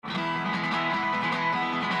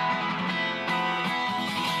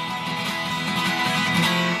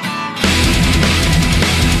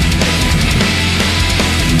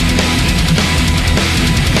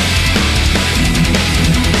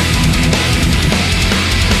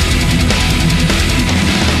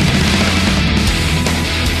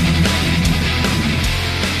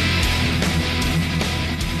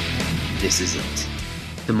this is it.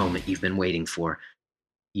 The moment you've been waiting for.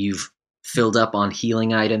 You've filled up on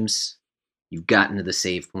healing items. You've gotten to the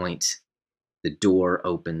save point. The door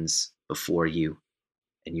opens before you,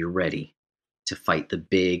 and you're ready to fight the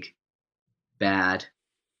big, bad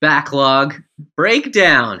backlog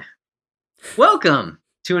breakdown. Welcome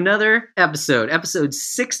to another episode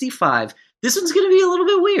 65. This one's going to be a little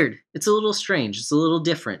bit weird. It's a little strange. It's a little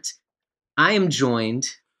different. I am joined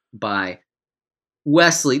by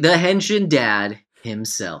Wesley, the Henshin Dad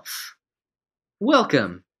himself.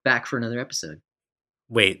 Welcome back for another episode.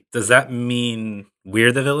 Wait, does that mean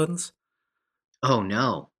we're the villains? Oh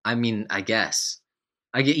no. I mean, I guess.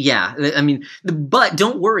 But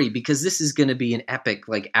don't worry, because this is going to be an epic,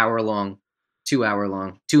 like 2.5 hour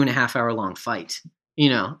long fight,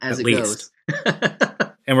 as it goes.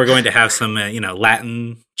 And we're going to have some,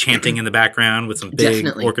 Latin chanting in the background with some big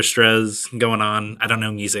orchestras going on. I don't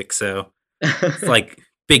know music, so it's like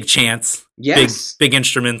big chants, yes. big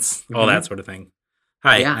instruments, all that sort of thing.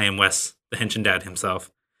 Hi, I am Wes, the Henshin Dad himself,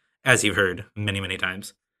 as you've heard many, many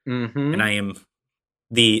times. Mm-hmm. And I am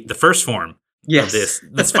the first form of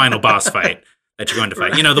this final boss fight that you're going to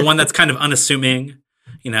fight. The one that's kind of unassuming,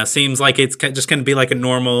 seems like it's just going to be like a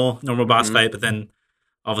normal boss fight, but then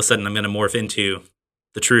all of a sudden I'm going to morph into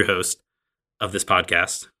the true host of this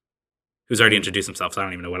podcast, who's already introduced himself, so I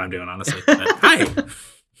don't even know what I'm doing, honestly. But, hi!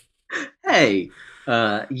 Hey!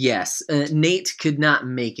 Yes, Nate could not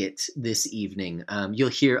make it this evening. You'll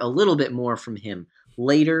hear a little bit more from him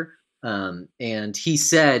later, and he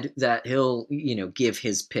said that he'll, give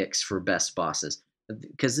his picks for best bosses.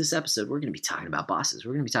 Because this episode, we're going to be talking about bosses.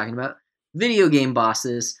 We're going to be talking about video game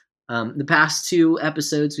bosses. The past 2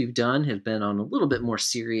 episodes we've done have been on a little bit more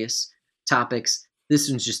serious topics. This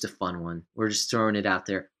one's just a fun one. We're just throwing it out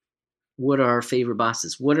there. What are our favorite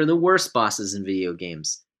bosses? What are the worst bosses in video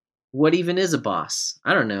games? What even is a boss?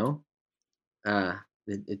 I don't know.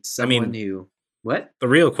 It's someone who... What? The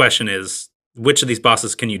real question is, which of these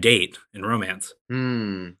bosses can you date in romance?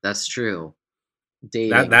 That's true.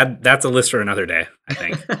 Dating. That's a list for another day, I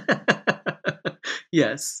think.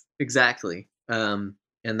 Yes, exactly. And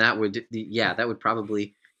that would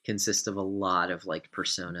probably consist of a lot of like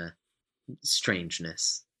Persona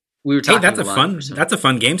strangeness. We were talking. Hey, that's a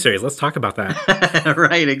fun game series. Let's talk about that.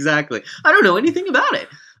 Right, exactly. I don't know anything about it.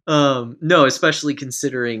 No, especially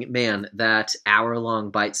considering, man, that hour-long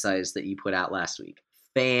bite size that you put out last week.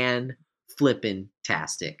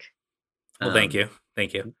 Fan-flippin-tastic. Well, thank you. I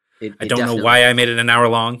don't definitely... know why I made it an hour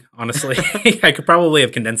long, honestly. I could probably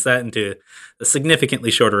have condensed that into a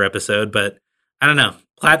significantly shorter episode, but I don't know.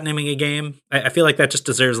 Platinuming a game, I feel like that just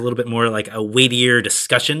deserves a little bit more like a weightier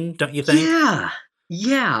discussion, don't you think?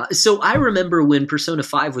 Yeah. So I remember when Persona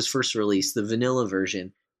 5 was first released, the vanilla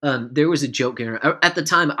version, there was a joke. At the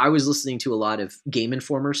time, I was listening to a lot of Game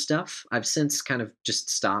Informer stuff. I've since kind of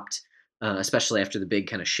just stopped, especially after the big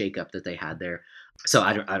kind of shakeup that they had there. So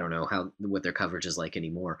I don't know what their coverage is like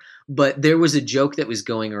anymore. But there was a joke that was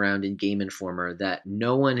going around in Game Informer that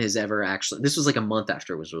no one has ever actually. This was like a month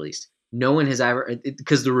after it was released. No one has ever,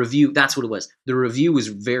 because the review. That's what it was. The review was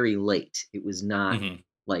very late. It was not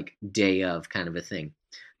like day of kind of a thing.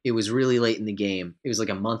 It was really late in the game. It was like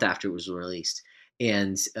a month after it was released.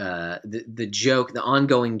 And the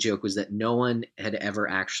ongoing joke was that no one had ever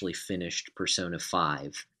actually finished Persona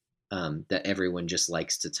 5. That everyone just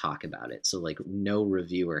likes to talk about it. So like no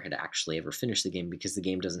reviewer had actually ever finished the game because the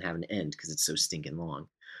game doesn't have an end because it's so stinking long.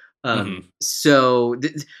 So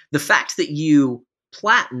the fact that you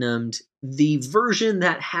platinumed the version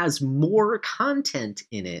that has more content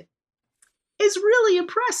in it is really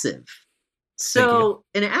impressive. So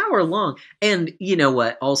an hour long. And you know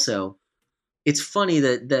what? Also, it's funny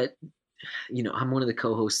that I'm one of the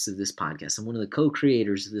co-hosts of this podcast. I'm one of the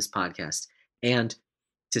co-creators of this podcast. And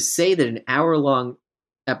to say that an hour-long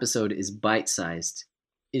episode is bite-sized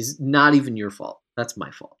is not even your fault. That's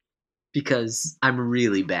my fault. Because I'm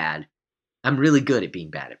really bad. I'm really good at being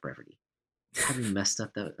bad at brevity. Having messed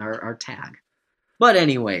up our tag. But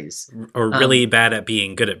anyways. Or really bad at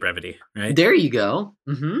being good at brevity, right? There you go.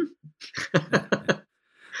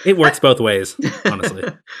 It works both ways, honestly.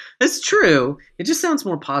 It's true. It just sounds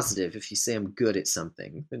more positive if you say I'm good at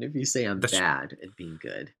something than if you say I'm bad at being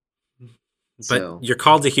good. But you're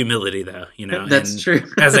called to humility, though, That's true.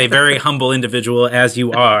 As a very humble individual, as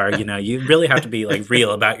you are, you really have to be like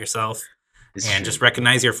real about yourself and just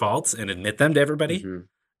recognize your faults and admit them to everybody.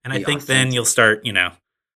 And I think then you'll start,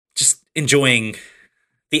 just enjoying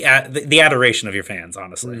the adoration of your fans,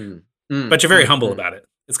 honestly. But you're very humble about it.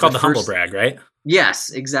 It's called the humble brag, right?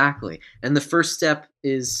 Yes, exactly. And the first step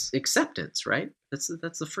is acceptance, right? That's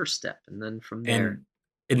the first step, and then from there, and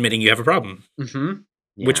admitting you have a problem.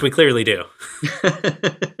 Yeah. Which we clearly do.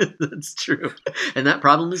 That's true. And that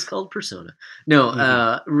problem is called Persona.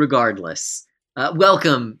 No, regardless.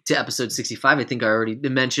 Welcome to episode 65. I think I already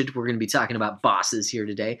mentioned we're going to be talking about bosses here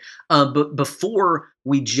today. But before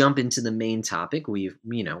we jump into the main topic, we're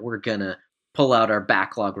going to pull out our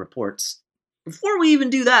backlog reports. Before we even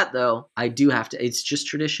do that, though, I do have to. It's just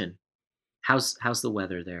tradition. How's the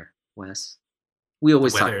weather there, Wes? We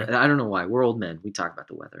always talk about it. I don't know why. We're old men. We talk about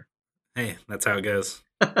the weather. Hey, that's how it goes.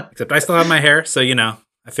 Except I still have my hair, so I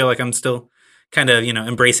feel like I'm still kind of,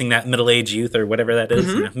 embracing that middle-aged youth or whatever that is.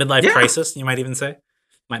 Midlife crisis, you might even say.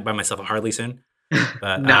 Might buy myself a Harley soon.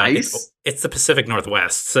 But nice. It's the Pacific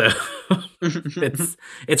Northwest, so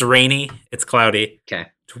it's rainy, it's cloudy. Okay.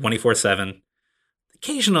 24/7.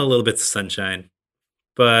 Occasional little bits of sunshine,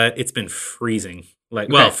 but it's been freezing.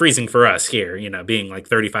 Freezing for us here, being like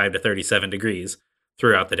 35 to 37 degrees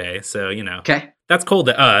throughout the day. So, okay. That's cold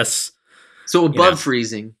to us. So above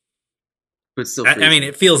freezing. But still freezing. I mean,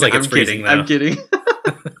 it feels like it's freezing, though. I'm kidding.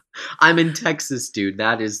 I'm in Texas, dude.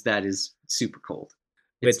 That is super cold.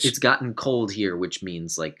 It's gotten cold here, which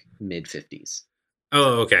means like mid-50s.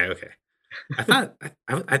 Oh, okay. I thought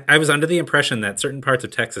I was under the impression that certain parts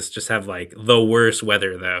of Texas just have like the worst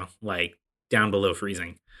weather, though, like down below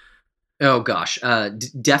freezing. Oh gosh,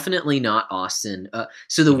 definitely not Austin.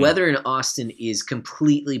 So the weather in Austin is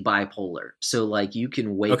completely bipolar. So like you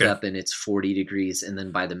can wake up and it's 40 degrees, and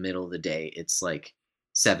then by the middle of the day it's like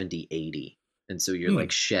 70, 80. And so you're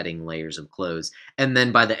like shedding layers of clothes, and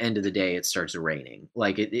then by the end of the day it starts raining.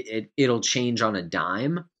 Like it'll change on a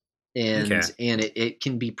dime, and it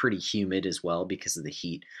can be pretty humid as well because of the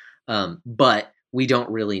heat. But we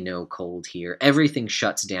don't really know cold here. Everything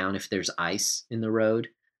shuts down if there's ice in the road.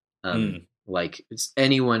 Like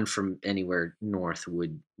anyone from anywhere north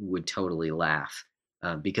would totally laugh,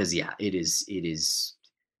 because it is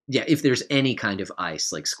if there's any kind of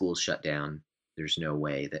ice, like schools shut down, there's no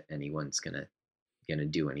way that anyone's gonna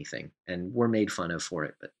do anything, and we're made fun of for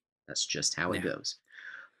it, but that's just how it goes.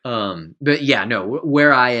 But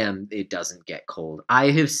where I am, it doesn't get cold.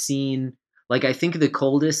 I have seen, like, I think the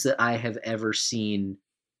coldest that I have ever seen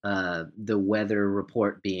the weather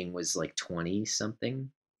report being was like 20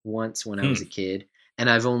 something once when I was a kid, and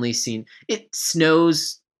I've only seen it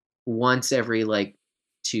snows once every like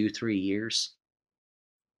 2-3 years.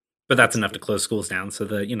 But that's enough to close schools down, so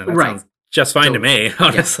that sounds just fine to me,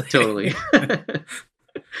 honestly. Yeah, totally.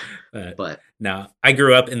 But no, I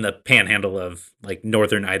grew up in the panhandle of like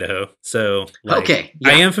northern Idaho, so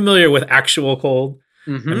I am familiar with actual cold.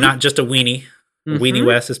 I'm not just a weenie. Weenie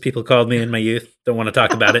West, as people called me in my youth. Don't want to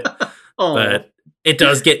talk about it. But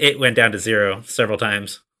it went down to 0 several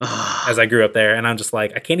times as I grew up there, and I'm just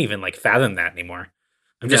like, I can't even like fathom that anymore.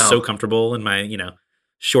 I'm just so comfortable in my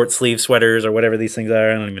short sleeve sweaters or whatever these things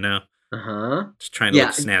are. I don't even know. Just trying to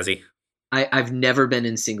look snazzy. I've never been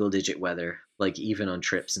in single digit weather, like even on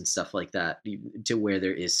trips and stuff like that, to where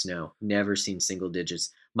there is snow. Never seen single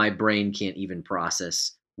digits. My brain can't even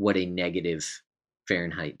process what a negative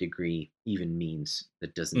Fahrenheit degree even means.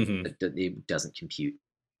 It doesn't compute.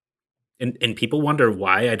 And people wonder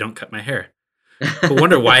why I don't cut my hair. People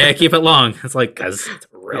wonder why I keep it long. It's like, because it's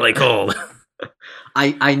really cold.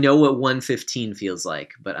 I know what 115 feels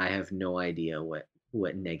like, but I have no idea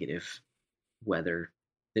what negative weather.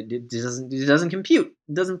 It doesn't compute.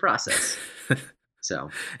 It doesn't process. So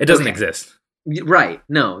it doesn't exist. Right.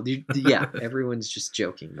 No. Yeah. Everyone's just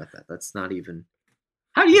joking about that. That's not even.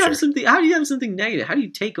 How do you have something? How do you have something negative? How do you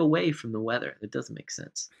take away from the weather? It doesn't make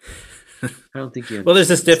sense. I don't think you. Well, there's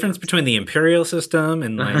this difference between the imperial system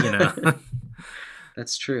and like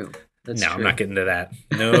That's true. No, I'm not getting to that.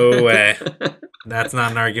 No way. That's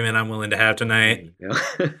not an argument I'm willing to have tonight. There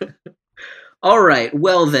you go. All right.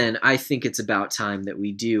 Well, then, I think it's about time that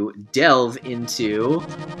we do delve into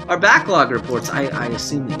our backlog reports. I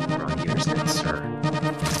assume that you brought yours, good sir.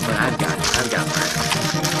 But I've got mine.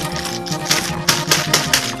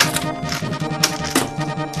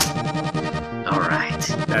 All right.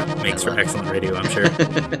 That makes for excellent radio, I'm sure.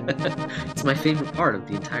 It's my favorite part of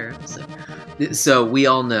the entire episode. So we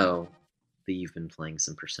all know that you've been playing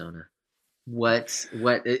some Persona. What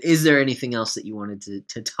is there anything else that you wanted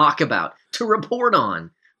to talk about, to report on,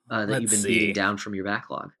 that you've been beating down from your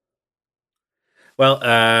backlog? Well,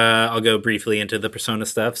 I'll go briefly into the Persona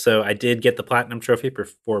stuff. So I did get the Platinum Trophy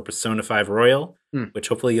for Persona 5 Royal, which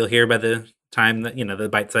hopefully you'll hear by the time that, the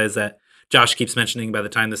bite size that Josh keeps mentioning by the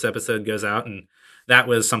time this episode goes out. And that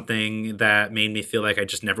was something that made me feel like I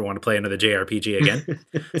just never want to play another JRPG again.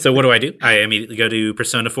 So what do? I immediately go to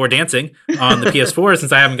Persona 4 Dancing on the PS4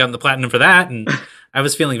 since I haven't gotten the Platinum for that. And I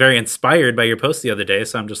was feeling very inspired by your post the other day.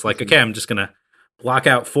 So I'm just like, okay, I'm just going to block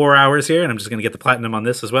out 4 hours here, and I'm just going to get the platinum on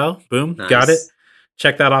this as well. Boom, Nice. Got it.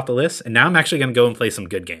 Check that off the list. And now I'm actually going to go and play some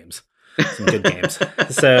good games.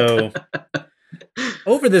 So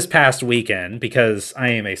over this past weekend, because I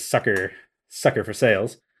am a sucker for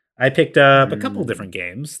sales, I picked up a couple different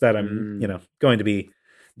games that I'm, going to be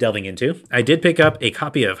delving into. I did pick up a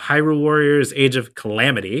copy of Hyrule Warriors Age of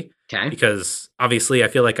Calamity. Okay. Because obviously I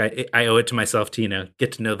feel like I owe it to myself to,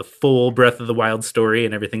 get to know the full Breath of the Wild story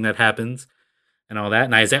and everything that happens and all that.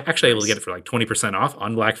 And I was actually able to get it for like 20% off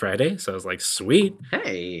on Black Friday. So I was like, sweet.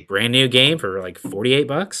 Hey. Brand new game for like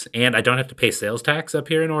 $48. And I don't have to pay sales tax up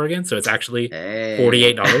here in Oregon. So it's actually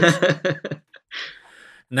 $48.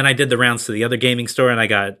 And then I did the rounds to the other gaming store, and I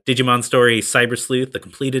got Digimon Story Cyber Sleuth, the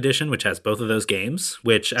complete edition, which has both of those games,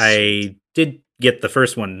 which I did get the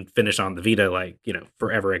first one finished on the Vita,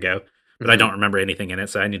 forever ago. But I don't remember anything in it,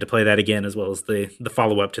 so I need to play that again, as well as the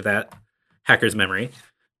follow-up to that, Hacker's Memory.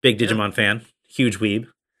 Big Digimon fan, huge weeb.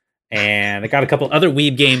 And I got a couple other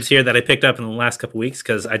weeb games here that I picked up in the last couple weeks,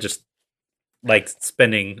 because I just like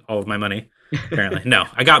spending all of my money. Apparently. No,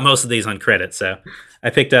 I got most of these on credit. So I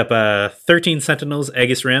picked up 13 Sentinels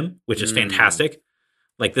Aegis Rim, which is fantastic.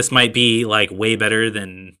 Like, this might be like way better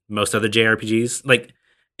than most other JRPGs. Like,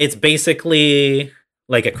 it's basically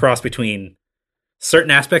like a cross between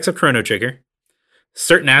certain aspects of Chrono Trigger,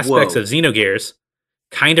 certain aspects of Xenogears,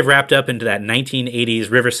 kind of wrapped up into that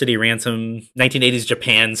 1980s River City Ransom, 1980s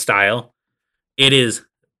Japan style. It is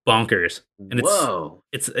bonkers. And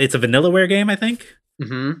it's a Vanillaware game, I think.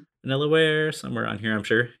 Mm-hmm. Vanillaware, somewhere on here, I'm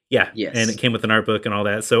sure. Yeah. Yes. And it came with an art book and all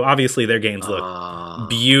that. So obviously their games look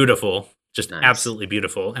beautiful. Just absolutely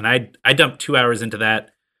beautiful. And I dumped 2 hours into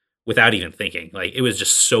that without even thinking. Like, it was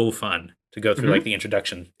just so fun to go through like the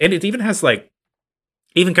introduction. And it even has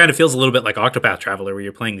even kind of feels a little bit like Octopath Traveler, where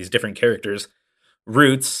you're playing these different characters'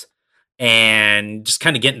 roots and just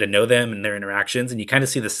kind of getting to know them and their interactions. And you kind of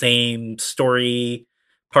see the same story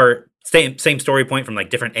part, same story point from like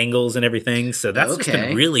different angles and everything. So that's just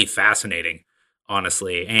been really fascinating,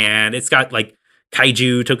 honestly. And it's got like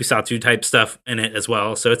kaiju, tokusatsu type stuff in it as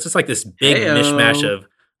well. So it's just like this big mishmash of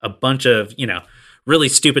a bunch of, really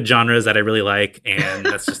stupid genres that I really like. And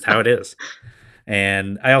that's just how it is.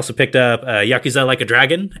 And I also picked up Yakuza Like a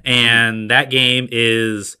Dragon. And that game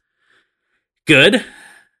is good,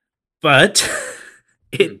 but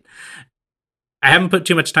I haven't put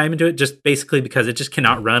too much time into it, just basically because it just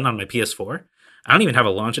cannot run on my PS4. I don't even have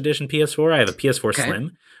a launch edition PS4. I have a PS4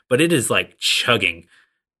 Slim, but it is like chugging,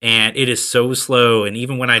 and it is so slow. And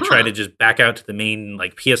even when I try to just back out to the main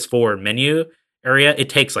like PS4 menu area, it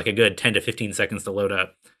takes like a good 10 to 15 seconds to load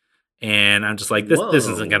up. And I'm just like, this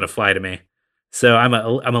isn't going to fly to me. So I'm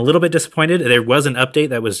a little bit disappointed. There was an update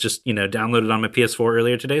that was just, downloaded on my PS4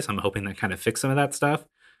 earlier today, so I'm hoping that kind of fixed some of that stuff.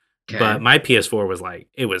 Okay. But my PS4 was like,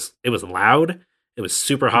 it was loud. It was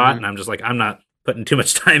super hot, and I'm just like, I'm not putting too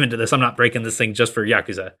much time into this. I'm not breaking this thing just for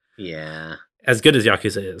Yakuza. Yeah. As good as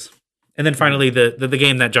Yakuza is. And then finally, the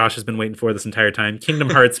game that Josh has been waiting for this entire time, Kingdom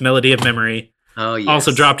Hearts Melody of Memory. Oh, yes.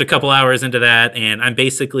 Also dropped a couple hours into that, and I'm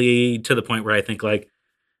basically to the point where I think, like,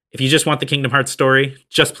 if you just want the Kingdom Hearts story,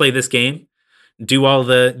 just play this game. Do all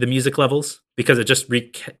the music levels, because it just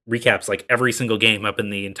recaps like every single game up in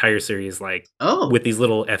the entire series, like with these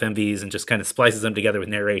little FMVs, and just kind of splices them together with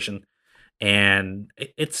narration. And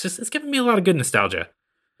it's giving me a lot of good nostalgia.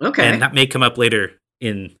 Okay. And that may come up later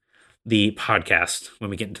in the podcast when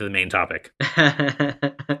we get into the main topic.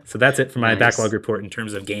 So that's it for my backlog report in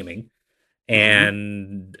terms of gaming.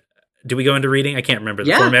 And do we go into reading? I can't remember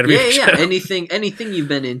the format of your show. Anything you've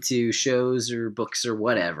been into, shows or books or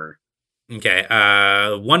whatever. Okay.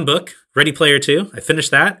 One book, Ready Player 2. I finished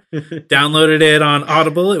that. Downloaded it on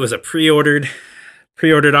Audible. It was a pre-ordered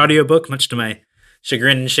audiobook, much to my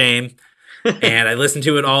chagrin and shame. And I listened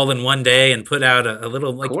to it all in one day and put out a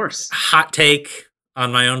little hot take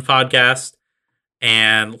on my own podcast.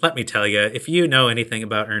 And let me tell you, if you know anything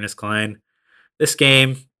about Ernest Cline, this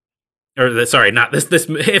game, not this,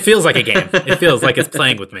 it feels like a game. It feels like it's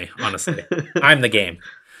playing with me, honestly. I'm the game.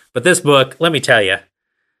 But this book, let me tell you,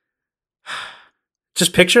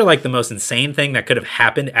 just picture like the most insane thing that could have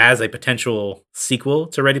happened as a potential sequel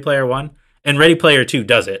to Ready Player 1. And Ready Player 2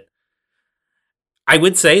 does it. I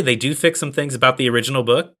would say they do fix some things about the original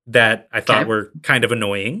book that I thought were kind of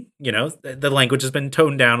annoying. The language has been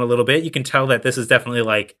toned down a little bit. You can tell that this is definitely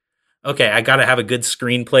like, okay, I got to have a good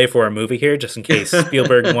screenplay for a movie here, just in case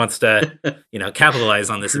Spielberg wants to, capitalize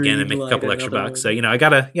on this again and make a couple extra bucks. So, I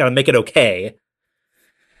gotta make it okay.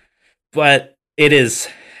 But it is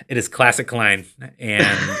classic Cline,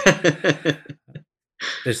 and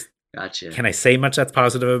gotcha. Can I say much that's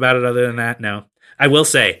positive about it other than that? No. I will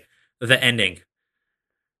say the ending.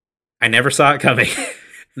 I never saw it coming.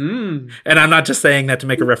 And I'm not just saying that to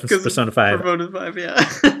make a reference to Persona 5. Persona 5,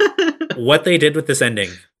 yeah. What they did with this ending.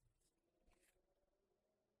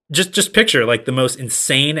 Just picture like the most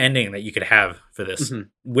insane ending that you could have for this,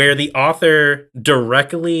 where the author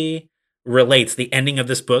directly relates the ending of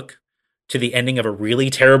this book to the ending of a really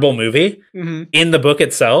terrible movie in the book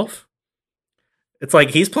itself. It's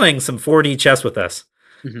like he's playing some 4D chess with us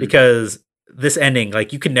because this ending,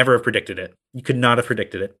 like you could never have predicted it. You could not have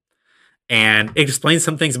predicted it. And it explains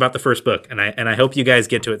some things about the first book, and I hope you guys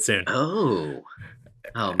get to it soon. Oh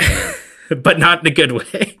man. But not in a good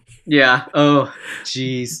way. Yeah. Oh,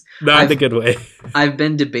 jeez. Not in a good way. I've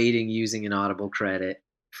been debating using an Audible credit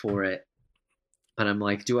for it, but I'm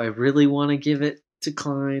like, do I really want to give it to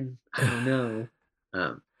Klein? I don't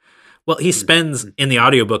know. Well, he spends in the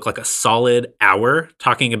audiobook like a solid hour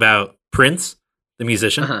talking about Prince, the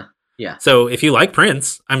musician. Yeah. So if you like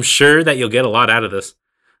Prince, I'm sure that you'll get a lot out of this.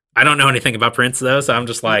 I don't know anything about Prince, though, so I'm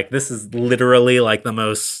just like, this is literally like the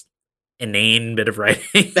most inane bit of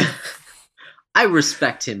writing. I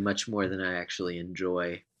respect him much more than I actually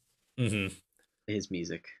enjoy his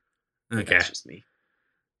music. Okay. That's just me.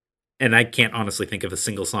 And I can't honestly think of a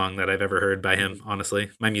single song that I've ever heard by him, honestly.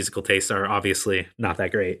 My musical tastes are obviously not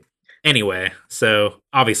that great. Anyway, so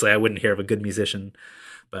obviously I wouldn't hear of a good musician.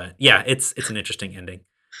 But yeah, it's an interesting ending.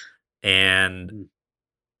 And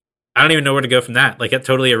I don't even know where to go from that. Like, it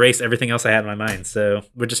totally erased everything else I had in my mind. So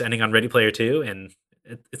we're just ending on Ready Player 2, and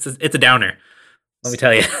it's a downer. Let me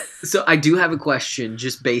tell you. So I do have a question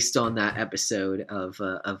just based on that episode of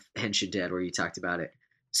Henshin Dead where you talked about it.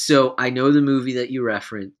 So I know the movie that you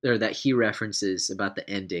referenced, or that he references about the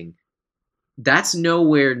ending. That's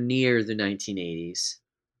nowhere near the 1980s.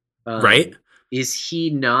 Right? Is he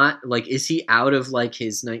not, like, is he out of, like,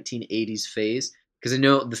 his 1980s phase? Because I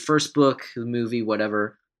know the first book, the movie,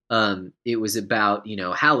 whatever, it was about,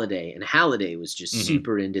 Halliday, and Halliday was just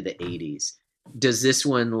super into the 80s. Does this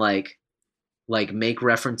one, like make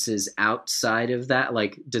references outside of that?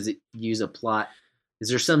 Like, does it use a plot? Is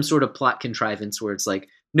there some sort of plot contrivance where it's like,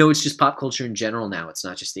 no, it's just pop culture in general now. It's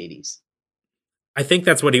not just 80s. I think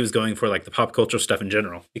that's what he was going for, like the pop culture stuff in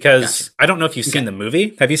general. Because I don't know if you've seen the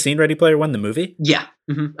movie. Have you seen Ready Player One, the movie? Yeah.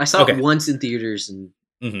 I saw it once in theaters. And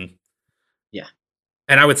yeah.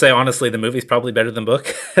 And I would say, honestly, the movie's probably better than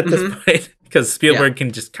book at this point. Because Spielberg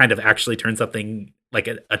can just kind of actually turn something like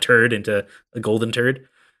a turd into a golden turd,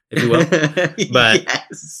 if you will.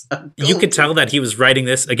 But you could tell that he was writing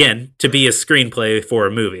this, again, to be a screenplay for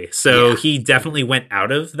a movie. So he definitely went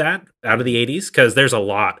out of the 80s, because there's a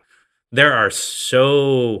lot. There are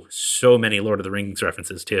so many Lord of the Rings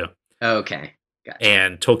references, too. Okay. Gotcha.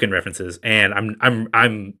 And Tolkien references. And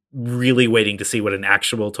I'm really waiting to see what an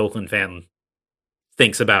actual Tolkien fan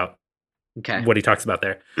thinks about what he talks about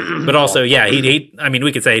there. But also, he I mean,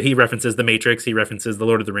 we could say he references The Matrix, he references the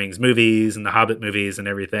Lord of the Rings movies and the Hobbit movies and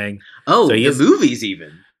everything. Oh, so the movies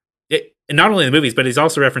even. And not only the movies, but he's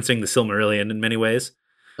also referencing the Silmarillion in many ways.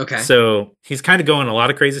 Okay. So he's kind of going a lot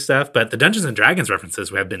of crazy stuff, but the Dungeons and Dragons references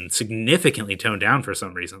have been significantly toned down for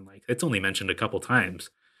some reason. Like, it's only mentioned a couple times.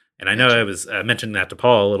 And I know I was mentioning that to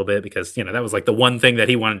Paul a little bit because, that was like the one thing that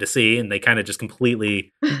he wanted to see, and they kind of just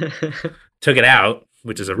completely took it out,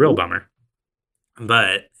 which is a real bummer.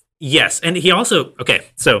 But yes, and he also,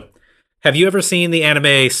 so have you ever seen the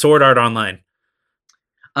anime Sword Art Online?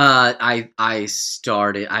 I've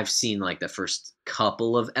seen like the first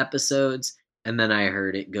couple of episodes, and then I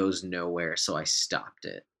heard it goes nowhere, so I stopped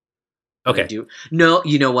it. Okay. No,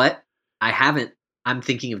 you know what? I haven't. I'm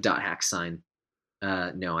thinking of Dot Hack Sign.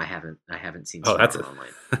 No, I haven't seen Sword Art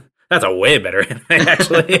Online. That's a way better anime,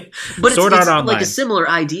 actually. But Sword Art Online, like a similar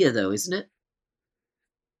idea, though, isn't it?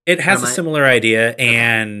 It has a similar idea,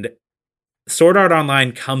 and Sword Art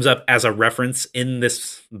Online comes up as a reference in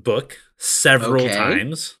this book several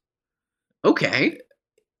times. Okay.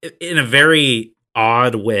 In a very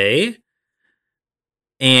odd way.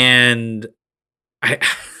 And I'm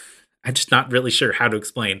just not really sure how to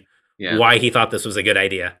explain why he thought this was a good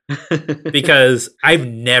idea. Because I've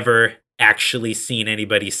never actually seen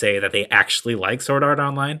anybody say that they actually like Sword Art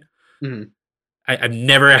Online. Mm-hmm. I've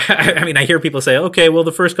never, I mean, I hear people say, okay, well,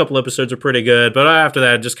 the first couple episodes are pretty good, but after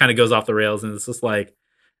that, it just kind of goes off the rails. And it's just like,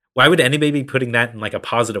 why would anybody be putting that in like a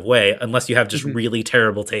positive way unless you have just really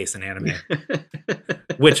terrible taste in anime?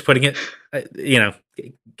 Which, putting it,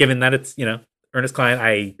 given that it's, Ernest Cline,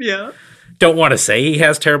 I don't want to say he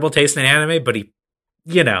has terrible taste in anime, but he,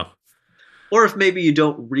 Or if maybe you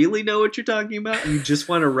don't really know what you're talking about, and you just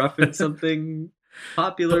want to reference something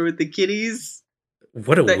popular with the kiddies.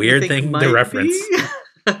 What a weird thing to reference.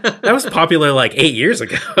 That was popular like 8 years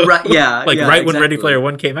ago. Right? Yeah, like yeah, right when exactly. Ready Player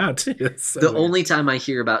One came out. Too. So the only time I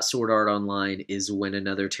hear about Sword Art Online is when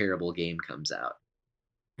another terrible game comes out,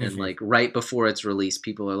 and like right before it's released,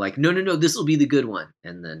 people are like, "No, no, no, this will be the good one,"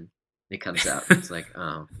 and then it comes out. And it's like,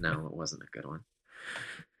 "Oh no, it wasn't a good one."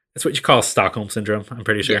 That's what you call Stockholm syndrome. I'm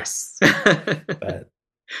pretty sure. Yes. But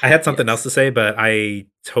I had something else to say, but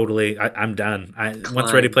I'm done.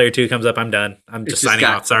 Once Ready Player 2 comes up, I'm done. I'm just signing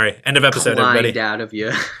off. Sorry. End of episode, everybody. Out of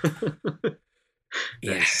you.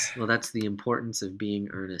 Yeah. Nice. Well, that's the importance of being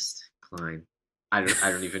earnest, Klein. I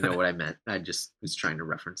don't even know what I meant. I just was trying to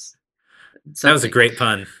reference something. That was a great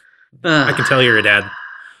pun. I can tell you're a dad.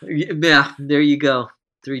 Yeah, there you go.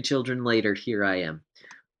 3 children later, here I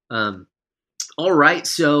am. All right,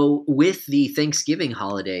 so with the Thanksgiving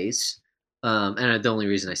holidays, and the only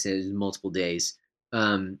reason I say it is multiple days,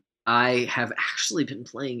 I have actually been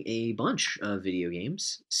playing a bunch of video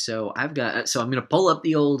games. So I'm going to pull up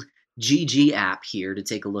the old GG app here to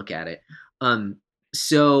take a look at it.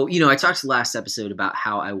 So, I talked last episode about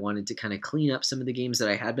how I wanted to kind of clean up some of the games that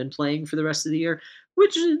I had been playing for the rest of the year,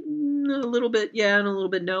 which is a little bit yeah and a little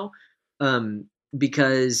bit no.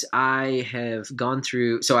 Because I have gone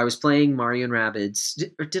through. So I was playing Mario and Rabbids.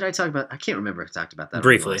 Did I talk about? I can't remember if I talked about that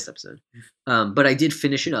briefly on the last episode. But I did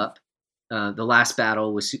finish it up. The last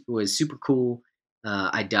battle was super cool.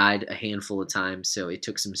 I died a handful of times, so it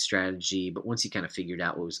took some strategy. But once you kind of figured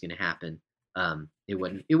out what was going to happen, it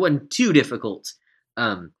wasn't too difficult.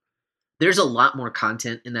 There's a lot more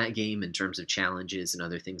content in that game in terms of challenges and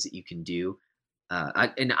other things that you can do.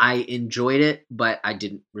 I enjoyed it, but I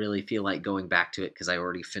didn't really feel like going back to it because I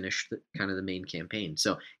already finished the main campaign.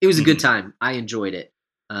 So it was a good time. I enjoyed it.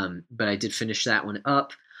 But I did finish that one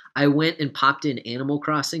up. I went and popped in Animal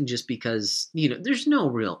Crossing just because, there's no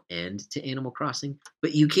real end to Animal Crossing,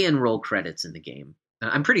 but you can roll credits in the game.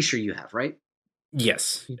 I'm pretty sure you have, right?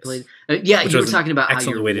 Yes. You played? Yeah, you were talking about how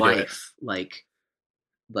your wife, like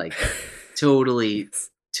totally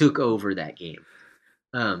took over that game.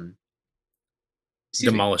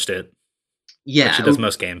 Demolished it. Yeah. Like she does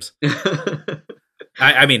most games.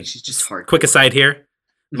 I mean, she's just hard. Quick aside here.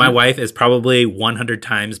 My wife is probably 100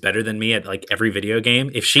 times better than me at like every video game.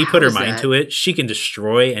 If she put her mind to it, she can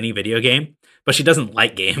destroy any video game, but she doesn't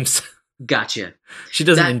like games. Gotcha. She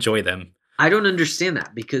doesn't enjoy them. I don't understand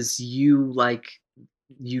that because you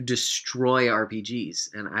destroy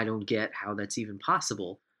RPGs and I don't get how that's even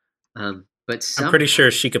possible. But I'm pretty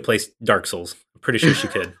sure she could play Dark Souls. I'm pretty sure she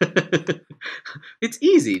could. It's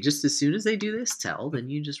easy. Just as soon as they do this tell, then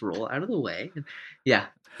you just roll out of the way. Yeah.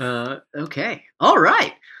 Okay. All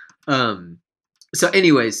right. So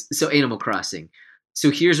Animal Crossing. So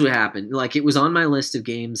here's what happened. Like it was on my list of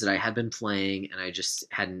games that I had been playing and I just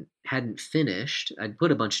hadn't finished. I'd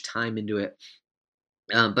put a bunch of time into it.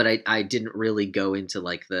 But I didn't really go into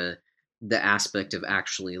like the aspect of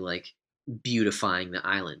actually like beautifying the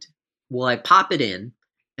island. Well, I pop it in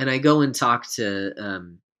and I go and talk to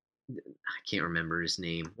I can't remember his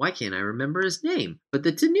name. Why can't I remember his name? But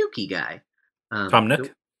the Tanuki guy. Tom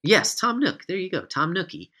Nook? Yes, Tom Nook. There you go. Tom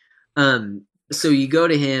Nookie. So you go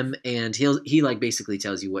to him and he like basically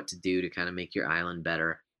tells you what to do to kind of make your island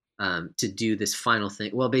better. To do this final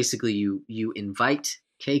thing. Well, basically you invite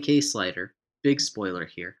KK Slider. Big spoiler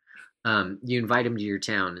here. You invite him to your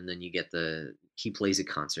town and then you get he plays a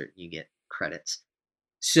concert. You get credits.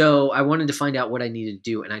 So I wanted to find out what I needed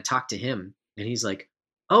to do. And I talked to him and he's like,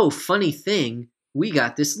 oh, funny thing. We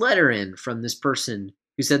got this letter in from this person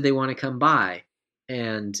who said they want to come by.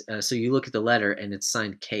 And so you look at the letter and it's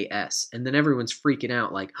signed KS. And then everyone's freaking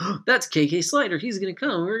out like, oh, that's KK Slider. He's going to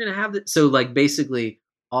come. We're going to have So like basically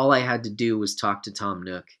all I had to do was talk to Tom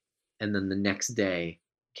Nook. And then the next day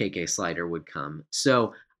KK Slider would come.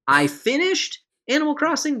 So I finished Animal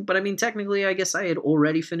Crossing, but I mean, technically, I guess I had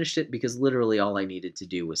already finished it because literally all I needed to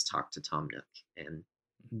do was talk to Tom Nook, and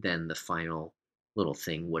then the final little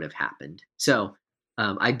thing would have happened. So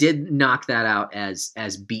I did knock that out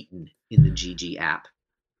as beaten in the GG app.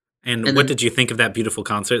 And what did you think of that beautiful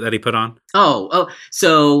concert that he put on?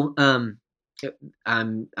 So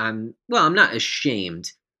I'm not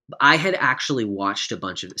ashamed. I had actually watched a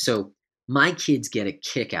bunch of. So my kids get a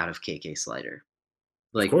kick out of KK Slider.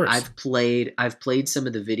 Like I've played some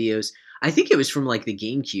of the videos. I think it was from like the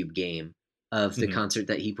GameCube game of the concert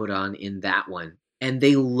that he put on in that one. And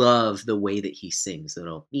they love the way that he sings the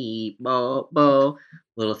little beep, bo, bo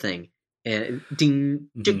little thing. And ding,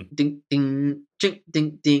 ding, ding, ding, ding,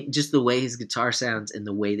 ding, ding, just the way his guitar sounds and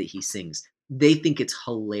the way that he sings. They think it's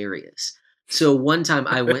hilarious. So one time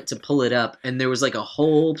I went to pull it up and there was like a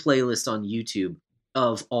whole playlist on YouTube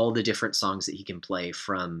of all the different songs that he can play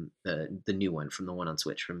from the new one, from the one on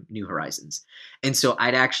Switch, from New Horizons. And so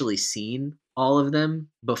I'd actually seen all of them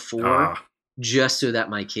before, just so that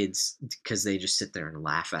my kids, because they just sit there and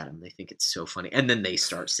laugh at him. They think it's so funny. And then they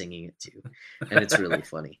start singing it too. And it's really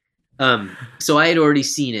funny. So I had already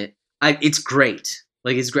seen it. It's great.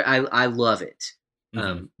 Like, it's great. I love it.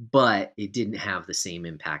 But it didn't have the same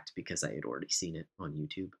impact because I had already seen it on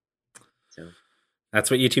YouTube. So that's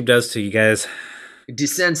what YouTube does to you guys. It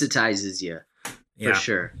desensitizes you, for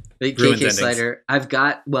sure. But KK Slider, I've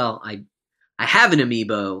got, I have an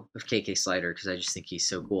amiibo of KK Slider because I just think he's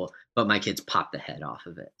so cool, but my kids pop the head off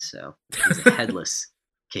of it, so he's a headless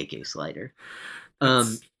KK Slider.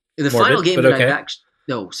 The morbid, final game that I've actually...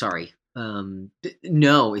 No, sorry.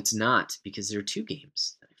 No, it's not, because there are 2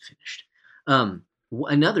 games that I finished.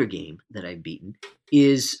 Another game that I've beaten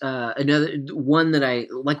is another one that I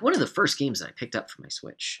like. One of the first games that I picked up for my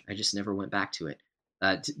Switch. I just never went back to it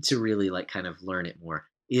to really like kind of learn it more.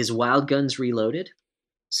 Is Wild Guns Reloaded.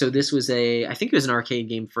 So this was I think it was an arcade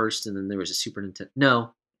game first, and then there was a Super Nintendo.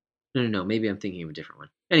 No. Maybe I'm thinking of a different one.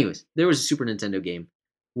 Anyways, there was a Super Nintendo game,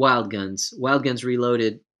 Wild Guns. Wild Guns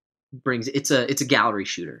Reloaded it's a gallery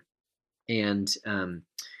shooter, and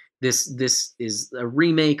this is a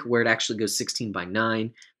remake where it actually goes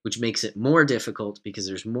 16:9, which makes it more difficult because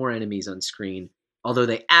there's more enemies on screen. Although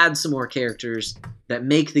they add some more characters that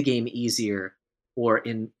make the game easier, or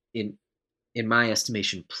in my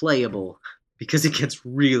estimation, playable, because it gets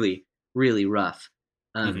really, really rough.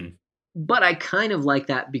 But I kind of like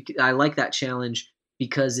that. I like that challenge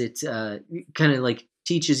because it kind of like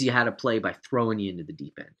teaches you how to play by throwing you into the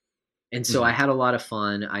deep end. And so I had a lot of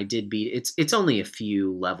fun. I did beat it. It's only a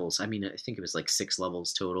few levels. I mean, I think it was like 6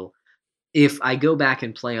 levels total. If I go back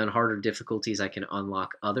and play on harder difficulties, I can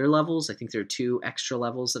unlock other levels. I think there are 2 extra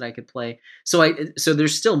levels that I could play. So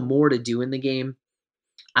there's still more to do in the game.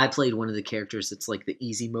 I played one of the characters that's like the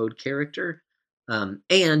easy mode character.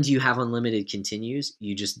 And you have unlimited continues.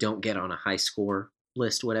 You just don't get on a high score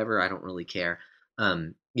list, whatever. I don't really care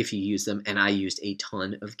if you use them. And I used a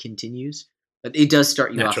ton of continues. But it does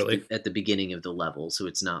start you off at the beginning of the level, so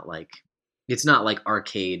it's not like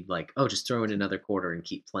arcade, like, oh, just throw in another quarter and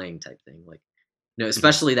keep playing type thing. Like, no,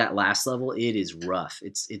 especially that last level, it is rough.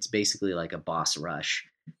 It's basically like a boss rush,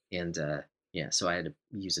 and so I had to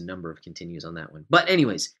use a number of continues on that one. But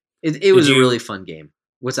anyways, it was a really fun game.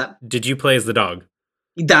 What's that? Did you play as the dog?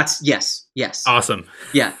 That's yes. Awesome.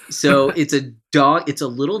 Yeah. So it's a dog. It's a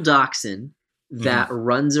little dachshund that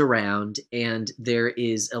runs around, and there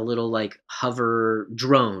is a little like hover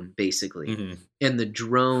drone basically, and the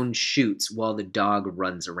drone shoots while the dog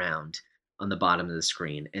runs around on the bottom of the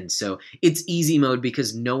screen. And so it's easy mode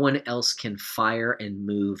because no one else can fire and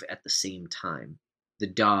move at the same time. The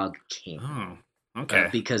dog can. Oh, okay.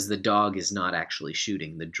 Because the dog is not actually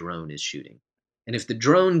shooting, the drone is shooting. And if the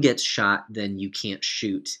drone gets shot, then you can't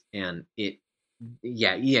shoot, and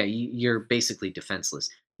you're basically defenseless.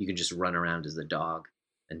 You can just run around as the dog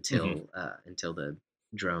until the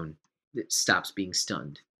drone stops being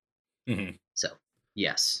stunned. So,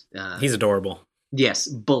 yes. He's adorable. Yes,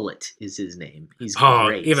 Bullet is his name. He's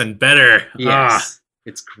great. Even better. Yes,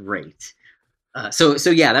 it's great. So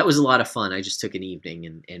that was a lot of fun. I just took an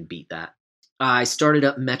evening and beat that. I started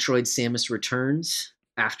up Metroid Samus Returns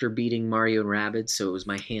after beating Mario and Rabbids, so it was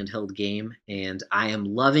my handheld game, and I am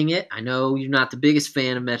loving it. I know you're not the biggest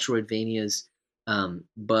fan of Metroidvanias,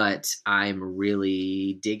 but I'm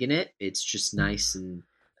really digging it. It's just nice, and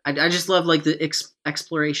I just love like the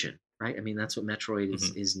exploration, right? I mean, that's what Metroid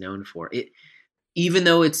is known for. It, even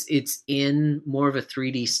though it's in more of a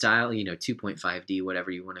 3D style, 2.5D,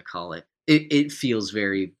 whatever you want to call it, it feels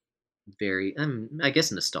very, very, I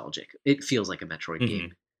guess, nostalgic. It feels like a Metroid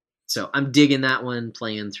game. So I'm digging that one,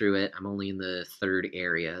 playing through it. I'm only in the 3rd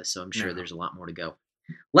area, so I'm sure there's a lot more to go.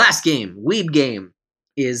 Last game, weeb game,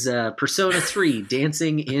 is Persona 3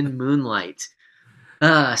 Dancing in Moonlight.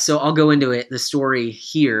 So I'll go into it. The story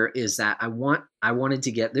here is that I wanted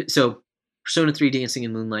to get... So Persona 3 Dancing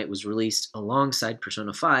in Moonlight was released alongside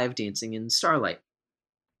Persona 5 Dancing in Starlight.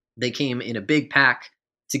 They came in a big pack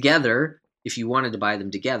together, if you wanted to buy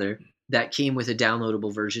them together, that came with a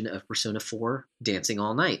downloadable version of Persona 4 Dancing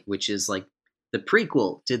All Night, which is like the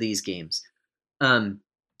prequel to these games.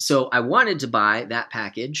 So I wanted to buy that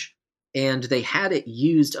package, and they had it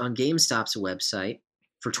used on GameStop's website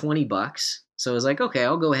for $20. So I was like, okay,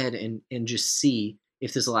 I'll go ahead and just see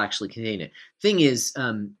if this will actually contain it. Thing is,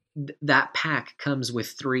 that pack comes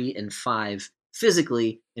with 3 and 5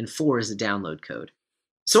 physically, and 4 is a download code.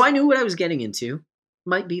 So I knew what I was getting into.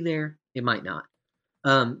 Might be there, it might not.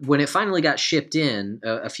 When it finally got shipped in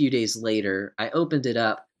a few days later, I opened it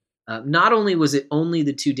up, Not only was it only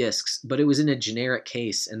the 2 discs, but it was in a generic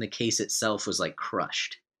case, and the case itself was like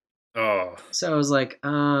crushed. Oh. So I was like,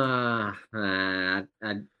 I'm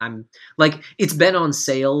like, it's been on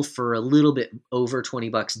sale for a little bit over $20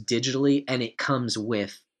 digitally, and it comes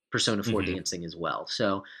with Persona 4 Dancing as well.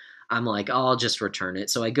 So I'm like, I'll just return it.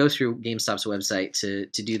 So I go through GameStop's website to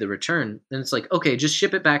do the return, and it's like, okay, just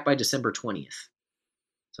ship it back by December 20th.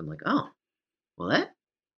 So I'm like, oh, well, that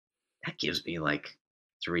gives me like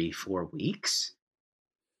 3-4 weeks.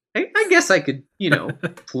 I guess I could,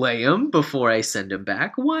 play them before I send them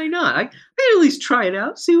back. Why not? I at least try it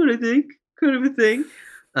out, see what I think, kind of a thing.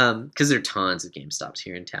 Because there are tons of GameStops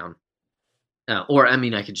here in town. Or, I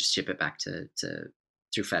mean, I could just ship it back to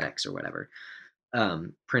through FedEx or whatever.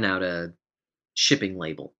 Print out a shipping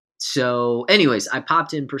label. So, anyways, I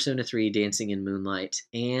popped in Persona 3 Dancing in Moonlight,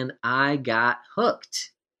 and I got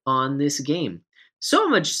hooked on this game. So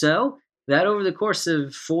much so that over the course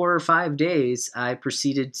of 4 or 5 days, I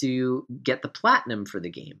proceeded to get the platinum for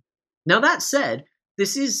the game. Now, that said,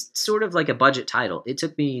 this is sort of like a budget title. It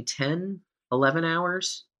took me 10, 11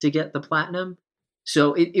 hours to get the platinum.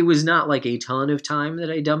 So it was not like a ton of time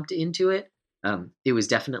that I dumped into it. It was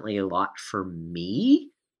definitely a lot for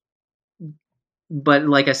me. But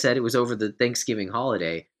like I said, it was over the Thanksgiving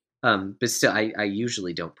holiday. But still, I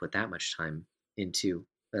usually don't put that much time into,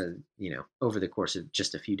 over the course of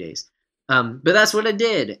just a few days. But that's what I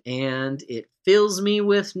did, and it fills me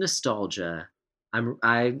with nostalgia.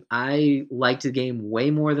 I liked the game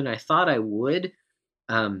way more than I thought I would.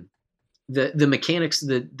 The mechanics,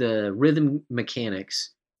 the rhythm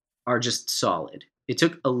mechanics are just solid. It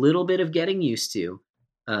took a little bit of getting used to,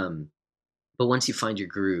 but once you find your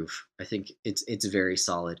groove, I think it's very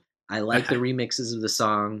solid. I like the remixes of the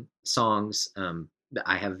songs.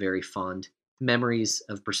 I have very fond memories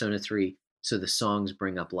of Persona 3. So the songs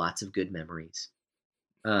bring up lots of good memories.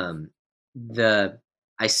 I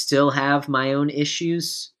still have my own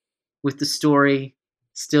issues with the story.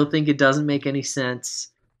 Still think it doesn't make any sense.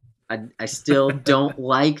 I still don't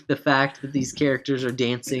like the fact that these characters are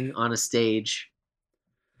dancing on a stage.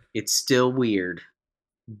 It's still weird,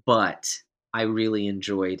 but I really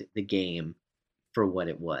enjoyed the game for what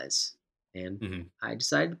it was. And I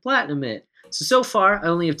decided to platinum it. So far, I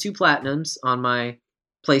only have 2 platinums on my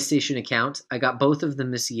PlayStation account. I got both of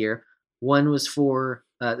them this year. One was for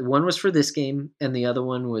this game, and the other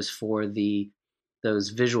one was for those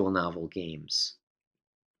visual novel games.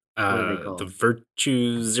 What are they called? The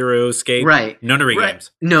Virtue Zero Escape, right? Nonary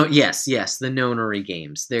games. No, yes, the Nonary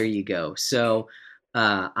games. There you go. So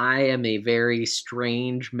I am a very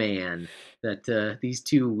strange man that these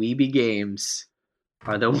 2 Weeby games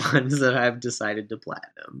are the ones that I've decided to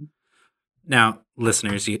platinum. Now,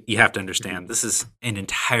 listeners, you have to understand, this is an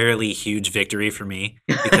entirely huge victory for me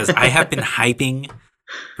because I have been hyping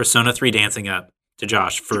Persona 3 Dancing up to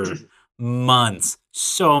Josh for months,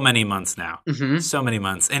 so many months now, so many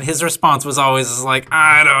months. And his response was always like,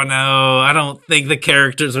 I don't know, I don't think the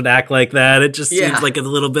characters would act like that. It just seems like a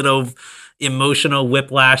little bit of emotional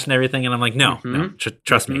whiplash and everything. And I'm like, no,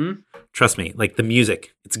 trust me. Like the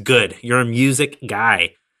music, it's good. You're a music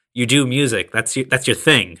guy. You do music. That's your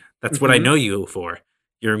thing. That's what I know you for.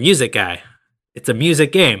 You're a music guy. It's a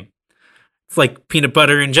music game. It's like peanut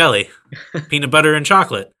butter and jelly, peanut butter and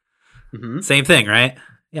chocolate. Same thing, right?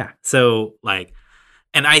 Yeah. So like,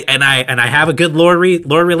 and I have a good lore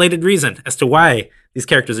related reason as to why these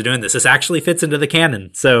characters are doing this. This actually fits into the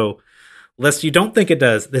canon. So, lest you don't think it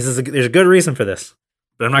does, there's a good reason for this.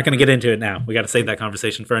 But I'm not going to get into it now. We got to save that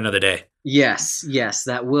conversation for another day. Yes,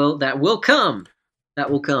 that will come. That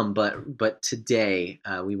will come, but today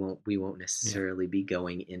we won't necessarily be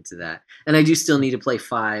going into that. And I do still need to play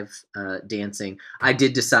 5 Dancing. I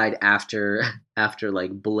did decide after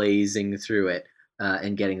like blazing through it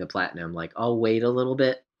and getting the platinum, like I'll wait a little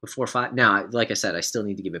bit before 5. Now, like I said, I still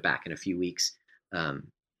need to give it back in a few weeks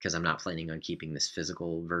because I'm not planning on keeping this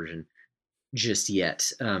physical version just yet.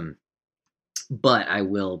 But I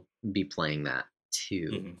will be playing that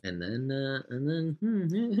too, and then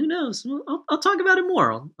who knows? I'll talk about it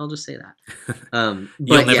more. I'll just say that.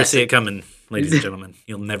 You'll never see it coming, ladies and gentlemen.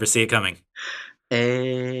 You'll never see it coming.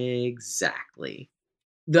 Exactly.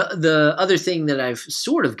 The other thing that I've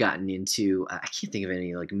sort of gotten into, I can't think of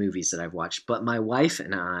any like movies that I've watched, but my wife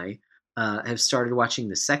and I have started watching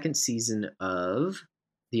the 2nd season of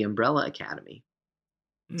The Umbrella Academy.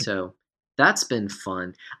 So that's been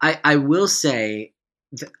fun. I will say,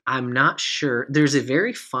 I'm not sure. There's a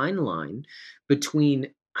very fine line between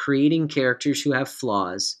creating characters who have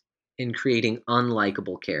flaws and creating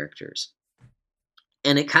unlikable characters.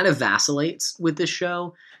 And it kind of vacillates with the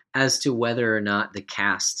show as to whether or not the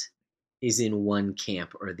cast is in one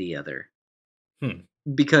camp or the other. Hmm.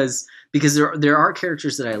 Because there are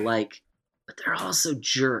characters that I like, but they're also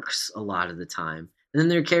jerks a lot of the time. And then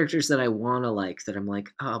there are characters that I want to like that I'm like,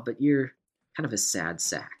 oh, but you're kind of a sad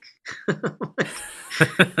sack. Like,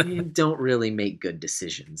 you don't really make good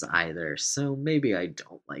decisions either, so maybe I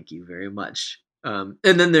don't like you very much. And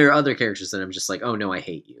then there are other characters that I'm just like, oh no, I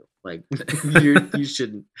hate you. Like you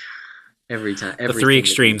shouldn't. Every time, the three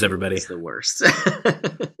extremes, everybody. It's the worst.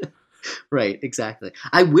 Right, exactly.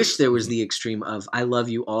 I wish there was the extreme of I love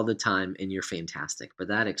you all the time and you're fantastic, but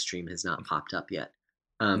that extreme has not popped up yet.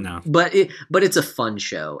 No. But it's a fun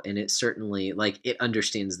show, and it certainly like it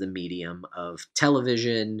understands the medium of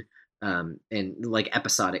television and like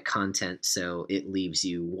episodic content, so it leaves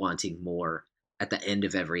you wanting more at the end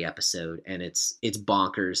of every episode, and it's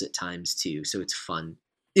bonkers at times too, so it's fun.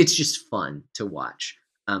 It's just fun to watch.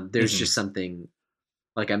 There's just something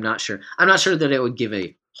like I'm not sure that it would give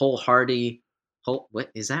a what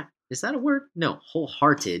is that? Is that a word? No,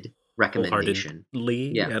 wholehearted recommendation.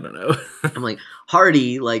 Yeah, I don't know. I'm like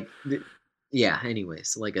hearty, like yeah.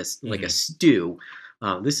 Anyways, like a stew.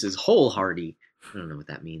 This is wholehearty. I don't know what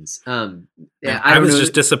that means. Yeah, I was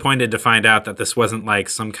just disappointed to find out that this wasn't like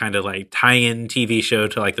some kind of like tie-in TV show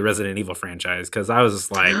to like the Resident Evil franchise, because I was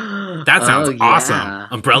like, that sounds awesome.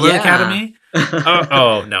 Umbrella Academy?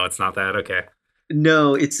 Oh no, it's not that. Okay.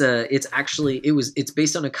 No, it's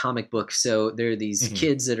based on a comic book. So there are these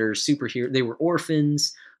kids that are superhero. They were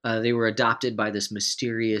orphans. They were adopted by this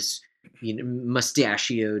mysterious,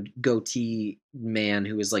 mustachioed goatee man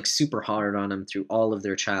who was like super hard on them through all of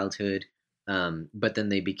their childhood. But then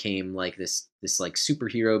they became like this like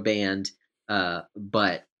superhero band.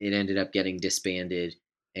 But it ended up getting disbanded,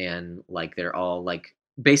 and like they're all like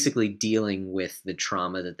basically dealing with the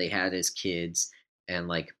trauma that they had as kids, and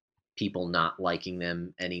like people not liking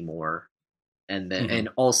them anymore. And then and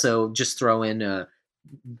also just throw in a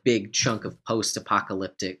big chunk of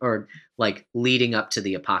post-apocalyptic or like leading up to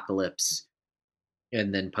the apocalypse,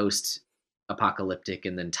 and then post-apocalyptic,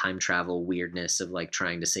 and then time travel weirdness of like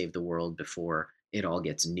trying to save the world before it all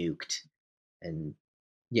gets nuked. And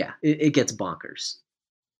yeah, it gets bonkers.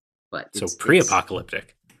 But so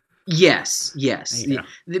pre-apocalyptic. Yes.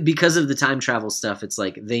 Because of the time travel stuff, it's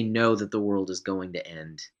like they know that the world is going to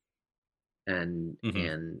end, and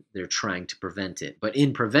they're trying to prevent it. But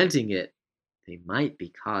in preventing it, they might be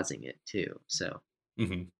causing it too. So,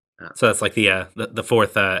 so that's like the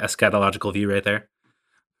fourth eschatological view right there.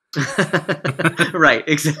 Right.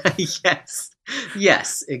 Exactly.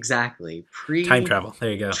 Yes. Exactly. Time travel.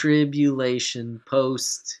 There you go. Tribulation.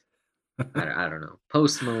 Post. I don't know.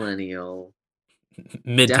 Post millennial.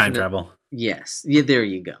 Mid time travel. Yes. Yeah. There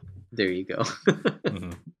you go.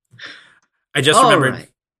 I just remembered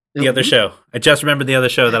the other show. I just remembered the other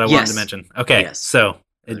show that I wanted to mention. Okay. Yes. So,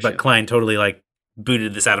 but Klein totally like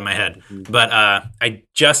booted this out of my head. But I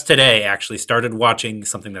just today actually started watching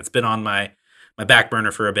something that's been on my back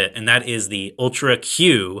burner for a bit, and that is the Ultra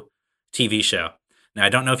Q TV show. Now, I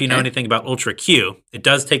don't know if you know anything about Ultra Q. It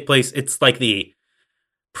does take place, it's like the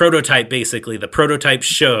prototype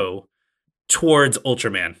show towards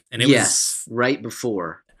Ultraman. And it was right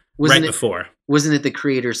before. Wasn't it the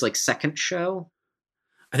creator's like second show?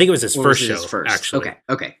 I think it was his first show, actually.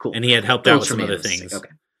 Okay, cool. And he had helped out with some other things. Okay,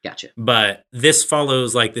 gotcha. But this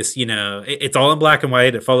follows like this, it's all in black and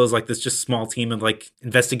white. It follows like this just small team of like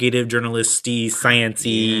investigative journalisty,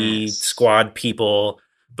 science-y squad people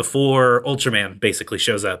before Ultraman basically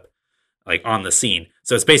shows up like on the scene.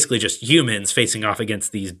 So it's basically just humans facing off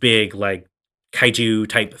against these big like kaiju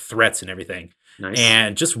type threats and everything. Nice.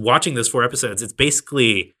 And just watching those 4 episodes, it's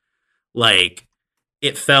basically like,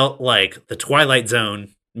 it felt like the Twilight Zone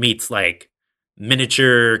meets like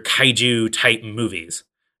miniature kaiju type movies.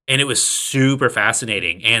 And it was super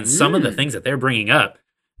fascinating. And some of the things that they're bringing up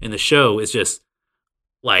in the show is just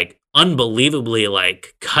like unbelievably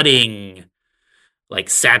like cutting like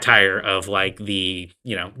satire of like the,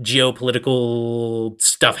 geopolitical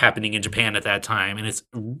stuff happening in Japan at that time. And it's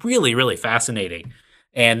really, really fascinating.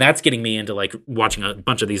 And that's getting me into like watching a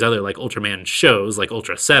bunch of these other like Ultraman shows like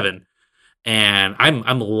Ultra 7. And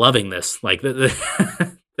I'm loving this. Like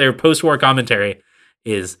their post-war commentary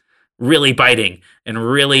is really biting and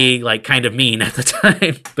really like kind of mean at the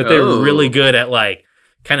time, but they're really good at like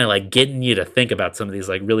kind of like getting you to think about some of these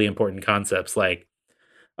like really important concepts. Like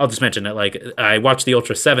I'll just mention that like I watched the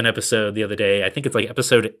Ultra 7 episode the other day. I think it's like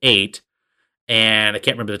episode 8, and I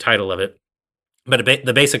can't remember the title of it, but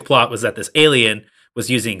the basic plot was that this alien was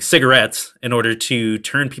using cigarettes in order to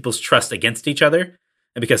turn people's trust against each other.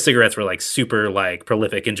 And because cigarettes were like super like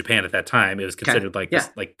prolific in Japan at that time, it was considered like this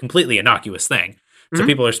like completely innocuous thing. So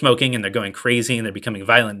people are smoking and they're going crazy and they're becoming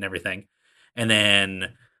violent and everything. And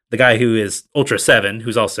then the guy who is Ultra 7,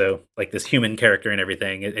 who's also like this human character and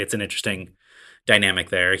everything, it's an interesting dynamic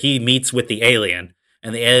there. He meets with the alien,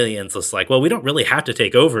 and the alien's just like, well, we don't really have to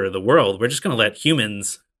take over the world. We're just going to let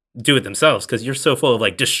humans do it themselves because you're so full of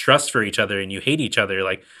like distrust for each other and you hate each other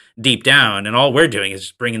like deep down. And all we're doing is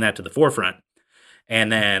just bringing that to the forefront.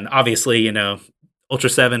 And then obviously, Ultra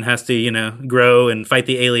 7 has to, grow and fight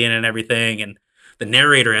the alien and everything. And the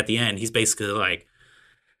narrator at the end, he's basically like,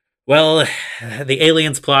 well, the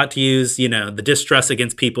alien's plot to use, the distrust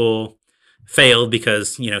against people failed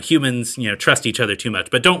because, humans, trust each other too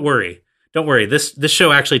much. But don't worry. This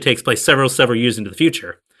show actually takes place several years into the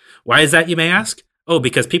future. Why is that, you may ask? Oh,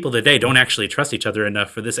 because people today don't actually trust each other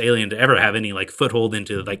enough for this alien to ever have any like foothold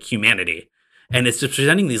into like humanity. And it's just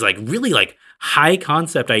presenting these like really like high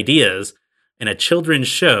concept ideas in a children's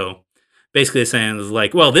show, basically saying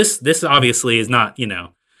like, well, this obviously is not,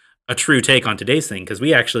 a true take on today's thing because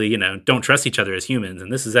we actually, don't trust each other as humans.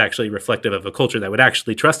 And this is actually reflective of a culture that would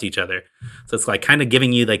actually trust each other. So it's like kind of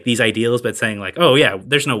giving you like these ideals, but saying like, oh yeah,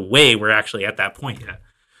 there's no way we're actually at that point yet.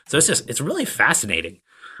 So it's really fascinating,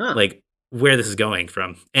 like where this is going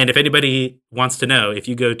from. And if anybody wants to know, if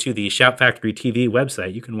you go to the Shout Factory TV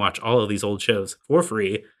website, you can watch all of these old shows for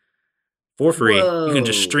free. Whoa. You can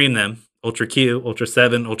just stream them. Ultra Q, Ultra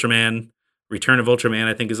 7, Ultraman, Return of Ultraman,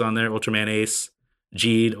 I think is on there. Ultraman Ace,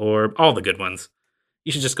 Jeed, or all the good ones.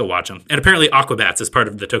 You should just go watch them. And apparently Aquabats is part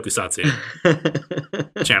of the Tokusatsu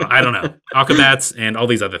channel. I don't know. Aquabats and all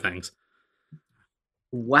these other things.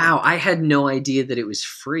 Wow, I had no idea that it was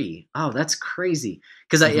free. Oh, that's crazy.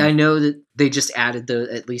 Because I know that they just added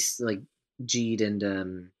at least like Jeed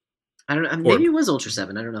and I don't know, maybe it was Ultra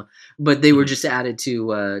 7, I don't know. But they were just added to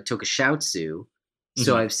Tokusatsu.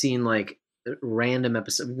 So I've seen like random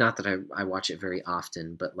episodes, not that I watch it very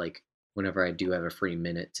often, but like whenever I do have a free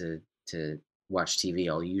minute to watch TV,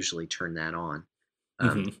 I'll usually turn that on.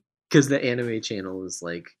 Because the anime channel is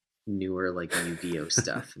like newer, like Yu-Gi-Oh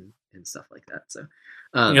stuff and stuff like that. So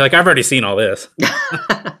you're like, I've already seen all this.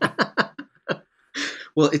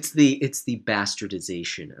 Well, it's the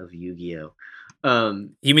bastardization of Yu-Gi-Oh.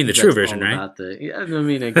 You mean the true version, right?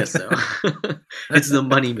 I guess so. It's the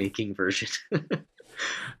money-making version.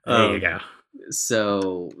 There you go.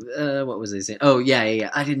 So, what was I saying? Oh, yeah.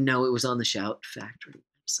 I didn't know it was on the Shout Factory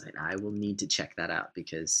website. I will need to check that out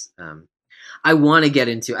because I want to get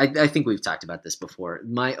into. I think we've talked about this before.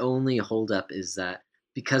 My only holdup is that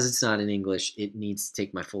because it's not in English, it needs to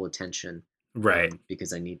take my full attention. Right.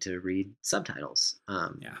 Because I need to read subtitles.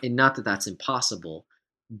 And not that that's impossible,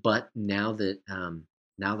 but now that I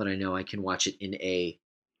know I can watch it in a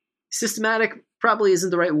systematic, probably isn't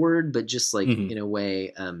the right word, but just like in a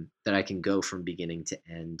way that I can go from beginning to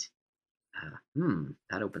end.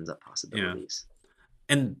 That opens up possibilities. Yeah.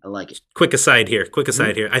 And I like it. Quick aside here.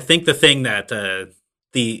 I think the thing that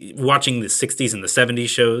the watching the 60s and the 70s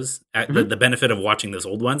shows, the benefit of watching those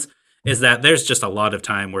old ones is that there's just a lot of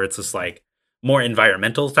time where it's just like more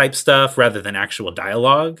environmental type stuff rather than actual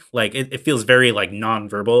dialogue. Like it feels very like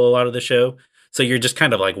nonverbal a lot of the show. So you're just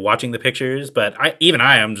kind of like watching the pictures. But I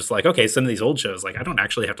am just like, okay, some of these old shows, like I don't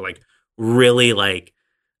actually have to like really like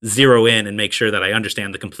zero in and make sure that I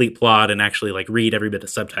understand the complete plot and actually like read every bit of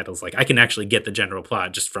subtitles. Like I can actually get the general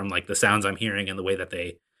plot just from like the sounds I'm hearing and the way that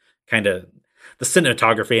they kind of the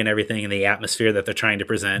cinematography and everything and the atmosphere that they're trying to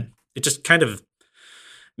present. It just kind of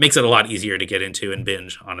makes it a lot easier to get into and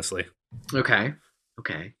binge, honestly. Okay.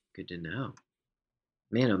 Good to know.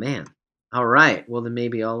 Man, oh man. All right. Well, then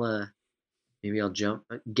maybe I'll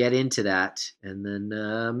get into that, and then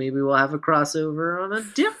maybe we'll have a crossover on a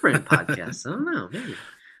different podcast. I don't know. Maybe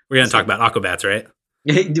we're gonna talk about Aquabats, right?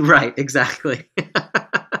 Right. Exactly.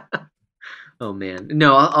 Oh man.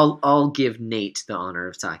 No, I'll give Nate the honor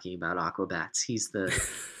of talking about Aquabats. He's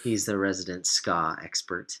the resident ska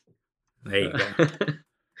expert. There you go.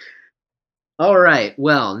 All right.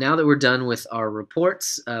 Well, now that we're done with our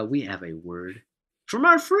reports, we have a word from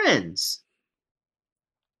our friends.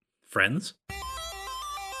 Friends?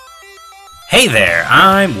 Hey there,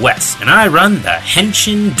 I'm Wes, and I run the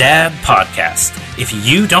Henshin Dad podcast. If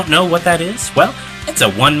you don't know what that is, well, it's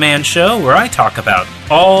a one-man show where I talk about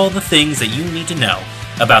all the things that you need to know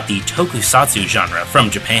about the tokusatsu genre from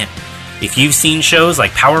Japan. If you've seen shows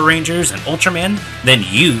like Power Rangers and Ultraman, then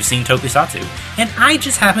you've seen tokusatsu, and I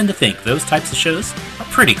just happen to think those types of shows are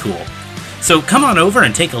pretty cool. So come on over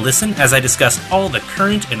and take a listen as I discuss all the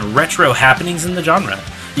current and retro happenings in the genre.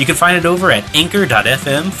 You can find it over at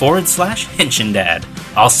anchor.fm/HenshinDad.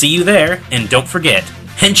 I'll see you there, and don't forget,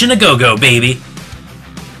 Henshin a go-go, baby!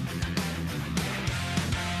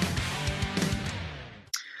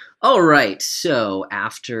 All right. So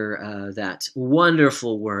after that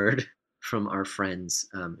wonderful word from our friends,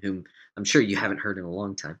 whom I'm sure you haven't heard in a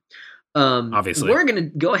long time, Obviously, we're going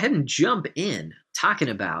to go ahead and jump in talking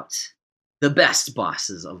about the best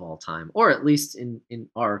bosses of all time, or at least in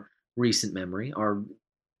our recent memory, our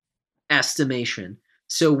estimation.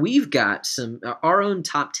 So we've got our own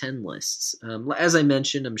top 10 lists. As I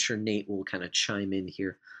mentioned, I'm sure Nate will kind of chime in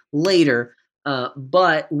here later.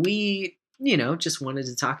 But we, just wanted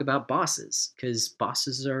to talk about bosses because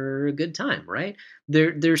bosses are a good time, right?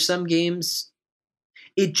 There's some games.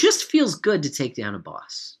 It just feels good to take down a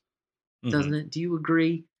boss, doesn't it? Do you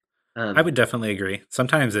agree? I would definitely agree.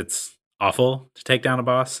 Sometimes it's awful to take down a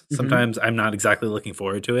boss. Sometimes I'm not exactly looking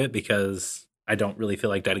forward to it because I don't really feel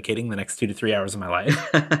like dedicating the next 2 to 3 hours of my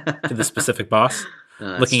life to the specific boss.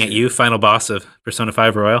 Looking at you, final boss of Persona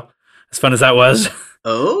 5 Royal. As fun as that was,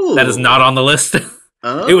 that is not on the list.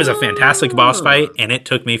 It was a fantastic boss fight, and it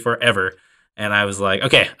took me forever. And I was like,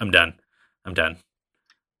 okay, I'm done.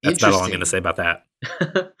 That's about all I'm going to say about that.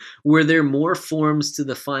 Were there more forms to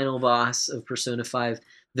the final boss of Persona 5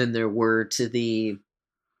 than there were to the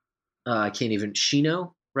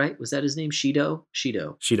Shino, right? Was that his name? Shido?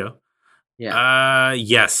 Yeah.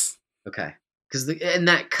 Yes. Okay. And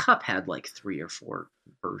that cup had like 3 or 4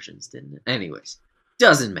 versions, didn't it? Anyways,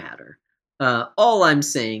 doesn't matter. All I'm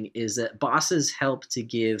saying is that bosses help to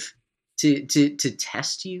give to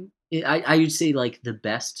test you. I would say like the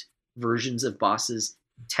best versions of bosses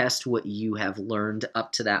test what you have learned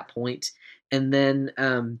up to that point, and then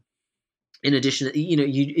in addition,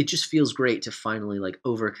 it just feels great to finally like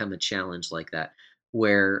overcome a challenge like that,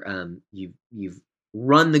 where you've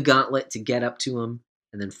run the gauntlet to get up to them,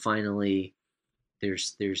 and then finally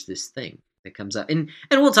there's this thing that comes up, and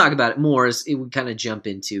we'll talk about it more as it would kind of jump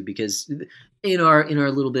into, because in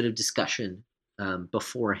our little bit of discussion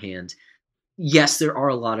beforehand, yes, there are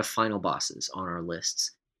a lot of final bosses on our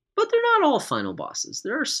lists, but they're not all final bosses.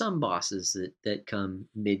 There are some bosses that come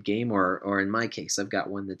mid game, or in my case, I've got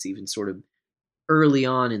one that's even sort of early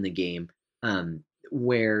on in the game,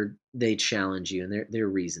 where they challenge you, and there are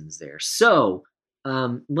reasons there. So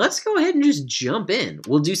let's go ahead and just jump in.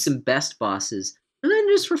 We'll do some best bosses, and then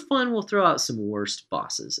just for fun, we'll throw out some worst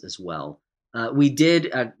bosses as well. We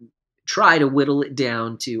did try to whittle it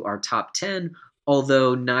down to our top 10,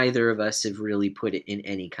 although neither of us have really put it in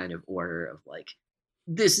any kind of order of like,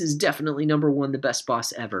 this is definitely number 1, the best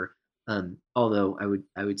boss ever. Although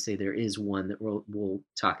I would say there is one that we'll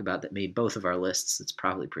talk about that made both of our lists. That's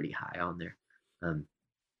probably pretty high on there.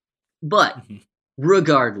 But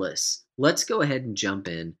regardless, let's go ahead and jump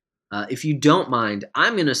in. If you don't mind,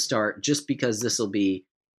 I'm going to start just because this will be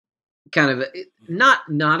kind of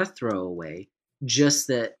not a throwaway, just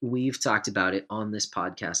that we've talked about it on this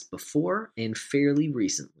podcast before and fairly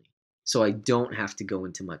recently, so I don't have to go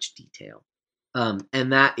into much detail.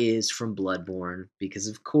 And that is from Bloodborne, because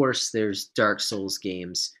of course there's Dark Souls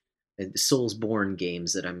games, Soulsborne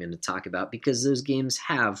games that I'm going to talk about, because those games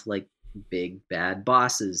have like big bad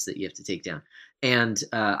bosses that you have to take down. And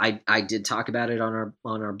I did talk about it on our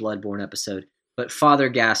Bloodborne episode, but Father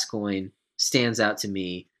Gascoigne stands out to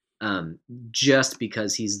me just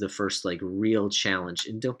because he's the first like real challenge.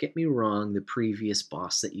 And don't get me wrong, the previous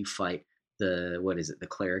boss that you fight, the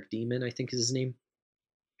cleric demon, I think is his name.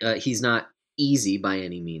 He's not easy by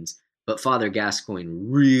any means, but Father Gascoigne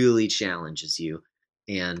really challenges you,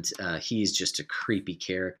 and he's just a creepy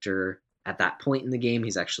character at that point in the game.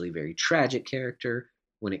 He's actually a very tragic character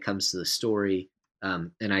when it comes to the story,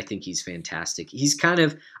 and I think he's fantastic. He's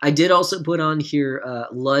I did also put on here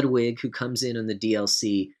Ludwig, who comes in on the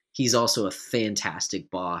DLC. He's also a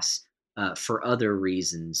fantastic boss for other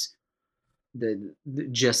reasons.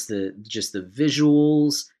 Just the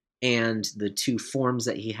visuals and the 2 forms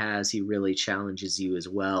that he has, he really challenges you as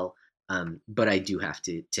well. But I do have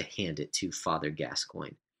to hand it to Father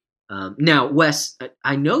Gascoigne. Now, Wes,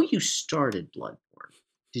 I know you started Bloodborne.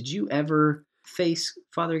 Did you ever face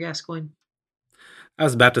Father Gascoigne? I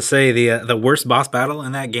was about to say the worst boss battle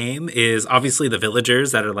in that game is obviously the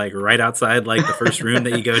villagers that are like right outside like the first room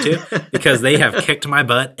that you go to, because they have kicked my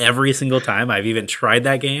butt every single time I've even tried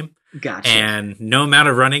that game. Gotcha. And no amount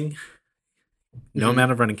of running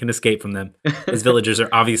can escape from them. These villagers are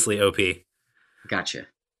obviously OP. Gotcha.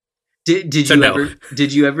 Did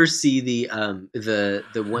you ever see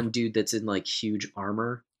the one dude that's in like huge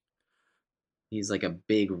armor? He's like a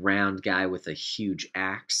big round guy with a huge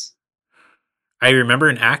axe. I remember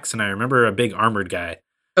an axe, and I remember a big armored guy.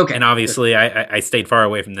 Okay. And obviously, I stayed far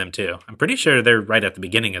away from them, too. I'm pretty sure they're right at the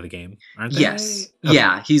beginning of the game, aren't they? Yes. Okay.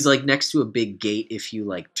 Yeah, he's like next to a big gate if you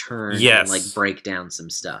like turn and like break down some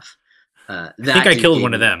stuff. I think I killed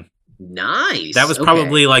one of them. Nice. That was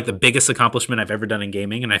probably like the biggest accomplishment I've ever done in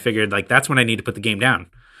gaming, and I figured like that's when I need to put the game down.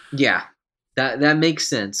 Yeah, that makes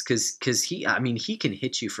sense because he can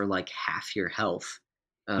hit you for like half your health.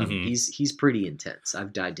 He's pretty intense.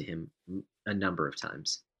 I've died to him a number of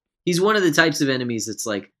times. He's one of the types of enemies that's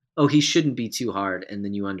like, oh, he shouldn't be too hard, and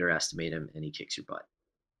then you underestimate him and he kicks your butt.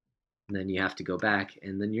 And then you have to go back,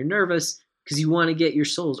 and then you're nervous because you want to get your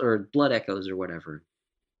souls or blood echoes or whatever.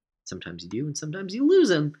 Sometimes you do, and sometimes you lose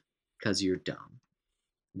them because you're dumb.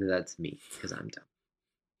 That's me, because I'm dumb.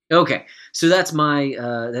 Okay, so that's my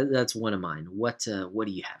that's one of mine. What do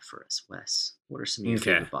you have for us, Wes? What are some of your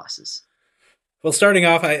favorite bosses? Well, starting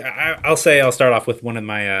off, I'll start off with one of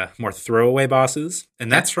my more throwaway bosses,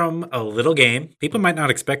 and that's from a little game. People might not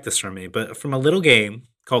expect this from me, but from a little game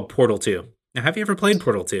called Portal 2. Now, have you ever played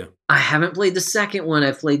Portal 2? I haven't played the second one.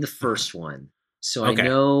 I've played the first one. So I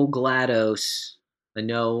know GLaDOS. I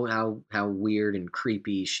know how weird and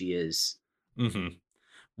creepy she is. Mm-hmm.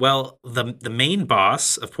 Well, the main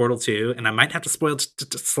boss of Portal 2, and I might have to spoil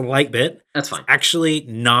just a slight bit. That's fine. Actually,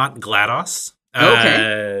 not GLaDOS.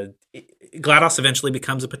 Okay. GLaDOS eventually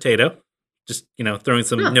becomes a potato. Just, throwing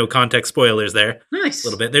some no context spoilers there. Nice. A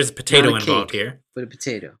little bit. There's a potato involved here. But a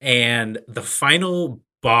potato. And the final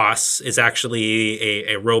boss is actually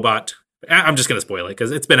a robot. I'm just going to spoil it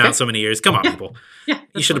because it's been out so many years. Come on, people.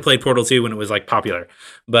 You should have played Portal 2 when it was like popular.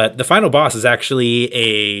 But the final boss is actually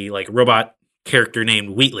a like robot character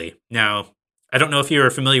named Wheatley. Now, I don't know if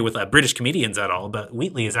you're familiar with British comedians at all, but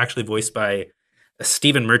Wheatley is actually voiced by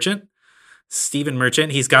Stephen Merchant. Stephen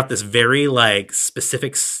Merchant, he's got this very like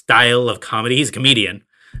specific style of comedy. He's a comedian.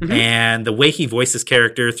 Mm-hmm. And the way he voices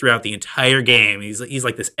character throughout the entire game, he's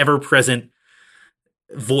like this ever-present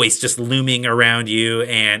voice just looming around you,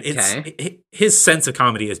 and his sense of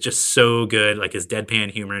comedy is just so good, like his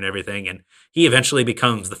deadpan humor and everything, and he eventually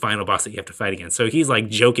becomes the final boss that you have to fight against. So he's like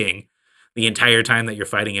joking the entire time that you're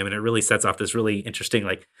fighting him, and it really sets off this really interesting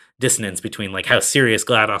like dissonance between like how serious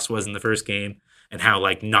GLaDOS was in the first game and how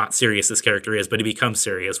like not serious this character is, but he becomes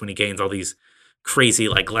serious when he gains all these crazy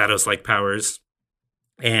like GLaDOS like powers.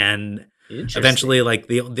 And eventually like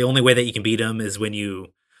the only way that you can beat him is when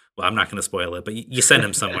well, I'm not going to spoil it, but you send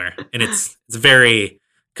him somewhere, and it's very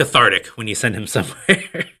cathartic when you send him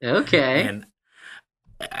somewhere. Okay. And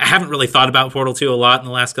I haven't really thought about Portal 2 a lot in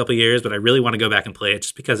the last couple of years, but I really want to go back and play it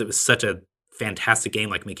just because it was such a fantastic game,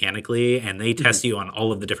 like mechanically, and they test you on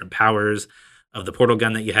all of the different powers of the portal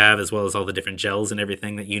gun that you have, as well as all the different gels and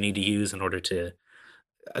everything that you need to use in order to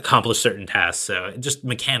accomplish certain tasks. So just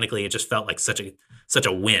mechanically, it just felt like such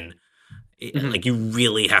a win. Like you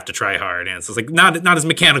really have to try hard, and it's like not as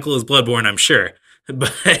mechanical as Bloodborne, I'm sure,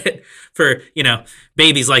 but for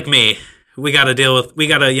babies like me, we got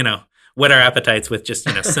to whet our appetites with just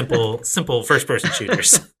simple first person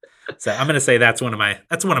shooters. So I'm gonna say that's one of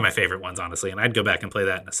my favorite ones, honestly, and I'd go back and play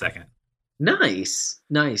that in a second. Nice.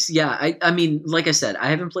 Yeah, I mean, like I said, I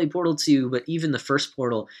haven't played Portal 2, but even the first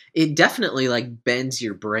Portal, it definitely like bends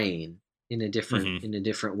your brain in a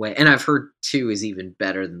different way. And I've heard 2 is even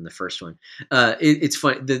better than the first one. It's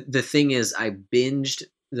funny. The thing is, I binged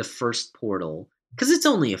the first Portal because it's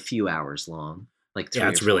only a few hours long, like 3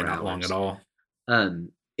 it's really not long at all.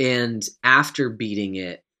 And after beating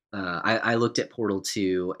it, I looked at Portal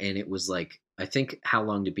 2, and it was like, I think How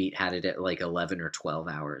Long to Beat had it at like 11 or 12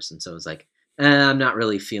 hours. And so it was like, I'm not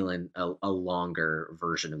really feeling a longer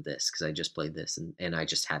version of this because I just played this and I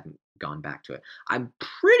just hadn't gone back to it. I'm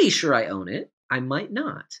pretty sure I own it. I might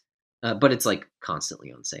not, but it's like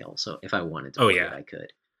constantly on sale. So if I wanted to play it, I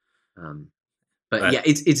could. But yeah,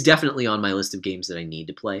 it's definitely on my list of games that I need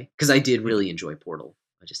to play because I did really enjoy Portal.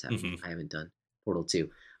 I just haven't done Portal 2.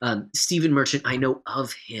 Stephen Merchant, I know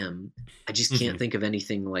of him. I just can't think of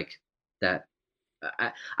anything like that.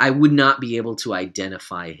 I would not be able to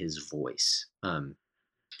identify his voice.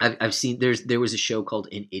 I've seen there was a show called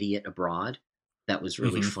An Idiot Abroad that was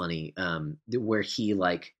really funny, where he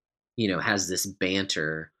like has this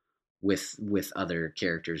banter with other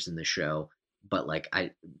characters in the show, but like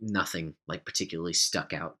nothing like particularly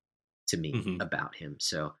stuck out to me about him.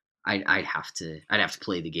 So I'd have to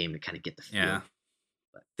play the game to kind of get the feel. Yeah.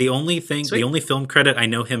 But the only film credit I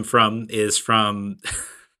know him from is from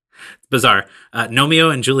bizarre,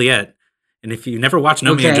 Gnomeo and Juliet. And if you never watched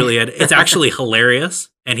Gnomeo and Juliet, it's actually hilarious.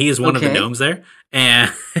 And he is one of the gnomes there.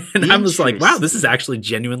 And I was like, wow, this is actually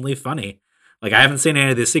genuinely funny. Like I haven't seen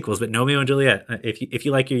any of the sequels, but Gnomeo and Juliet, if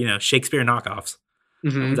you like your Shakespeare knockoffs,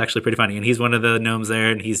 it's actually pretty funny. And he's one of the gnomes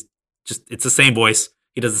there, and it's the same voice.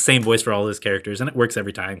 He does the same voice for all his characters, and it works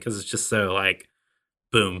every time because it's just so like,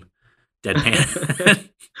 boom. deadpan.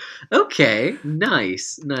 Okay,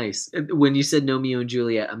 nice. When you said Romeo and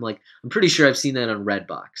Juliet, I'm pretty sure I've seen that on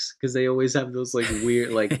Redbox because they always have those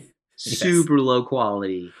weird, yes. Super low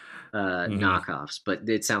quality knockoffs. But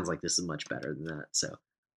it sounds like this is much better than that. So,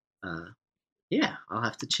 yeah, I'll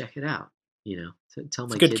have to check it out. Tell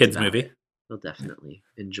my kids about movie. It. They'll definitely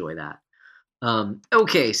enjoy that.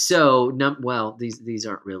 Okay, so these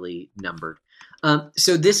aren't really numbered.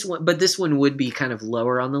 So this one would be kind of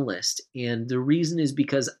lower on the list, and the reason is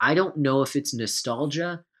because I don't know if it's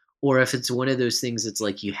nostalgia or if it's one of those things that's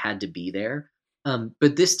like you had to be there.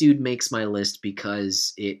 But this dude makes my list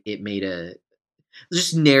because it made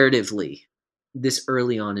just narratively this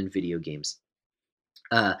early on in video games.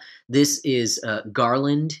 This is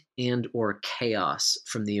Garland and or Chaos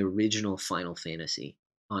from the original Final Fantasy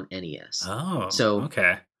on NES. Oh, so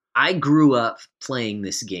okay. I grew up playing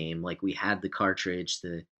this game. Like we had the cartridge,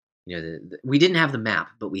 we didn't have the map,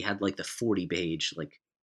 but we had like the 40-page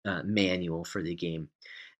manual for the game.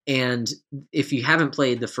 And if you haven't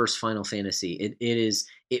played the first Final Fantasy,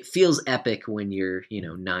 it feels epic when you're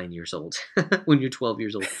 9 years old, when you're 12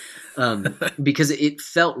 years old, because it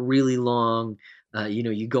felt really long.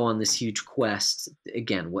 You go on this huge quest.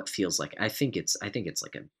 Again, what feels like I think it's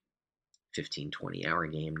like a 15-20 hour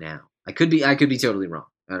game now. I could be totally wrong.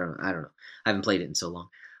 I don't know. I haven't played it in so long.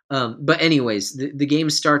 But anyways, the game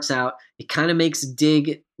starts out. It kind of makes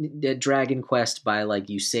dig at Dragon Quest by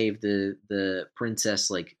you save the princess.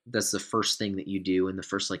 That's the first thing that you do in the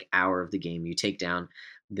first hour of the game. You take down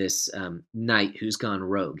this knight who's gone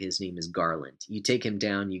rogue. His name is Garland. You take him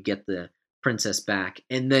down. You get the princess back,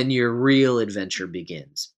 and then your real adventure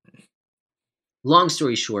begins. Long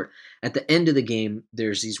story short, at the end of the game,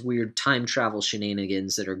 there's these weird time travel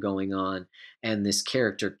shenanigans that are going on, and this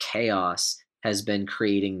character, Chaos, has been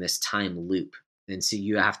creating this time loop, and so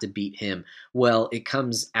you have to beat him. Well, it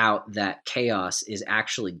comes out that Chaos is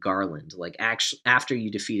actually Garland. After you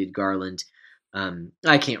defeated Garland,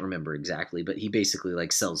 I can't remember exactly, but he basically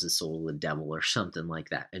sells his soul to the devil or something like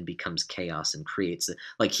that and becomes Chaos and creates it.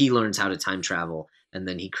 He learns how to time travel, and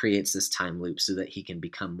then he creates this time loop so that he can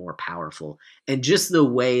become more powerful. And just the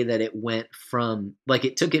way that it went from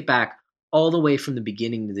it took it back all the way from the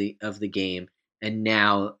beginning of the game, and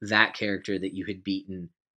now that character that you had beaten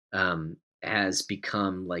has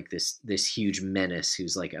become this huge menace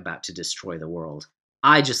who's about to destroy the world.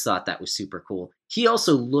 I just thought that was super cool. He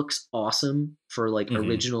also looks awesome for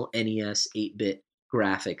original NES 8-bit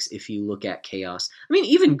graphics. If you look at Chaos, I mean,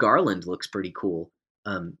 even Garland looks pretty cool,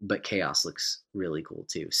 but Chaos looks really cool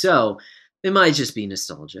too. So it might just be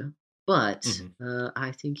nostalgia, but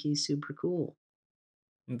I think he's super cool.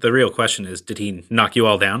 The real question is, did he knock you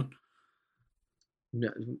all down? No,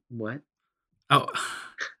 what? Oh.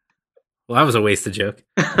 Well, that was a wasted joke.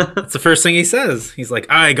 That's the first thing he says. He's like,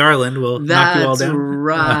 "I, Garland, will knock you all down." That's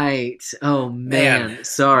right. Oh man,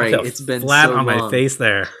 sorry, it's been flat so on long. my face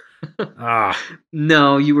there.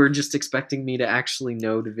 No, you were just expecting me to actually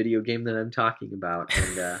know the video game that I'm talking about,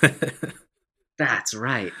 and that's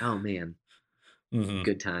right. Oh man,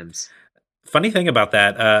 Good times. Funny thing about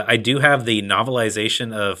that, I do have the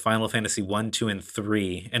novelization of Final Fantasy 1, 2, and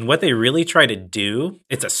 3, and what they really try to do,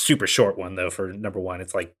 it's a super short one though for number one.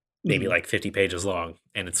 It's maybe 50 pages long,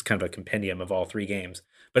 and it's kind of a compendium of all three games.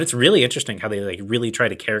 But it's really interesting how they really try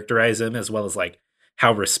to characterize him, as well as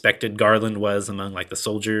how respected Garland was among the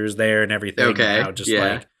soldiers there and everything. Okay. And how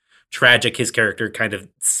just tragic his character kind of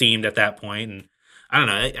seemed at that point. And I don't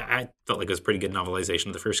know, I felt it was a pretty good novelization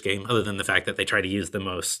of the first game, other than the fact that they try to use the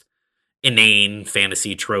most inane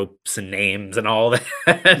fantasy tropes and names and all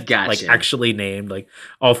that. Gotcha. Actually named.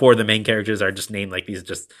 All four of the main characters are just named these.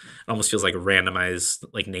 Just it almost feels like randomized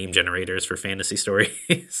name generators for fantasy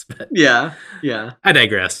stories. But yeah. I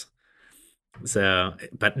digress. So,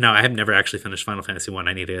 but no, I have never actually finished Final Fantasy 1.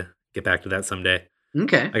 I need to get back to that someday.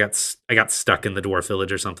 Okay. I got stuck in the dwarf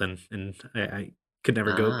village or something, and I could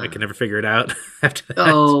never go. I could never figure it out after that.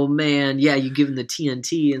 Oh man, yeah. You give them the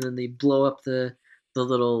TNT, and then they blow up the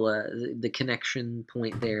little the connection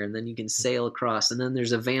point there, and then you can sail across, and then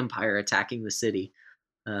there's a vampire attacking the city.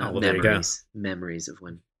 There you go. Memories of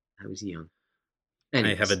when I was young.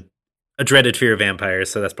 Anyways. I have a dreaded fear of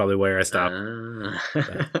vampires, so that's probably where I stopped.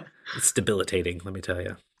 It's debilitating, let me tell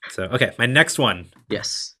you. So, okay, my next one.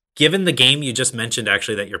 Yes. Given the game you just mentioned,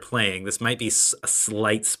 actually, that you're playing, this might be a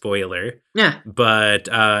slight spoiler. Yeah. But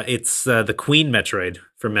it's the Queen Metroid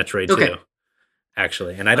from Metroid 2.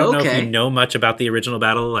 Actually, and I don't know if you know much about the original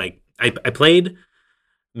battle. I played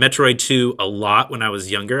Metroid 2 a lot when I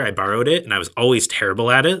was younger. I borrowed it, and I was always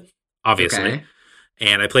terrible at it, obviously. Okay.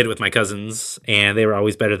 And I played it with my cousins, and they were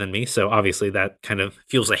always better than me, so obviously that kind of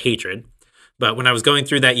fuels a hatred. But when I was going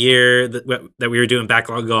through that year that we were doing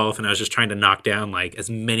backlog golf, and I was just trying to knock down like as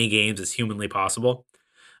many games as humanly possible,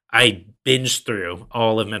 I binged through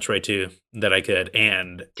all of Metroid 2 that I could,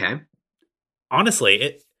 and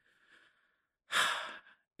honestly,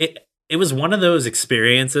 it was one of those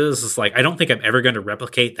experiences. It's like I don't think I'm ever going to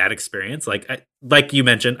replicate that experience. Like you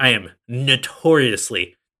mentioned, I am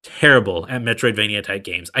notoriously terrible at Metroidvania type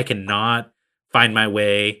games. I cannot find my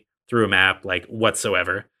way through a map like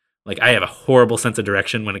whatsoever. Like I have a horrible sense of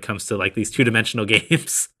direction when it comes to like these 2-dimensional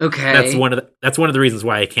games. Okay, that's one of the reasons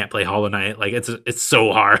why I can't play Hollow Knight. Like it's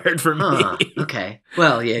so hard for me. Okay,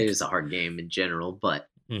 well, yeah, it is a hard game in general, but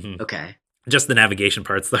okay, just the navigation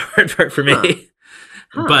part's the hard part for me.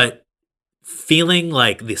 But feeling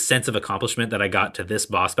like the sense of accomplishment that I got to this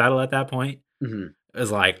boss battle at that point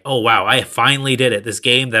was like, oh wow, I finally did it. This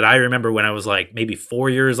game that I remember when I was like maybe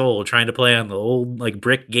 4 years old trying to play on the old like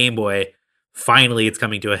brick Game Boy. Finally, it's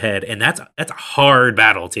coming to a head, and that's a hard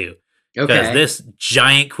battle too. Because this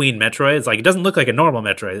giant Queen Metroid is like, it doesn't look like a normal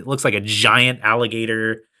Metroid. It looks like a giant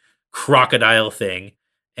alligator crocodile thing,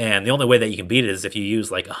 and the only way that you can beat it is if you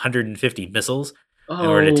use like 150 missiles in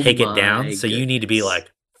order to take it down. So you need to be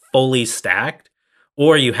like fully stacked,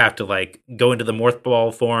 or you have to like go into the morph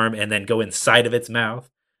ball form and then go inside of its mouth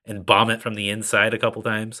and bomb it from the inside a couple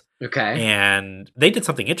times. Okay, and they did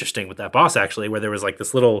something interesting with that boss actually, where there was like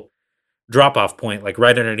this little drop-off point like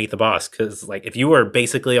right underneath the boss, because like if you were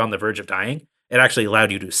basically on the verge of dying, it actually allowed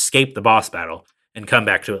you to escape the boss battle and come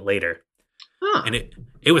back to it later. And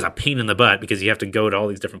it was a pain in the butt because you have to go to all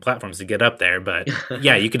these different platforms to get up there, but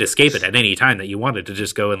yeah, you could escape it at any time that you wanted to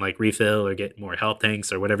just go and like refill or get more health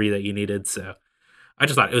tanks or whatever that you needed. So I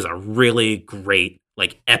just thought it was a really great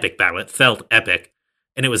like epic battle. It felt epic,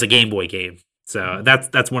 and it was a Game Boy game. So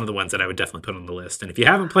that's one of the ones that I would definitely put on the list. And if you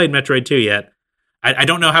haven't played Metroid 2 yet, I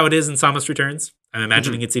don't know how it is in Samus Returns. I'm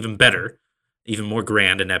imagining it's even better, even more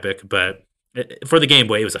grand and epic. But for the Game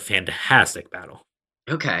Boy, it was a fantastic battle.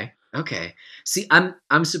 Okay. See,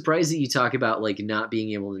 I'm surprised that you talk about like not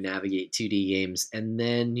being able to navigate 2D games, and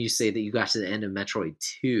then you say that you got to the end of Metroid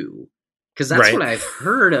 2, because that's what I've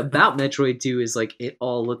heard about Metroid 2 is like it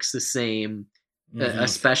all looks the same,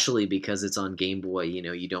 especially because it's on Game Boy. You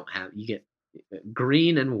know, you get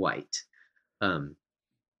green and white.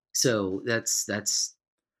 So that's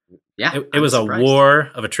yeah. It was surprised. A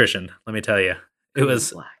war of attrition. Let me tell you, it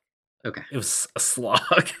was black. Okay, it was a slog.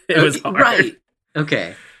 It was hard. Right.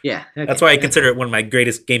 Okay, yeah. Okay. That's why I consider it one of my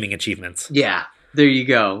greatest gaming achievements. Yeah, there you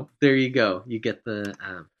go. You get the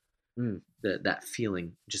that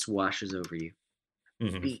feeling just washes over you.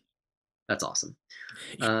 That's awesome.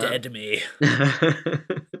 You're dead to me.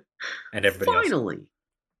 And everybody finally.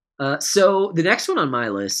 So the next one on my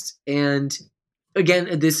list, and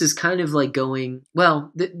again, this is kind of like going,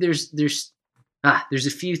 well, there's a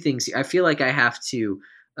few things here. I feel like I have to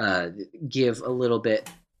give a little bit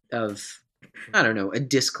of, I don't know, a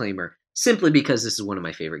disclaimer, simply because this is one of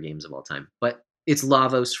my favorite games of all time. But it's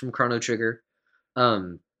Lavos from Chrono Trigger.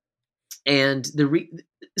 And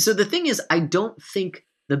so the thing is, I don't think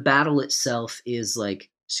the battle itself is like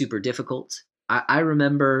super difficult. I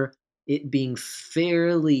remember it being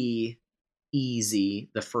fairly easy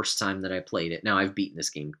the first time that I played it. Now I've beaten this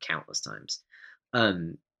game countless times,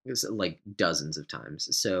 like dozens of times.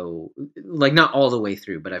 So like not all the way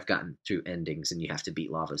through, but I've gotten through endings, and you have to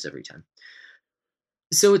beat Lavos every time.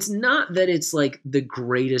 So it's not that it's like the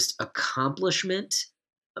greatest accomplishment,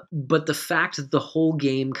 but the fact that the whole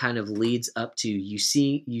game kind of leads up to you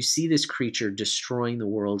see this creature destroying the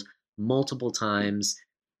world multiple times.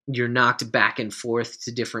 You're knocked back and forth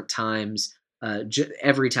to different times.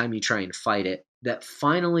 Every time you try and fight it, that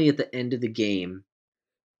finally at the end of the game,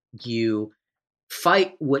 you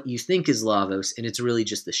fight what you think is Lavos, and it's really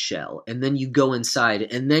just the shell. And then you go inside,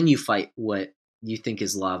 and then you fight what you think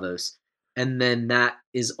is Lavos. And then that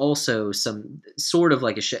is also some sort of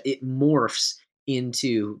like a shell. It morphs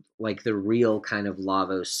into like the real kind of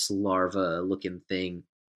Lavos larva looking thing,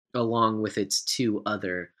 along with its two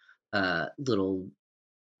other little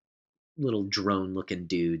drone looking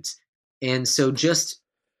dudes. And so just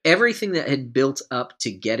everything that had built up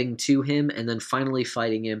to getting to him and then finally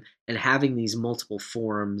fighting him and having these multiple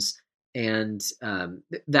forms, and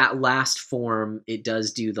that last form, it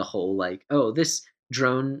does do the whole like, oh, this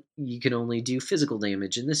drone, you can only do physical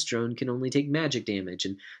damage, and this drone can only take magic damage,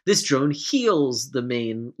 and this drone heals the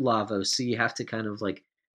main Lavos, so you have to kind of like,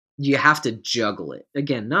 you have to juggle it.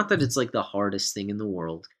 Again, not that it's like the hardest thing in the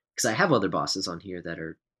world, because I have other bosses on here that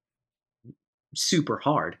are super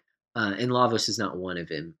hard, and Lavos is not one of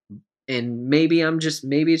them. And maybe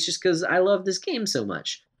it's just because I love this game so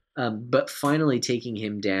much. But finally taking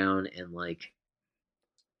him down and like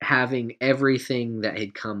having everything that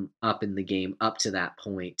had come up in the game up to that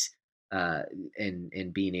point,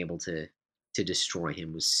 and being able to destroy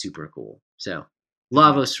him was super cool. So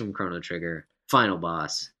Lavos from Chrono Trigger, final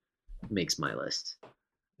boss, makes my list.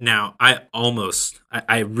 Now,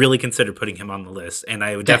 I really considered putting him on the list, and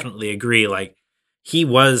I would definitely agree. Like, he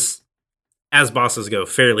was, as bosses go,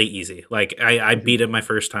 fairly easy. Like, I beat him my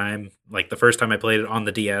first time. Like, the first time I played it on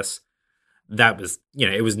the DS, that was,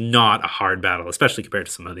 it was not a hard battle, especially compared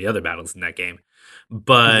to some of the other battles in that game.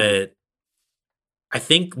 But I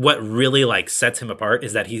think what really, like, sets him apart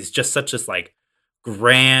is that he's just such this, like,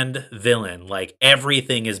 grand villain. Like,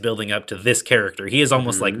 everything is building up to this character. He is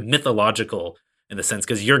almost, like, mythological in the sense,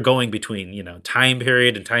 because you're going between, time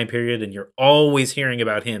period and time period, and you're always hearing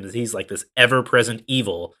about him as he's like this ever-present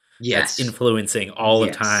evil that's influencing all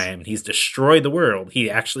the time. He's destroyed the world. He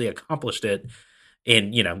actually accomplished it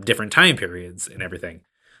in, different time periods and everything.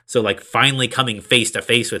 So, like, finally coming face to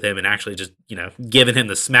face with him and actually just, giving him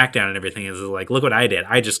the smackdown and everything is like, look what I did.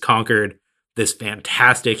 I just conquered this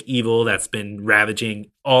fantastic evil that's been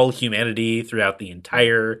ravaging all humanity throughout the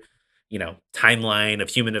entire timeline of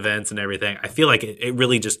human events and everything. I feel like it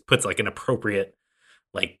really just puts like an appropriate,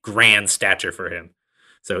 like, grand stature for him.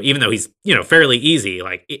 So even though he's, fairly easy,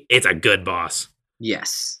 like, it's a good boss.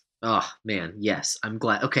 Yes. Oh man. Yes. I'm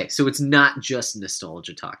glad. Okay. So it's not just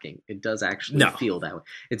nostalgia talking. It does actually feel that way.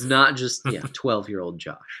 It's not just 12-year-old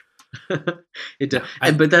Josh.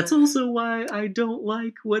 But that's also why I don't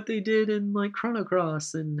like what they did in, like, Chrono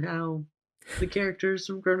Cross and how the characters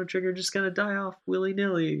from Chrono Trigger just kind of die off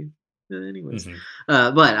willy-nilly. Anyways,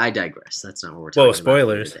 but I digress. That's not what we're talking about.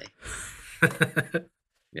 Spoilers. Today.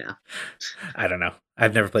 Yeah. I don't know.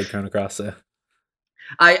 I've never played Chrono Cross, so.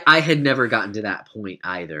 I had never gotten to that point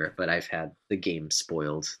either, but I've had the game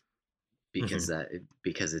spoiled because it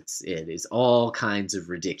is all kinds of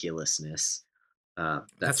ridiculousness.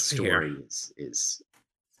 That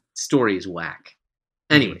story is whack.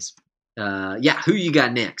 Anyways, who you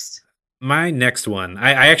got next? My next one,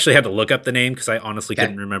 I actually had to look up the name because I honestly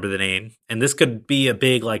couldn't remember the name. And this could be a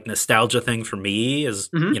big, like, nostalgia thing for me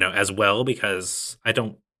as well, because I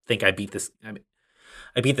don't think I beat this.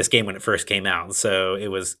 I beat this game when it first came out, so it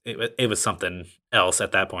was something else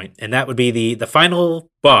at that point. And that would be the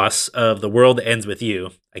final boss of The World Ends With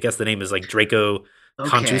You. I guess the name is like Draco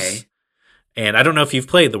Conchus. And I don't know if you've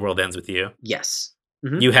played The World Ends With You. Yes.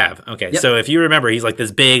 You have? Okay. Yep. So if you remember, he's like this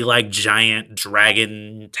big, like, giant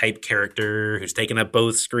dragon type character who's taken up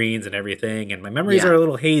both screens and everything. And my memories are a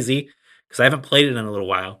little hazy because I haven't played it in a little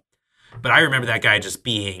while. But I remember that guy just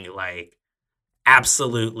being, like,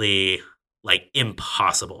 absolutely, like,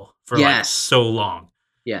 impossible for like so long.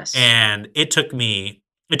 Yes. And it took me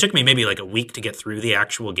maybe like a week to get through the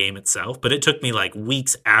actual game itself, but it took me like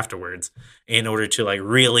weeks afterwards in order to, like,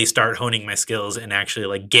 really start honing my skills and actually,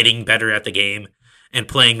 like, getting better at the game. And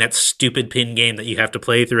playing that stupid pin game that you have to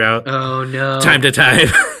play throughout time to time.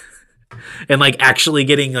 And, like, actually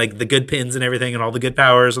getting, like, the good pins and everything and all the good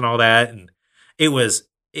powers and all that. And it was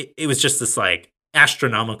just this, like,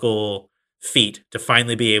 astronomical feat to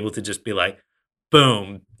finally be able to just be like,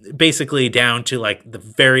 boom, basically down to, like, the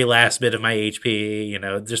very last bit of my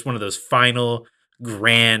HP, just one of those final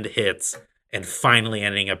grand hits and finally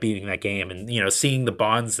ending up beating that game. And, seeing the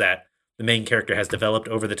bonds that the main character has developed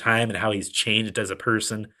over the time and how he's changed as a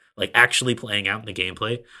person, like, actually playing out in the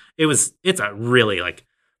gameplay. It's a really, like,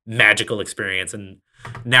 magical experience. And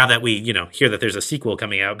now that we, hear that there's a sequel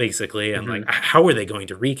coming out, basically, I'm like, how are they going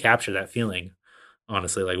to recapture that feeling?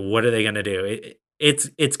 Honestly, like, what are they going to do?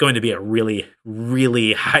 It's going to be a really,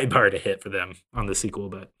 really high bar to hit for them on the sequel.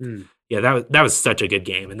 But that was such a good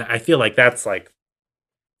game. And I feel like that's, like,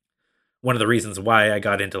 one of the reasons why I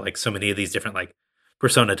got into, like, so many of these different, like,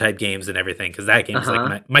 Persona type games and everything, because that game is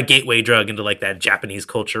like my gateway drug into, like, that Japanese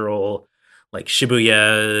cultural, like,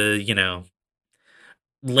 Shibuya,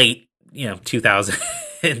 late 2000s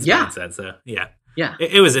mindset. So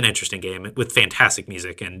it was an interesting game with fantastic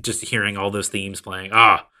music and just hearing all those themes playing.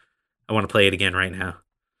 I want to play it again right now.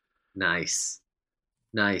 Nice.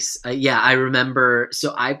 I remember.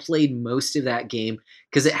 So I played most of that game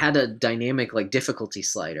because it had a dynamic, like, difficulty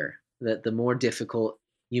slider. That the more difficult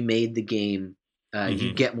you made the game,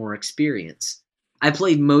 you get more experience. I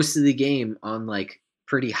played most of the game on, like,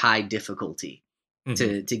 pretty high difficulty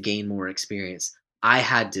to gain more experience. I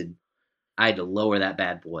had to lower that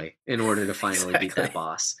bad boy in order to finally beat that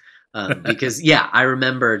boss. Because I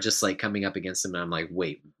remember just, like, coming up against him and I'm like,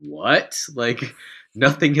 wait, what? Like,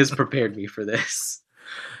 nothing has prepared me for this.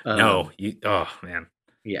 Man.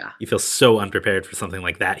 Yeah. You feel so unprepared for something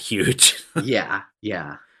like that huge. Yeah.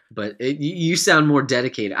 But you sound more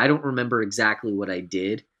dedicated. I don't remember exactly what I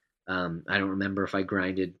did, I don't remember if I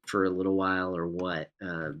grinded for a little while or what,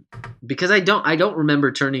 because I don't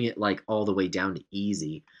remember turning it like all the way down to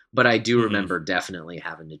easy, but I do remember definitely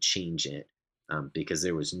having to change it, because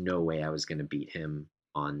there was no way I was going to beat him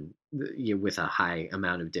with a high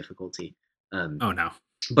amount of difficulty. Oh no!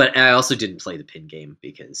 But I also didn't play the pin game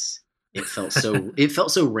because it felt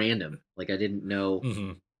so random. Like I didn't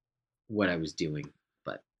know what I was doing.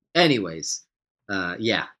 But anyways.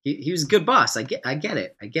 Yeah, he was a good boss. I get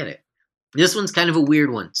it. This one's kind of a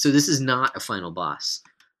weird one. So this is not a final boss.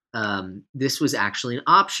 This was actually an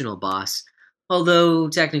optional boss, although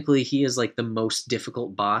technically he is like the most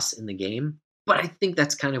difficult boss in the game. But I think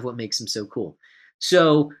that's kind of what makes him so cool.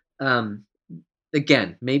 So,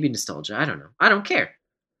 again, maybe nostalgia. I don't know. I don't care.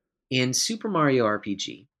 In Super Mario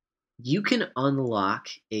RPG, you can unlock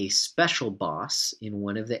a special boss in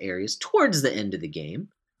one of the areas towards the end of the game.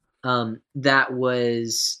 That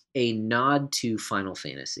was a nod to Final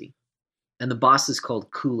Fantasy. And the boss is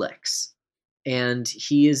called Kulex. And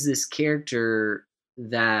he is this character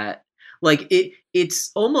that, like,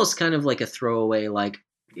 it's almost kind of like a throwaway, like,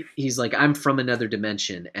 he's like, I'm from another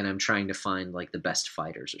dimension, and I'm trying to find, like, the best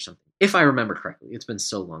fighters or something. If I remember correctly. It's been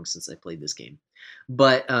so long since I played this game.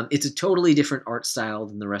 But it's a totally different art style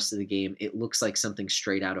than the rest of the game. It looks like something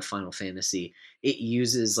straight out of Final Fantasy. It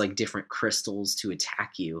uses, like, different crystals to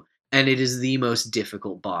attack you. And it is the most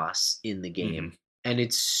difficult boss in the game. And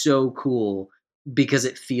it's so cool because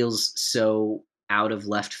it feels so out of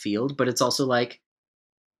left field, but it's also like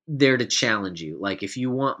there to challenge you. Like if you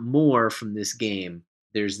want more from this game,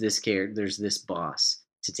 there's this character, there's this boss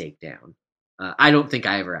to take down. I don't think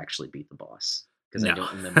I ever actually beat the boss because I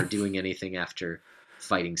don't remember doing anything after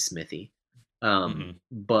fighting Smithy.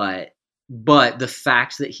 But the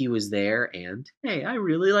fact that he was there and, hey, I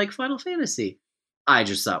really like Final Fantasy, I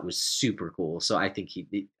just thought was super cool. So I think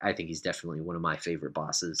he's definitely one of my favorite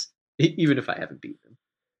bosses, even if I haven't beaten him.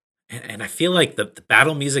 And I feel like the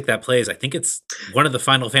battle music that plays, I think it's one of the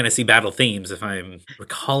Final Fantasy battle themes, if I'm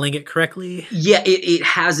recalling it correctly. Yeah, it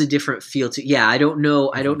has a different feel to. Yeah, I don't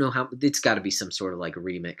know how. It's got to be some sort of like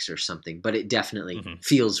remix or something, but it definitely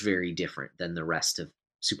feels very different than the rest of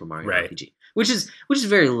Super Mario RPG, which is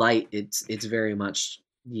very light. It's very much,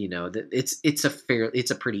 it's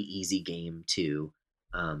a pretty easy game too.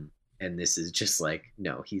 And this is just like,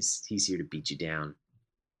 no, he's here to beat you down.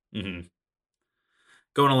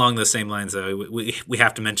 Going along the same lines, though, we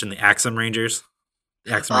have to mention the Axum Rangers.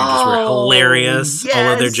 The Axum Rangers were hilarious. Yes!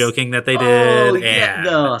 All of their joking that they did. And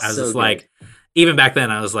I was just like, even back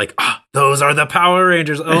then, I was like, those are the Power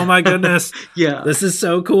Rangers. Oh my goodness. Yeah. This is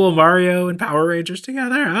so cool. Mario and Power Rangers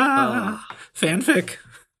together. Fanfic.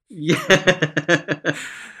 Yeah.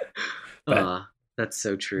 That's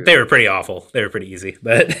so true. They were pretty awful. They were pretty easy,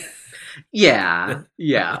 but yeah.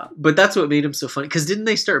 But that's what made them so funny. Because didn't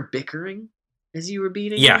they start bickering as you were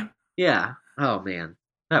beating him? Yeah. Oh man,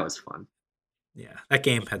 that was fun. Yeah, that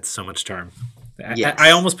game had so much charm. Yes.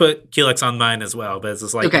 I almost put Kulex on mine as well, but it's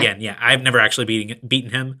just like, again, I've never actually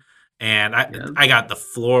beaten him, and I got the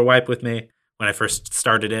floor wipe with me when I first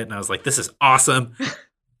started it, and I was like, this is awesome.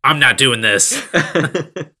 I'm not doing this.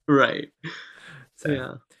 Right. So.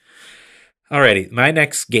 Yeah. Alrighty, my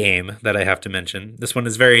next game that I have to mention, this one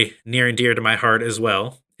is very near and dear to my heart as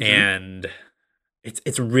well, and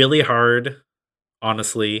it's really hard,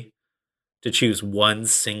 honestly, to choose one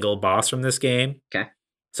single boss from this game. Okay.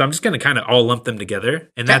 So I'm just going to kind of all lump them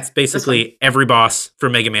together, and that's basically every boss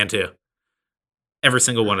from Mega Man 2. Every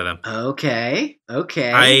single one of them. Okay.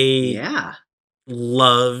 I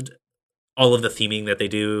loved all of the theming that they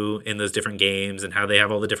do in those different games and how they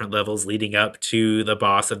have all the different levels leading up to the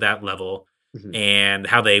boss of that level, and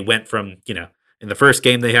how they went from, in the first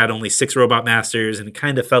game they had only 6 Robot Masters, and it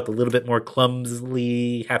kind of felt a little bit more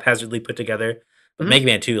clumsily, haphazardly put together. But Mega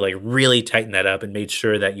Man 2 really tightened that up and made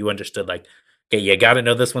sure that you understood okay, you got to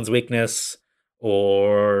know this one's weakness,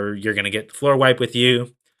 or you're going to get the floor wipe with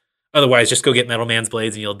you. Otherwise, just go get Metal Man's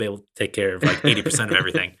blades and you'll be able to take care of 80% of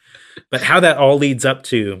everything. But how that all leads up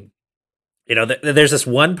to, there's this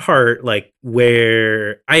one part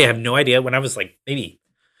where I have no idea, when I was maybe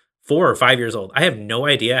 4 or 5 years old, I have no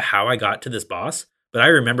idea how I got to this boss, but I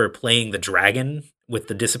remember playing the dragon with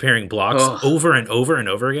the disappearing blocks over and over and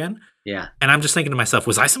over again. Yeah. And I'm just thinking to myself,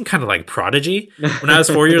 was I some kind of prodigy when I was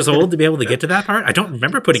 4 years old to be able to get to that part? I don't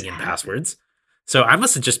remember putting in passwords. So I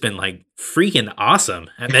must have just been freaking awesome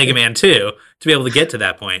at Mega Man 2 to be able to get to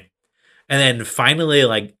that point. And then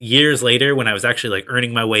finally, years later, when I was actually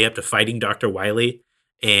earning my way up to fighting Dr. Wily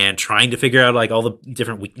and trying to figure out all the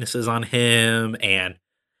different weaknesses on him, and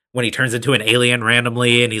when he turns into an alien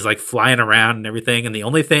randomly and he's flying around and everything, and the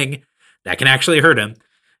only thing that can actually hurt him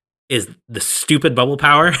is the stupid bubble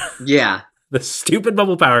power. Yeah. The stupid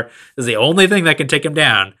bubble power is the only thing that can take him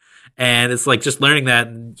down. And it's like just learning that,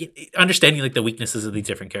 understanding like the weaknesses of these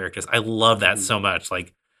different characters. I love that so much.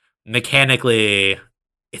 Like mechanically,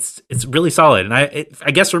 it's really solid. And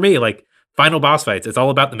I guess for me, like final boss fights, it's all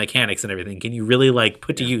about the mechanics and everything. Can you really like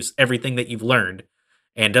put to use everything that you've learned?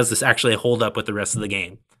 And does this actually hold up with the rest of the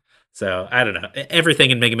game? So I don't know.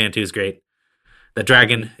 Everything in Mega Man 2 is great. The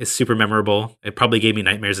dragon is super memorable. It probably gave me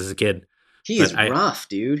nightmares as a kid. He is rough,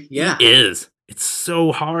 dude. Yeah. He is. It's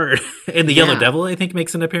so hard. And the Yellow Devil, I think,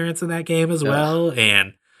 makes an appearance in that game as well.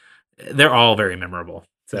 And they're all very memorable.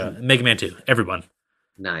 So Mega Man 2, everyone.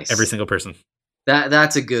 Nice. Every single person.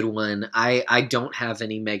 That's a good one. I don't have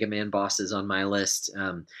any Mega Man bosses on my list.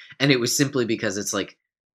 And it was simply because it's like,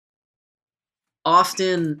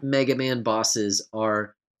 often Mega Man bosses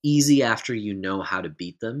are easy after you know how to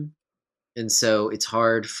beat them. And so it's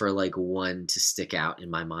hard for like one to stick out in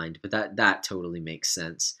my mind, but that totally makes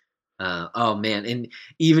sense. Oh man. And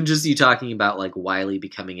even just you talking about like Wily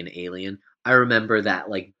becoming an alien, I remember that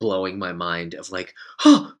like blowing my mind of like,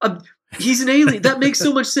 oh, he's an alien. That makes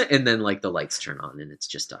so much sense. And then like the lights turn on and it's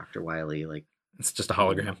just Dr. Wily. Like it's just a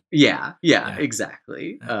hologram. Yeah,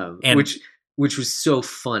 exactly. Which was so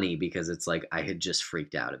funny because it's like I had just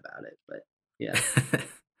freaked out about it, but yeah.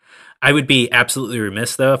 I would be absolutely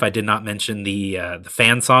remiss though if I did not mention the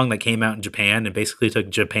fan song that came out in Japan and basically took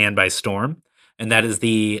Japan by storm, and that is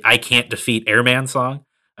the "I Can't Defeat Airman" song.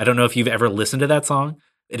 I don't know if you've ever listened to that song.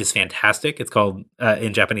 It is fantastic. It's called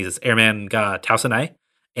in Japanese it's Airman ga Taosanai,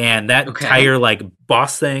 and that entire like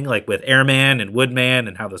boss thing, like with Airman and Woodman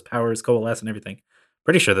and how those powers coalesce and everything.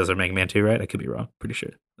 Pretty sure those are Mega Man 2, right? I could be wrong. Pretty sure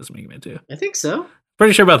those are Mega Man 2. I think so.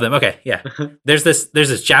 Pretty sure about them. Okay, yeah. There's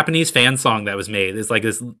this Japanese fan song that was made. It's like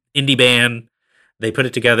this indie band. They put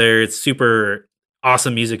it together. It's super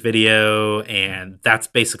awesome music video, and that's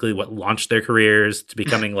basically what launched their careers to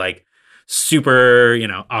becoming like super,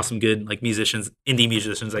 awesome, good like musicians, indie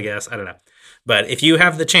musicians, I guess. I don't know. But if you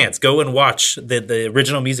have the chance, go and watch the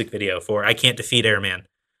original music video for "I Can't Defeat Airman,"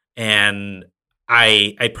 and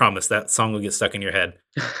I promise that song will get stuck in your head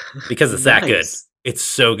because it's that good. It's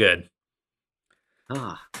so good.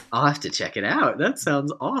 I'll have to check it out. That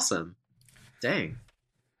sounds awesome. Dang.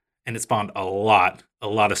 And it spawned a lot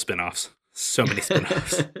of spin-offs. So many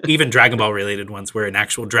spin-offs. Even Dragon Ball related ones where an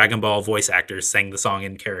actual Dragon Ball voice actor sang the song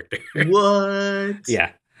in character. What?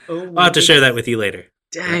 Yeah. I'll have to share that with you later.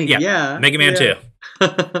 Dang, yeah. Mega Man 2.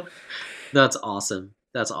 That's awesome.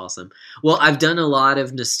 That's awesome. Well, I've done a lot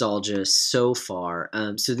of nostalgia so far.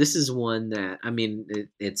 So this is one that, I mean,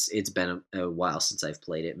 it's been a while since I've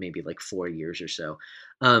played it, maybe like 4 years or so.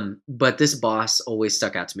 But this boss always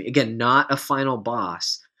stuck out to me. Again, not a final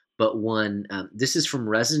boss, but one. This is from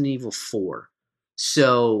Resident Evil 4.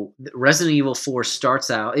 So Resident Evil 4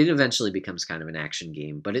 starts out, it eventually becomes kind of an action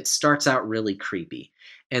game, but it starts out really creepy.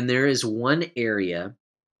 And there is one area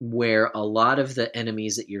where a lot of the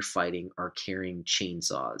enemies that you're fighting are carrying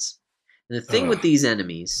chainsaws. And the thing with these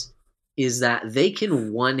enemies is that they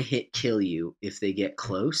can one-hit kill you if they get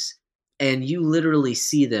close, and you literally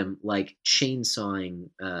see them like chainsawing.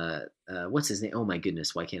 What's his name? Oh my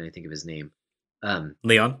goodness, why can't I think of his name?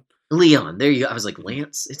 Leon. There you go. I was like,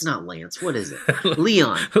 Lance? It's not Lance. What is it?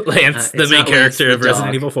 Leon. Lance, the main character of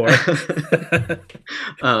Resident Evil 4.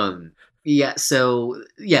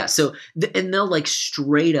 And they'll like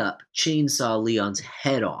straight up chainsaw Leon's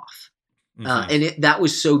head off. Mm-hmm. And that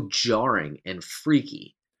was so jarring and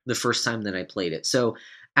freaky the first time that I played it. So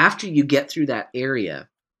after you get through that area,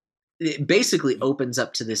 it basically opens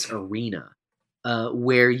up to this arena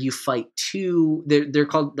where you fight two. They're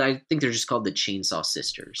called. I think they're just called the Chainsaw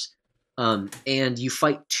Sisters. And you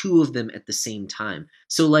fight two of them at the same time.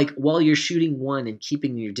 So like while you're shooting one and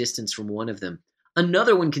keeping your distance from one of them,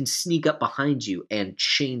 another one can sneak up behind you and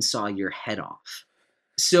chainsaw your head off.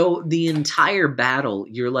 So the entire battle,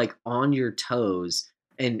 you're like on your toes.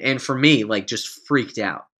 And for me, like just freaked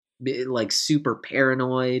out, like super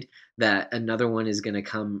paranoid that another one is going to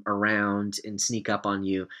come around and sneak up on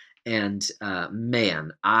you. And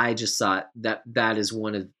man, I just thought that is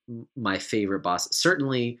one of my favorite bosses.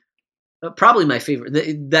 Certainly, probably my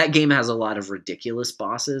favorite. That game has a lot of ridiculous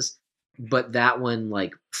bosses, but that one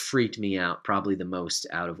like freaked me out probably the most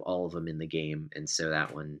out of all of them in the game. And so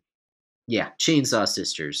that one, yeah, Chainsaw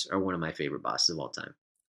Sisters are one of my favorite bosses of all time.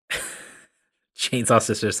 Chainsaw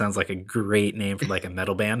Sisters sounds like a great name for like a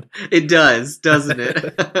metal band. It does, doesn't it?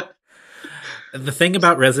 The thing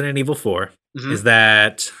about Resident Evil 4 is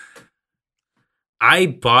that I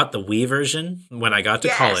bought the Wii version when I got to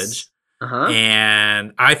college.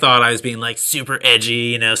 And I thought I was being like super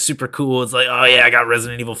edgy, super cool. It's like, oh yeah, I got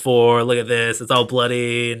Resident Evil 4. Look at this. It's all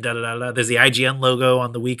bloody and da da da da. There's the IGN logo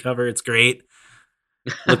on the Wii cover. It's great.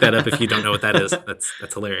 Look that up if you don't know what that is.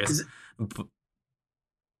 That's hilarious.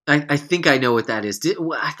 I think I know what that is.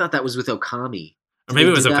 I thought that was with Okami. Or maybe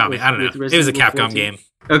it was Okami. I don't know. It was a Capcom game.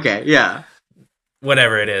 Okay, yeah.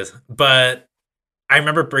 Whatever it is. But I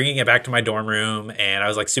remember bringing it back to my dorm room, and I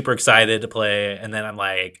was like super excited to play. And then I'm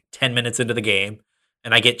like 10 minutes into the game,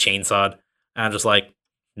 and I get chainsawed. And I'm just like,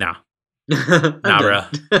 nah, bro.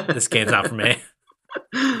 This game's not for me.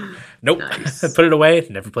 Nope. Nice. I put it away.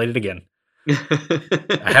 Never played it again.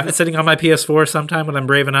 I have it sitting on my PS4 sometime when I'm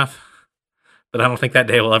brave enough, but I don't think that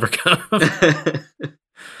day will ever come.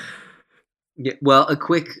 Yeah, well, a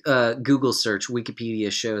quick Google search,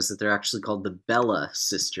 Wikipedia shows that they're actually called the Bella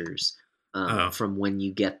sisters, from when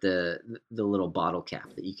you get the little bottle cap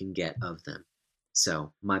that you can get of them.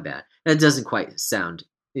 So, my bad. That doesn't quite sound.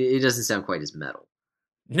 It doesn't sound quite as metal.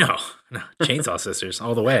 No, Chainsaw Sisters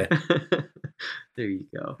all the way. There you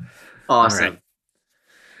go. Awesome. Right.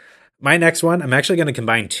 My next one, I'm actually going to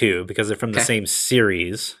combine two because they're from the same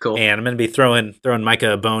series. Cool. And I'm going to be throwing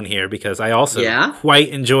Micah a bone here because I also quite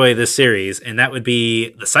enjoy this series, and that would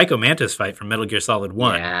be the Psycho Mantis fight from Metal Gear Solid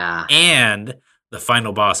 1 and the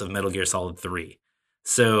final boss of Metal Gear Solid 3.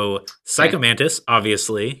 So Psycho Mantis,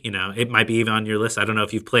 obviously, it might be even on your list. I don't know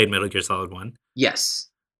if you've played Metal Gear Solid 1. Yes.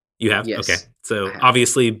 You have? Yes, okay. So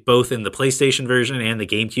obviously both in the PlayStation version and the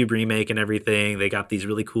GameCube remake and everything, they got these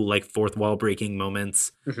really cool like fourth wall breaking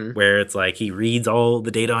moments where it's like he reads all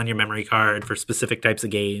the data on your memory card for specific types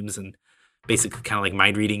of games and basically kind of like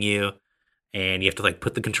mind reading you. And you have to like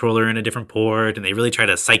put the controller in a different port, and they really try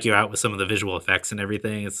to psych you out with some of the visual effects and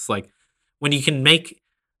everything. It's like when you can make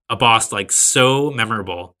a boss like so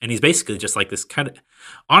memorable, and he's basically just like this kind of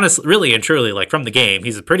honestly, really and truly, like from the game,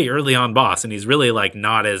 he's a pretty early on boss, and he's really like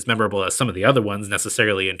not as memorable as some of the other ones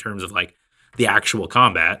necessarily in terms of like the actual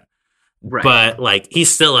combat. Right. But like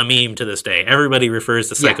he's still a meme to this day. Everybody refers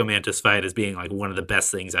to Psycho Mantis fight as being like one of the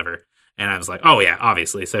best things ever. And I was like, oh yeah,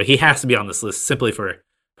 obviously. So he has to be on this list simply for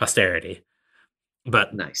posterity.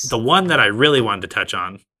 But the one that I really wanted to touch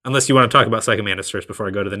on, unless you want to talk about Psycho Mantis first before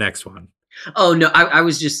I go to the next one. Oh, no, I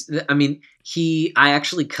was just, I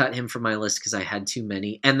actually cut him from my list because I had too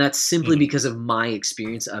many. And that's simply because of my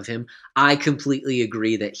experience of him. I completely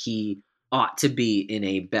agree that he ought to be in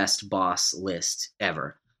a best boss list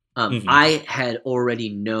ever. I had already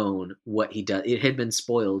known what he does. It had been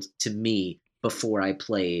spoiled to me before I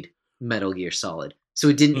played Metal Gear Solid. So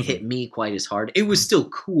it didn't hit me quite as hard. It was still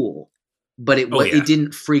cool, but it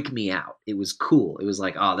didn't freak me out. It was cool. It was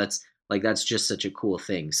like, oh, that's just such a cool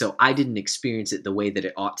thing. So I didn't experience it the way that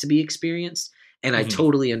it ought to be experienced. And I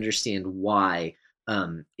totally understand why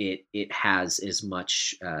it has as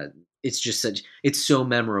much, it's so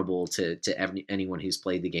memorable to anyone who's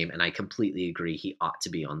played the game. And I completely agree. He ought to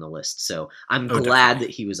be on the list. So I'm glad that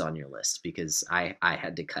he was on your list because I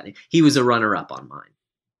had to cut it. He was a runner up on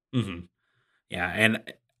mine. Yeah. And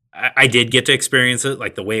I did get to experience it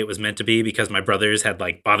like the way it was meant to be because my brothers had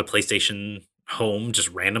like bought a PlayStation home just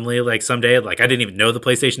randomly like someday. Like I didn't even know the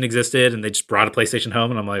PlayStation existed, and they just brought a PlayStation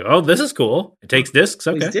home, and I'm like, oh, this is cool. It takes discs.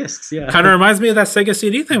 Okay. Discs, yeah. Kind of reminds me of that Sega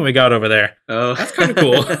CD thing we got over there. Oh. That's kind of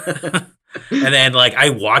cool. And then like I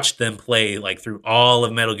watched them play like through all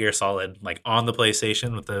of Metal Gear Solid like on the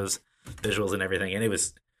PlayStation with those visuals and everything, and it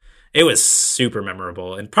was super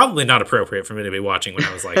memorable and probably not appropriate for me to be watching when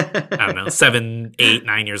I was like, I don't know, 7, 8,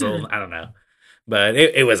 9 years old. I don't know. But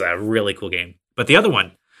it was a really cool game. But the other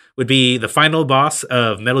one would be the final boss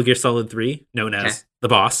of Metal Gear Solid 3, known as the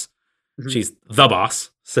boss. She's the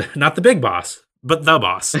boss. So not the big boss, but the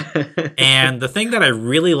boss. And the thing that I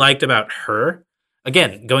really liked about her,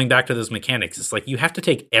 again, going back to those mechanics, it's like you have to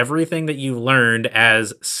take everything that you learned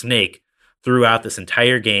as Snake throughout this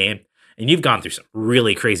entire game. And you've gone through some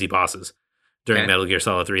really crazy bosses during Metal Gear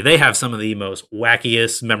Solid 3. They have some of the most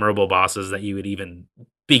wackiest, memorable bosses that you would even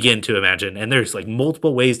begin to imagine. And there's like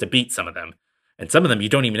multiple ways to beat some of them. And some of them you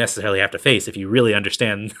don't even necessarily have to face if you really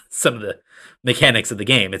understand some of the mechanics of the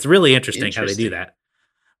game. It's really interesting how they do that.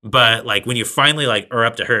 But like when you finally like are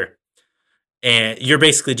up to her, and you're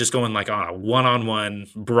basically just going like on a one-on-one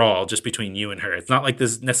brawl just between you and her. It's not like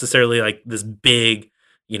this necessarily like this big,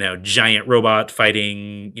 giant robot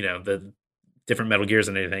fighting, the different Metal Gears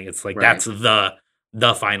and anything. It's like that's the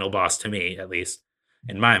final boss to me, at least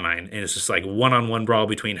in my mind. And it's just like one-on-one brawl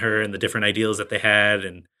between her and the different ideals that they had.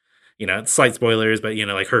 And, it's slight spoilers, but,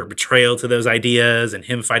 like her betrayal to those ideas and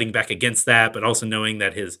him fighting back against that, but also knowing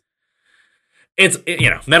that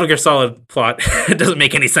Metal Gear Solid plot doesn't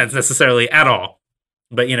make any sense necessarily at all.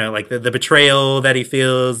 But like the betrayal that he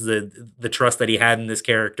feels, the trust that he had in this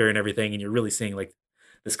character and everything, and you're really seeing like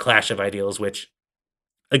this clash of ideals, which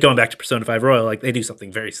like going back to Persona 5 Royal, like they do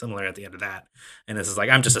something very similar at the end of that. And this is like,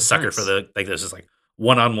 I'm just a sucker for this is like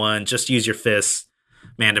one-on-one, just use your fists,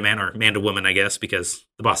 man to man, or man to woman, I guess, because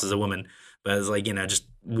the boss is a woman. But it's like, just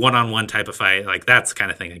one-on-one type of fight. Like that's the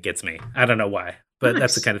kind of thing that gets me. I don't know why, but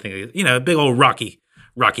that's the kind of thing, a big old Rocky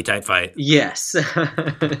type fight. Yes.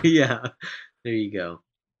 Yeah. There you go.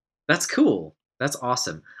 That's cool. That's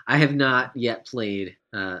awesome. I have not yet played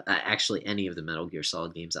actually any of the Metal Gear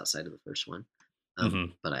Solid games outside of the first one.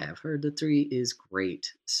 But I have heard that 3 is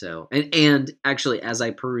great. So, and actually, as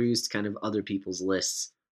I perused kind of other people's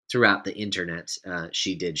lists throughout the internet,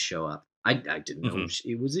 she did show up. I didn't know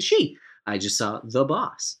it was a she. I just saw the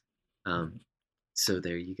boss. So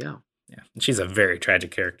there you go. Yeah, she's a very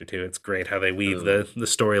tragic character too. It's great how they weave the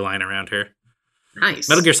storyline around her. Nice.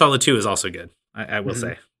 Metal Gear Solid 2 is also good. I will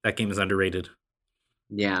say that game is underrated.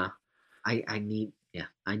 Yeah, I need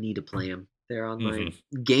to play them. They're on my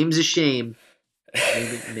games of shame.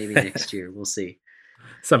 Maybe next year. We'll see.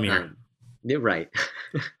 Some year. Right.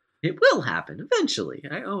 It will happen eventually.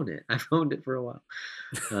 I own it. I've owned it for a while.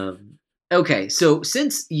 Okay, so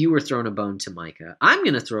since you were throwing a bone to Micah, I'm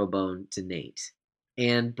going to throw a bone to Nate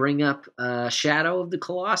and bring up Shadow of the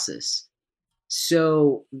Colossus.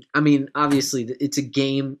 So, I mean, obviously, it's a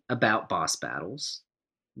game about boss battles.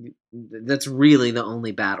 That's really the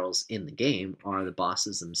only battles in the game are the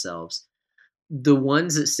bosses themselves. The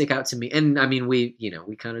ones that stick out to me, and I mean, we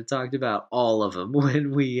kind of talked about all of them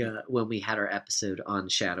when we had our episode on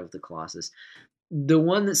Shadow of the Colossus. The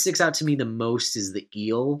one that sticks out to me the most is the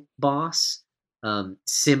eel boss,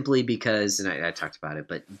 simply because, and I talked about it,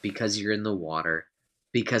 but because you're in the water,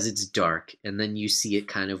 because it's dark, and then you see it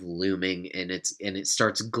kind of looming, and it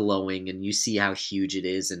starts glowing, and you see how huge it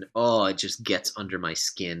is, and it just gets under my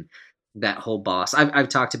skin. That whole boss, I've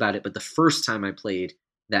talked about it, but the first time I played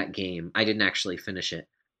that game, I didn't actually finish it.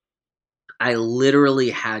 I literally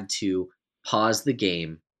had to pause the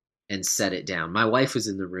game and set it down. My wife was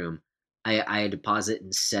in the room. I had to pause it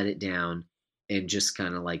and set it down and just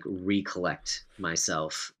kind of like recollect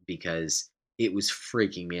myself because it was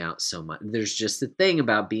freaking me out so much. There's just a thing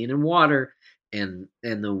about being in water and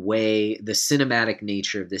the way the cinematic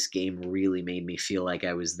nature of this game really made me feel like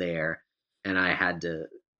I was there, and I had to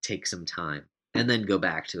take some time and then go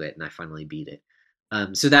back to it, and I finally beat it.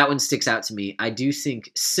 So that one sticks out to me. I do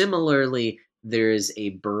think similarly there is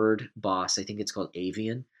a bird boss. I think it's called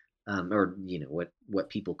Avian, or what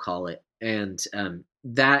people call it, and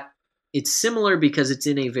that it's similar because it's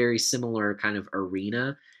in a very similar kind of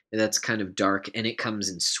arena that's kind of dark, and it comes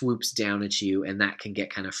and swoops down at you, and that can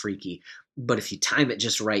get kind of freaky. But if you time it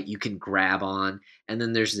just right, you can grab on, and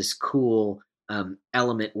then there's this cool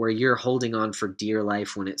element where you're holding on for dear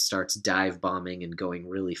life when it starts dive bombing and going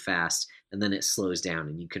really fast, and then it slows down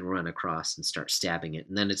and you can run across and start stabbing it,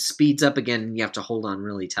 and then it speeds up again and you have to hold on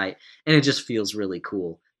really tight, and it just feels really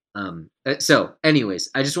cool. So anyways,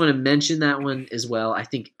 I just want to mention that one as well. I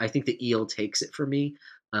think the eel takes it for me,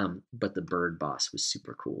 but the bird boss was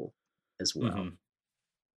super cool as well.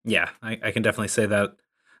 Yeah, I can definitely say that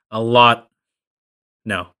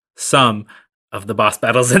some of the boss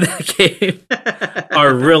battles in that game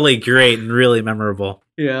are really great and really memorable.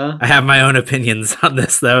 Yeah. I have my own opinions on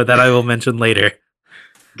this, though, that I will mention later.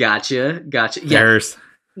 Gotcha. Yeah.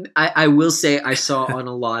 I will say I saw on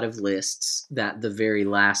a lot of lists that the very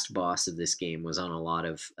last boss of this game was on a lot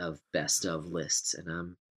of best of lists,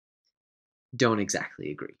 and don't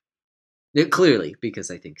exactly agree. Clearly, because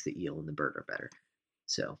I think the eel and the bird are better.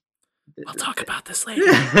 So we'll talk about this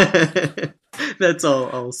later. That's all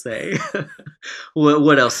I'll say.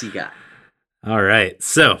 What else you got? All right.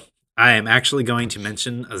 So I am actually going to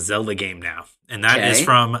mention a Zelda game now. And that is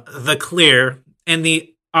from the clear and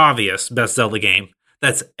the obvious best Zelda game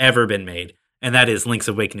that's ever been made. And that is Link's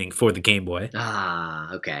Awakening for the Game Boy.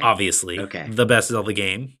 Ah, okay. Obviously. Okay. The best Zelda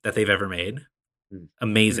game that they've ever made.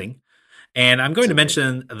 Amazing. And I'm going to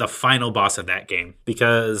mention the final boss of that game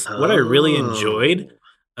because what I really enjoyed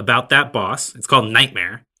about that boss, it's called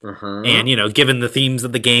Nightmare. And, given the themes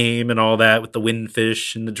of the game and all that with the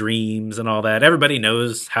windfish and the dreams and all that, everybody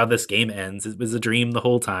knows how this game ends. It was a dream the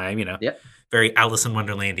whole time, Yep. Very Alice in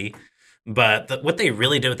Wonderland-y. But what they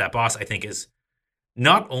really did with that boss, I think, is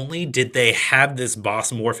not only did they have this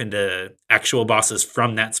boss morph into actual bosses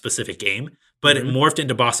from that specific game, but it morphed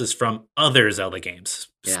into bosses from other Zelda games,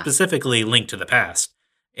 specifically Link to the Past.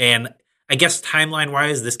 And I guess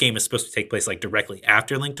timeline-wise, this game is supposed to take place directly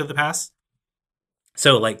after Link to the Past.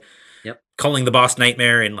 So calling the boss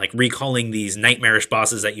Nightmare and recalling these nightmarish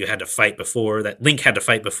bosses that you had to fight before, that Link had to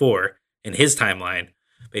fight before in his timeline,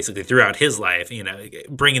 basically throughout his life,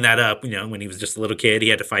 bringing that up, when he was just a little kid, he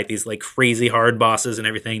had to fight these like crazy hard bosses and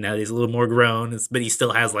everything. Now he's a little more grown, but he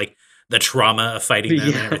still has like the trauma of fighting them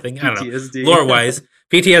and everything. I don't know. Lore-wise,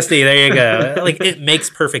 PTSD, there you go. Like, it makes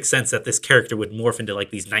perfect sense that this character would morph into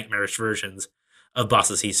like these nightmarish versions of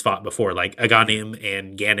bosses he's fought before, like Aghanim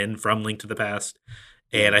and Ganon from Link to the Past.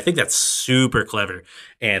 And I think that's super clever.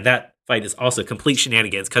 And that fight is also complete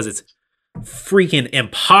shenanigans because it's freaking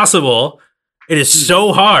impossible. It is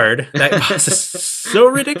so hard. That boss is so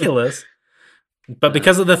ridiculous. But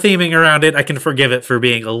because of the theming around it, I can forgive it for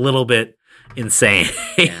being a little bit insane.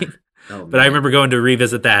 Yeah. Oh, but I remember going to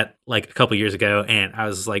revisit that like a couple years ago, and I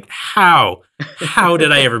was like, how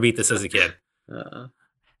did I ever beat this as a kid? I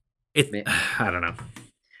don't know.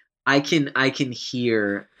 I can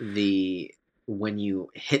hear when you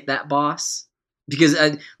hit that boss, because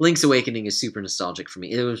Link's Awakening is super nostalgic for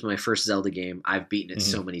me. It was my first Zelda game. I've beaten it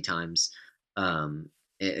so many times.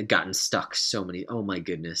 It gotten stuck so many. Oh my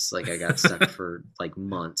goodness! Like, I got stuck for like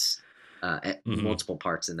months at multiple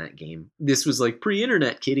parts in that game. This was like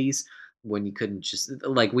pre-internet, kiddies, when you couldn't just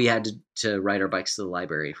like, we had to ride our bikes to the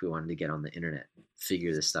library if we wanted to get on the internet,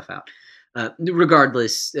 figure this stuff out.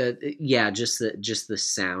 Regardless, just the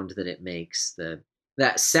sound that it makes,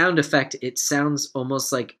 that sound effect, it sounds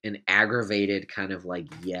almost like an aggravated kind of like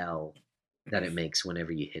yell that it makes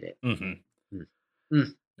whenever you hit it.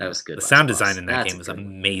 That was good. The sound design in that game was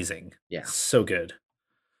amazing. Yeah, so good,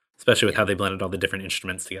 especially with how they blended all the different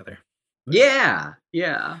instruments together. Yeah,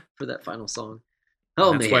 for that final song.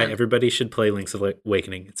 Oh, that's why everybody should play Link's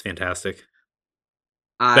Awakening. It's fantastic.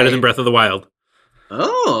 Better than Breath of the Wild.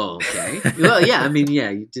 Oh, okay. Well, yeah. I mean, yeah,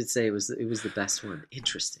 you did say it was the best one.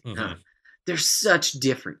 Interesting. Huh? They're such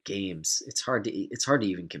different games. It's hard to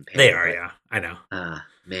even compare. They are, yeah. I know.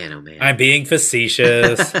 Man, oh man. I'm being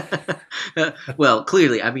facetious. Well,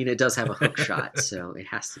 clearly, I mean, it does have a hook shot, so it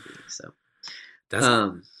has to be. So,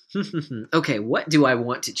 okay, what do I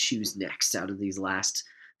want to choose next out of these last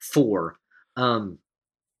four?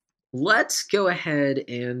 Let's go ahead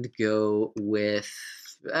and go with.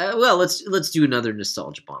 Let's do another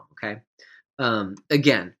nostalgia bomb. Okay.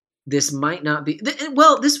 Again, this might not be.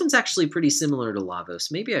 This one's actually pretty similar to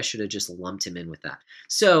Lavos. Maybe I should have just lumped him in with that.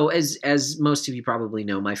 So, as most of you probably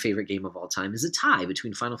know, my favorite game of all time is a tie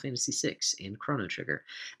between Final Fantasy VI and Chrono Trigger,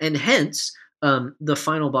 and hence the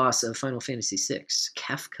final boss of Final Fantasy VI,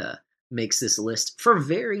 Kefka, makes this list for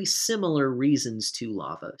very similar reasons to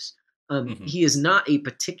Lavos. He is not a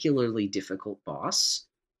particularly difficult boss.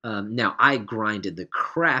 Now, I grinded the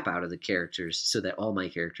crap out of the characters so that all my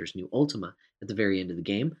characters knew Ultima at the very end of the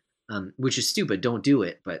game, which is stupid. Don't do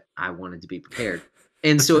it, but I wanted to be prepared.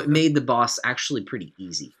 And so it made the boss actually pretty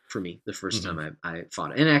easy for me the first time I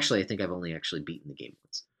fought it. And actually, I think I've only actually beaten the game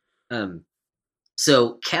once.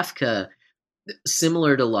 So Kefka,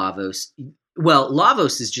 similar to Lavos,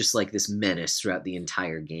 Lavos is just like this menace throughout the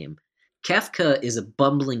entire game. Kefka is a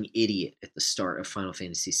bumbling idiot at the start of Final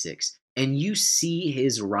Fantasy VI. And you see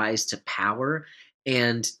his rise to power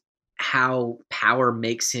and how power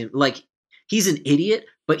makes him, like, he's an idiot,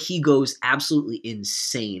 but he goes absolutely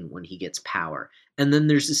insane when he gets power. And then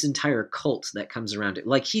there's this entire cult that comes around it.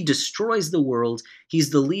 Like, he destroys the world.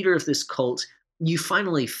 He's the leader of this cult. You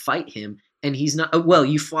finally fight him, and he's not,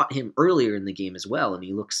 you fought him earlier in the game as well, and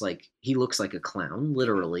he looks like a clown,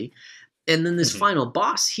 literally. And then this final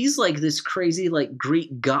boss, he's like this crazy, like,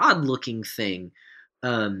 Greek god looking thing.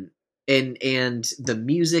 And the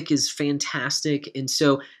music is fantastic. And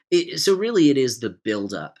so really it is the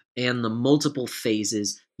build up and the multiple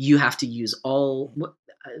phases. You have to use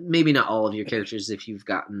maybe not all of your characters if you've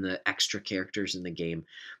gotten the extra characters in the game,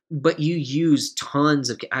 but you use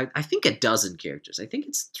tons of, I think a dozen characters. I think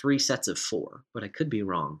it's 3 sets of 4, but I could be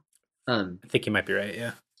wrong. I think you might be right.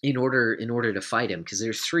 Yeah. In order to fight him, because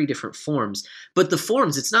there's 3 different forms, but the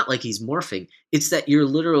forms, it's not like he's morphing. It's that you're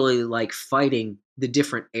literally like fighting the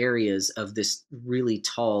different areas of this really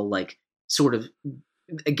tall, like sort of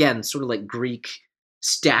like Greek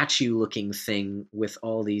statue looking thing with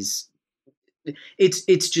all these.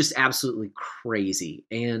 It's just absolutely crazy.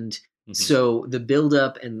 And so the build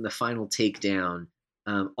up and the final takedown,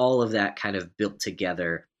 all of that kind of built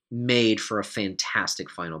together made for a fantastic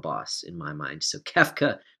final boss in my mind. So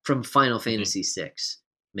Kefka from Final Fantasy VI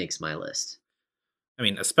makes my list. I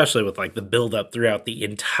mean, especially with like the build up throughout the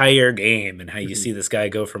entire game and how you see this guy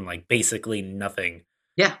go from like basically nothing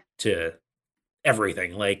to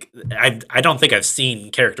everything. Like I don't think I've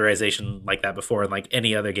seen characterization like that before in like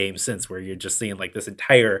any other game since, where you're just seeing like this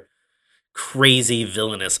entire crazy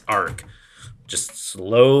villainous arc just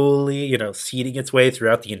slowly, seeding its way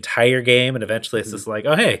throughout the entire game, and eventually it's just like,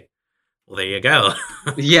 oh hey, well there you go.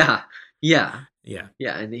 Yeah. Yeah.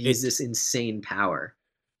 Yeah, and he's this insane power.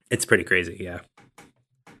 It's pretty crazy, yeah.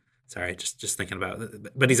 Sorry, just thinking about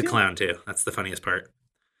it. But he's a clown too. That's the funniest part.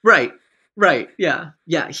 Right. Yeah.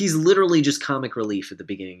 He's literally just comic relief at the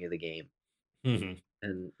beginning of the game. Mm-hmm.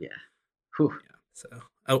 And yeah. Whew. Yeah. So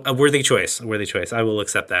a worthy choice. A worthy choice. I will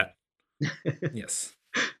accept that. Yes.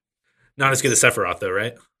 Not as good as Sephiroth, though,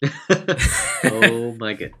 right? Oh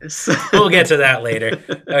my goodness. We'll get to that later.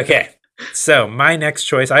 Okay. So my next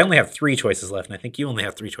choice, I only have 3 choices left, and I think you only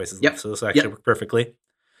have 3 choices left. So this will actually work perfectly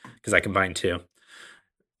because I combined 2.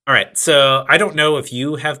 All right. So I don't know if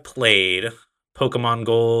you have played Pokemon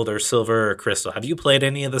Gold or Silver or Crystal. Have you played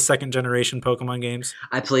any of the second generation Pokemon games?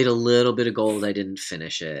 I played a little bit of Gold. I didn't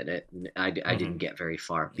finish it. I didn't get very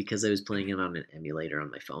far because I was playing it on an emulator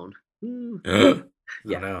on my phone. Yeah. Oh,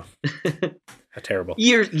 no. How terrible.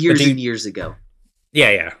 Years and years ago.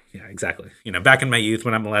 Yeah, exactly. Back in my youth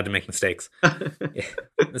when I'm allowed to make mistakes. Yeah.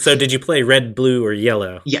 So did you play Red, Blue, or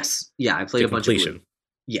Yellow? Yes. Yeah, I played a bunch of Blue.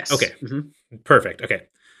 Yes. Okay. Perfect. Okay.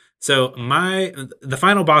 So the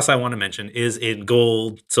final boss I want to mention is in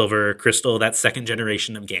Gold, Silver, Crystal, that second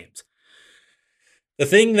generation of games. The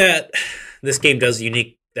thing that this game does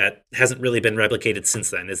unique that hasn't really been replicated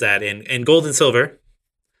since then is that in Gold and Silver,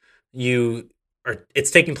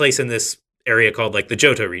 it's taking place in this area called like the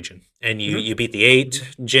Johto region, and you beat the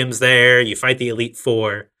 8 gyms there, you fight the Elite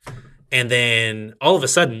 4, and then all of a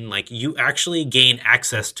sudden, like, you actually gain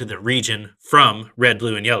access to the region from Red,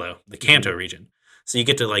 Blue, and Yellow, the Kanto region. So you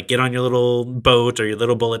get to like get on your little boat or your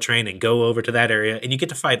little bullet train and go over to that area, and you get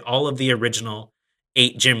to fight all of the original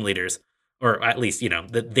 8 gym leaders, or at least,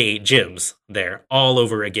 the 8 gyms there all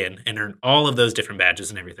over again, and earn all of those different badges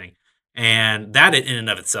and everything. And that in and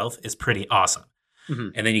of itself is pretty awesome.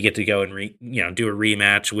 And then you get to go and do a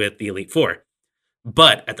rematch with the Elite 4.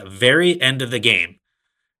 But at the very end of the game,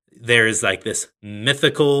 there is like this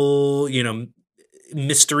mythical,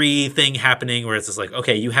 mystery thing happening where it's just like,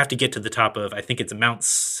 okay, you have to get to the top of, I think it's Mount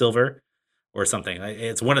Silver or something.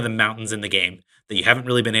 It's one of the mountains in the game that you haven't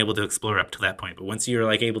really been able to explore up to that point. But once you're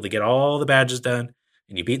like able to get all the badges done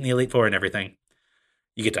and you've beaten the Elite 4 and everything,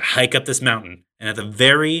 you get to hike up this mountain. And at the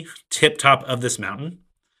very tip top of this mountain,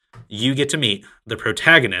 you get to meet the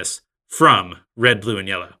protagonist from Red, Blue, and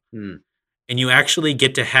Yellow. And you actually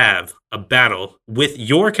get to have a battle with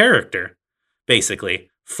your character, basically,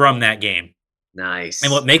 from that game. Nice.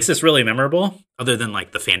 And what makes this really memorable, other than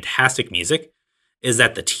like the fantastic music, is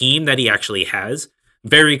that the team that he actually has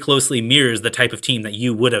very closely mirrors the type of team that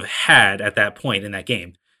you would have had at that point in that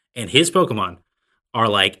game. And his Pokemon are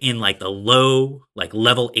like in like the low, like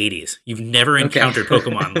level 80s. You've never encountered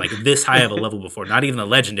Pokemon like this high of a level before. Not even the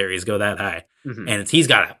legendaries go that high. And he's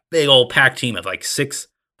got a big old pack team of like 6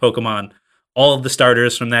 Pokemon, all of the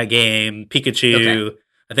starters from that game, Pikachu.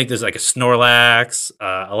 I think there's like a Snorlax,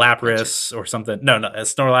 a Lapras or something. No, a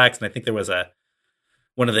Snorlax. And I think there was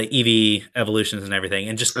one of the Eevee evolutions and everything.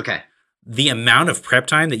 And just the amount of prep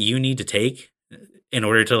time that you need to take in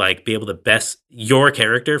order to like be able to best your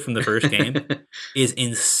character from the first game is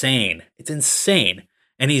insane. It's insane.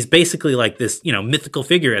 And he's basically like this, mythical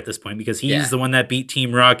figure at this point because he's the one that beat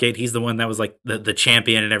Team Rocket. He's the one that was like the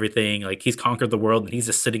champion and everything. Like he's conquered the world and he's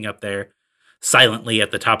just sitting up there silently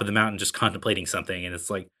at the top of the mountain just contemplating something. And it's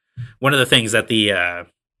like one of the things that the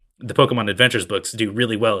Pokemon Adventures books do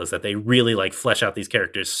really well is that they really like flesh out these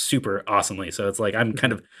characters super awesomely. So it's like I'm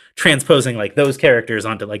kind of transposing like those characters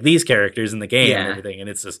onto like these characters in the game and everything. And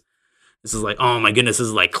it's just, this is like, oh my goodness, this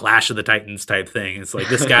is like Clash of the Titans type thing. It's like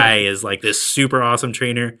this guy is like this super awesome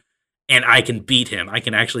trainer and I can beat him. I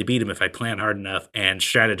can actually beat him if I plan hard enough and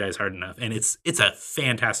strategize hard enough. And it's a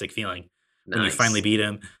fantastic feeling when you finally beat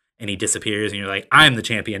him and he disappears and you're like, I'm the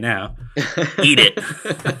champion now. Eat it.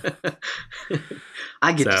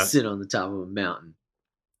 I get to sit on the top of a mountain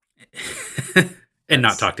and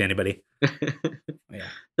not talk to anybody.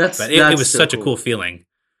 But it was so such a cool feeling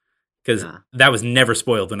because that was never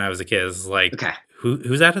spoiled when I was a kid. It was like,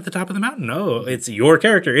 who's that at the top of the mountain? No, it's your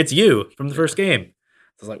character. It's you from the first game.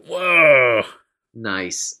 I was like, whoa.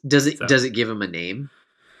 Nice. Does it give him a name?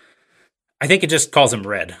 I think it just calls him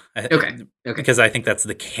Red. Okay. Because I think that's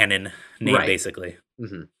the canon name, basically.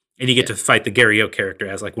 And you get to fight the Gary Oak character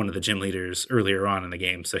as like one of the gym leaders earlier on in the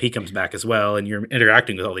game. So he comes back as well, and you're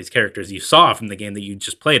interacting with all these characters you saw from the game that you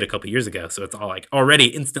just played a couple years ago. So it's all like already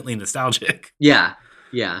instantly nostalgic. Yeah.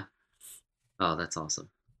 Oh, that's awesome.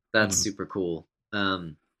 That's super cool.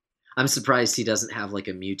 I'm surprised he doesn't have like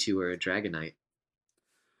a Mewtwo or a Dragonite.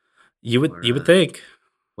 You would think.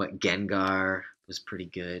 What, Gengar was pretty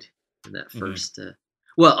good in that first.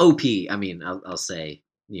 Well, OP. I mean, I'll say.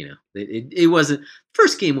 It wasn't.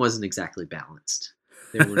 First game wasn't exactly balanced.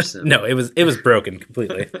 There were some. No, it was broken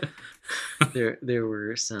completely. There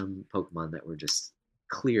were some Pokemon that were just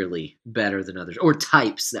clearly better than others, or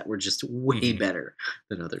types that were just way better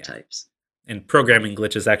than other types. And programming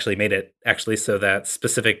glitches actually made it so that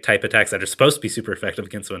specific type attacks that are supposed to be super effective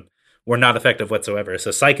against one were not effective whatsoever.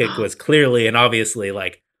 So Psychic was clearly and obviously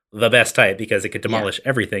like the best type because it could demolish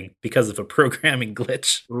everything because of a programming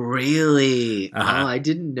glitch. Really? Oh, I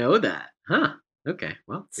didn't know that. Huh. Okay.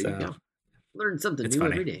 Well, there you go. Learn something new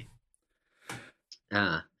every day.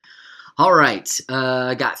 All right.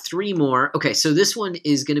 I got 3 more. Okay, so this one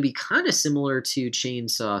is going to be kind of similar to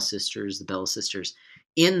Chainsaw Sisters, the Bell Sisters,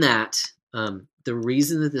 in that the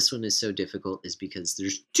reason that this one is so difficult is because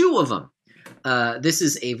there's 2 of them. This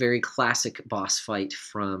is a very classic boss fight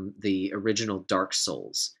from the original Dark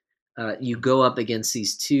Souls. You go up against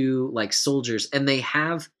these 2 like soldiers, and they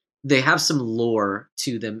have some lore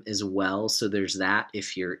to them as well. So there's that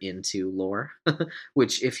if you're into lore,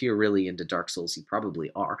 which if you're really into Dark Souls, you probably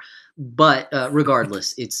are. But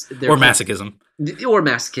regardless, or masochism. Or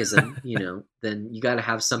masochism, then you got to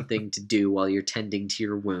have something to do while you're tending to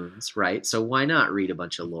your wounds, right? So why not read a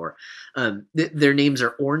bunch of lore? Their names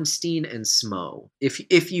are Ornstein and Smough.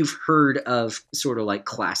 If you've heard of sort of like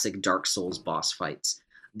classic Dark Souls boss fights,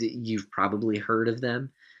 you've probably heard of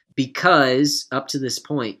them. Because up to this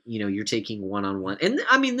point, you're taking one-on-one. And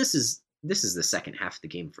I mean, this is the second half of the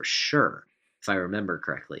game for sure, if I remember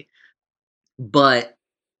correctly. But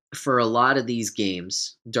for a lot of these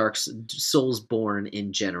games, Dark Soulsborne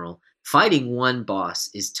in general, fighting one boss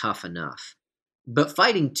is tough enough. But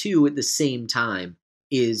fighting 2 at the same time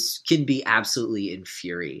can be absolutely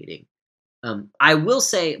infuriating. I will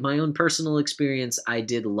say, my own personal experience, I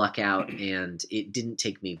did luck out, and it didn't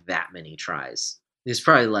take me that many tries. There's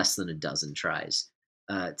probably less than a dozen tries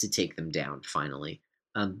to take them down finally.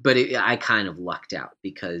 But I kind of lucked out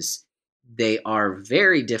because they are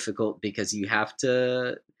very difficult because you have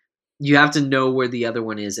to know where the other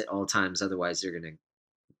one is at all times. Otherwise, they're going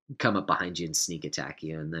to come up behind you and sneak attack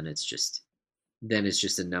you. And then it's just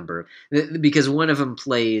a number. Because one of them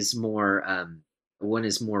plays more... one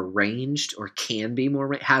is more ranged or can be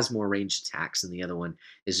has more ranged attacks. And the other one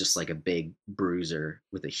is just like a big bruiser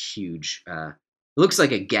with a huge... it looks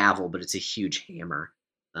like a gavel, but it's a huge hammer.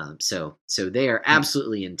 So they are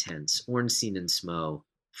absolutely intense. Ornstein and Smough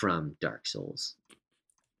from Dark Souls.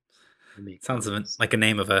 Sounds like a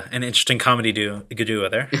name of an interesting comedy duo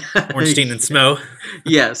there. Ornstein and Smough.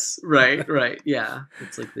 Yes, right, yeah.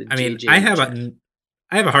 It's like the. I mean, I have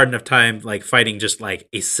a hard enough time like fighting just like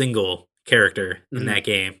a single character in that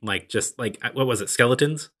game. Like just like what was it,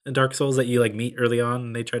 skeletons in Dark Souls that you like meet early on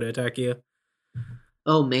and they try to attack you.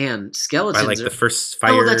 Oh man, skeletons! By like the first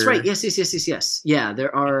fire. Oh, that's right. Yes. Yeah,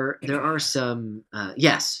 there are some.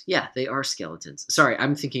 Yes, yeah, they are skeletons. Sorry,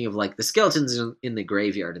 I'm thinking of like the skeletons in the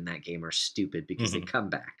graveyard in that game are stupid because they come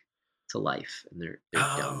back to life and they're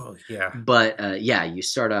dumb. Yeah. But yeah, you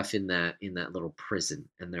start off in that little prison,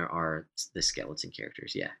 and there are the skeleton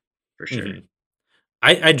characters. Yeah, for sure. Mm-hmm.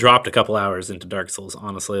 I dropped a couple hours into Dark Souls,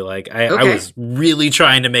 honestly. Like I was really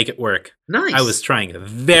trying to make it work. Nice. I was trying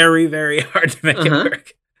very, very hard to make it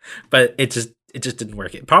work, but it just didn't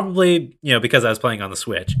work. It probably, because I was playing on the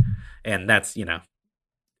Switch, and that's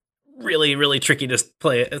really, really tricky to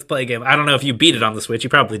play a game. I don't know if you beat it on the Switch. You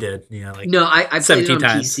probably did. No, I played it on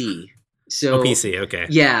times. PC. So PC, okay.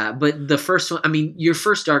 Yeah, but the first one, I mean, your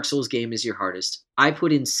first Dark Souls game is your hardest. I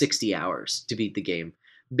put in 60 hours to beat the game.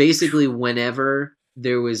 Basically, whenever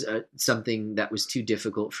there was something that was too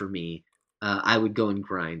difficult for me, I would go and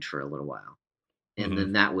grind for a little while, and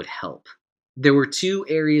then that would help. There were 2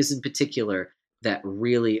 areas in particular that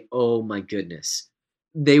really, oh my goodness,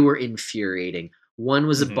 they were infuriating. One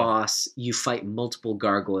was a boss. You fight multiple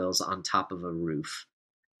gargoyles on top of a roof,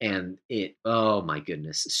 and oh my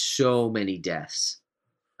goodness, so many deaths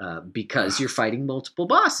because you're fighting multiple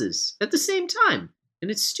bosses at the same time. And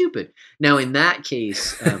it's stupid. Now, in that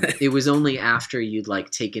case, it was only after you'd like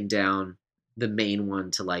taken down the main one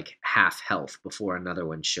to like half health before another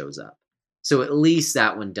one shows up. So at least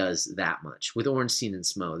that one does that much. With Ornstein and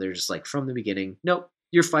Smough, they're just like from the beginning, nope,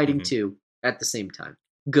 you're fighting 2 at the same time.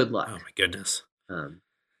 Good luck. Oh my goodness.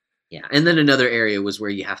 Yeah. And then another area was where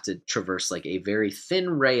you have to traverse like a very thin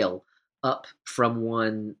rail up from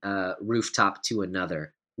one rooftop to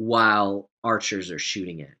another while archers are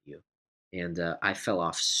shooting at you. And I fell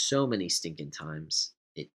off so many stinking times.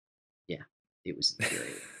 It was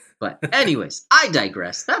infuriating. But anyways, I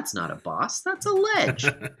digress. That's not a boss. That's a ledge.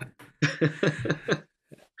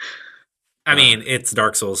 I mean, it's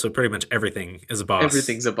Dark Souls, so pretty much everything is a boss.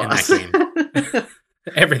 Everything's a boss. In that game.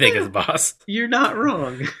 Everything is a boss. You're not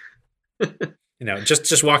wrong.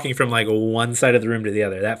 just walking from like one side of the room to the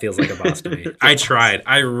other, that feels like a boss to me. I tried.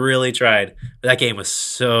 I really tried. But that game was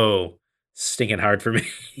so stinking hard for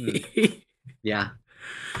me. Yeah.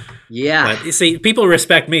 Yeah. But you see, people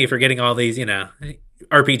respect me for getting all these,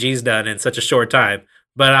 RPGs done in such a short time.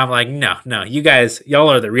 But I'm like, no, you guys,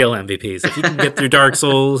 y'all are the real MVPs. If you can get through Dark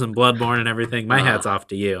Souls and Bloodborne and everything, my hat's off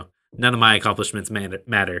to you. None of my accomplishments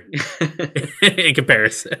matter in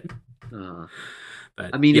comparison.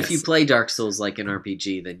 But, I mean, yes. If you play Dark Souls like an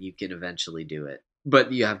RPG, then you can eventually do it.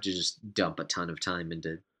 But you have to just dump a ton of time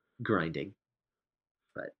into grinding.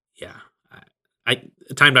 But yeah,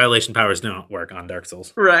 time dilation powers don't work on Dark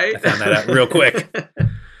Souls. Right. I found that out real quick.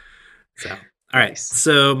 So, all right.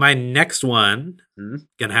 So my next one,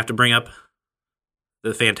 gonna have to bring up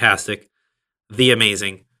the fantastic, the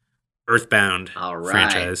amazing Earthbound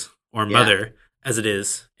franchise, or Mother, as it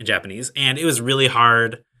is in Japanese. And it was really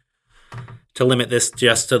hard to limit this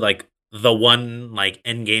just to like the one like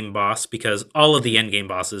endgame boss, because all of the endgame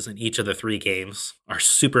bosses in each of the 3 games are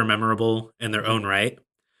super memorable in their own right.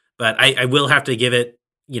 But I will have to give it,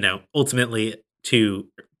 ultimately to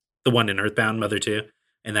the one in Earthbound, Mother 2,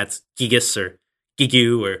 and that's Gigas or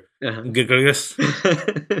Gigu or Gigas.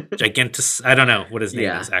 Gigantus. I don't know what his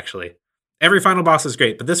name is actually. Every final boss is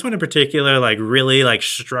great, but this one in particular, like really like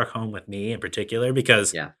struck home with me in particular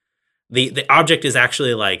because the object is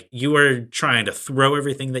actually like you are trying to throw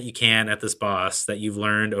everything that you can at this boss that you've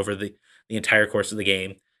learned over the entire course of the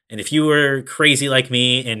game. And if you were crazy like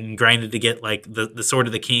me and grinded to get like the Sword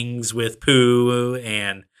of the Kings with Pooh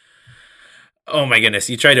and oh my goodness,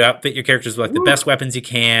 you try to outfit your characters with like the best weapons you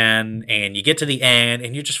can, and you get to the end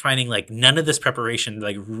and you're just finding like none of this preparation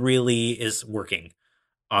like really is working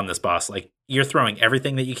on this boss. Like you're throwing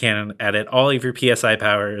everything that you can at it, all of your PSI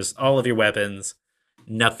powers, all of your weapons,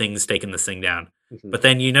 nothing's taking this thing down. But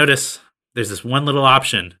then you notice there's this one little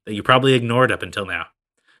option that you probably ignored up until now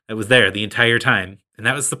that was there the entire time, and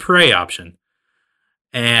that was the pray option.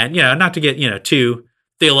 And not to get too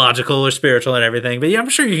theological or spiritual and everything, but I'm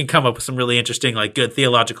sure you can come up with some really interesting like good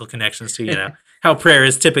theological connections to how prayer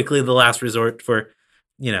is typically the last resort for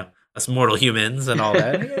us mortal humans and all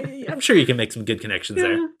that. I'm sure you can make some good connections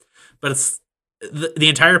there. But it's the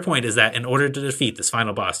entire point is that in order to defeat this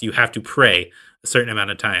final boss, you have to pray a certain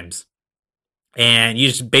amount of times. And you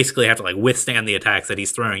just basically have to like withstand the attacks that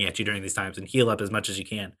he's throwing at you during these times and heal up as much as you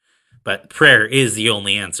can. But prayer is the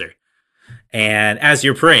only answer. And as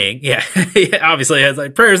you're praying, obviously it's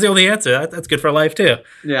like prayer is the only answer. That's good for life too.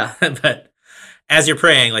 Yeah. But as you're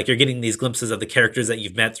praying, like you're getting these glimpses of the characters that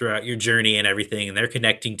you've met throughout your journey and everything, and they're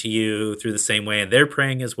connecting to you through the same way, and they're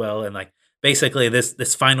praying as well. And like basically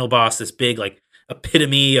this final boss, this big like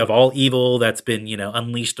epitome of all evil that's been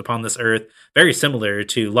unleashed upon this earth, very similar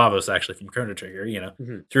to Lavos actually from Chrono Trigger,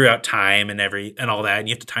 throughout time and all that, and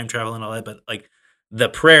you have to time travel and all that, but like the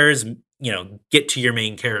prayers get to your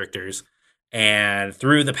main characters, and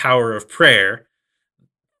through the power of prayer,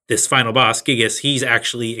 this final boss Gigas, he's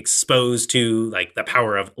actually exposed to like the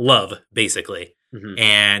power of love basically.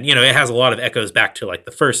 And it has a lot of echoes back to like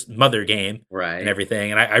the first Mother game, right, and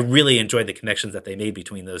everything. And I really enjoyed the connections that they made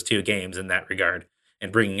between those 2 games in that regard,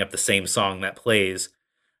 and bringing up the same song that plays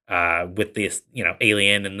with this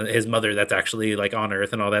alien and his mother that's actually like on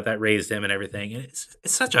Earth and all that raised him and everything. And it's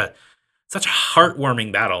such a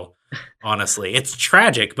heartwarming battle. Honestly, it's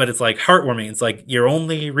tragic, but it's like heartwarming. It's like your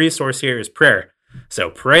only resource here is prayer, so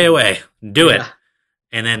pray away, do it,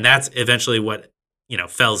 and then that's eventually what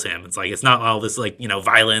fells him. It's like, it's not all this like,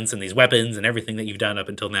 violence and these weapons and everything that you've done up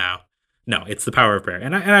until now. No, it's the power of prayer.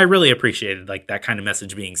 And I really appreciated like that kind of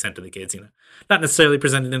message being sent to the kids, not necessarily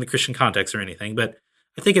presented in the Christian context or anything, but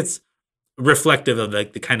I think it's reflective of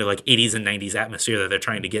like the kind of like 80s and 90s atmosphere that they're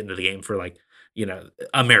trying to get into the game for like,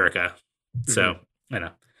 America. So,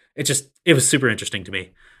 it was super interesting to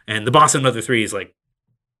me. And the boss in Mother 3 is like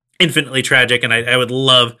infinitely tragic. And I would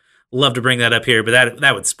love to bring that up here, but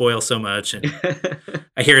that would spoil so much. And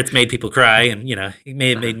I hear it's made people cry, and it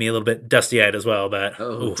may have made me a little bit dusty-eyed as well. But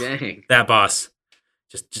dang, that boss,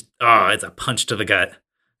 just it's a punch to the gut.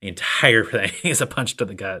 The entire thing is a punch to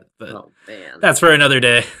the gut. But man, that's for another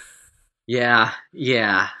day. Yeah.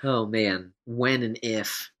 Oh man, when and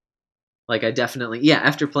if. Like I definitely,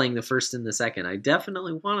 after playing the first and the second, I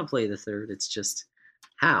definitely want to play the third. It's just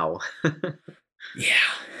how. Yeah,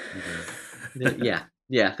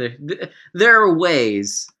 there are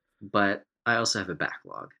ways, but I also have a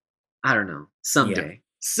backlog. I don't know.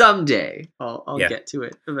 Someday I'll get to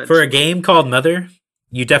it eventually. For a game called Mother,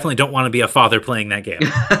 you definitely don't want to be a father playing that game.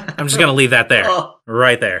 I'm just going to leave that there.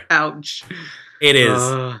 Right there. Ouch. It is.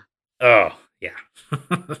 Yeah.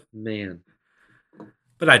 Man.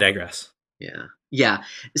 But I digress. Yeah.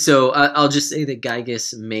 So I'll just say that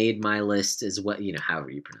Gygas made my list as what, however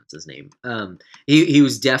you pronounce his name. He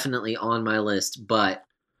was definitely on my list, but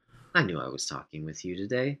I knew I was talking with you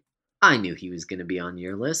today. I knew he was going to be on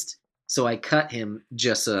your list. So I cut him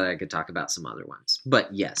just so that I could talk about some other ones.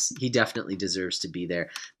 But yes, he definitely deserves to be there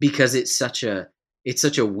because it's such a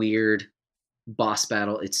weird boss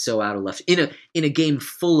battle. It's so out of left in a game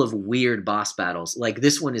full of weird boss battles. Like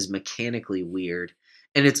this one is mechanically weird,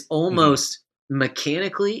 and it's almost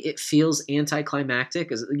mechanically it feels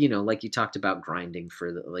anticlimactic, as like you talked about grinding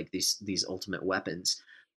for these ultimate weapons,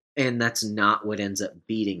 and that's not what ends up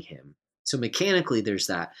beating him. So mechanically there's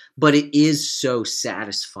that, but it is so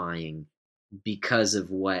satisfying because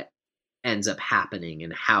of what ends up happening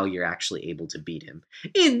and how you're actually able to beat him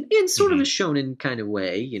in sort of a shonen kind of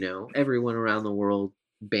way. Everyone around the world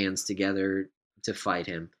bands together to fight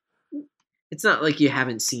him. It's not like you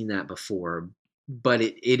haven't seen that before, but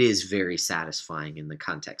it is very satisfying in the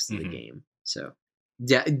context of the game. So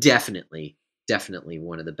definitely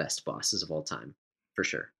one of the best bosses of all time, for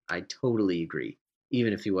sure. I totally agree.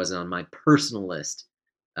 Even if he wasn't on my personal list,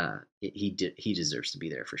 he deserves to be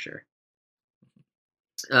there for sure.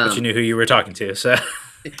 But you knew who you were talking to, so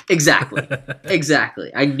exactly.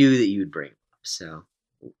 I knew that you would bring him up. So,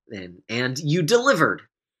 and you delivered.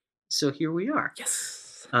 So here we are.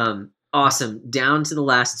 Yes. Awesome. Down to the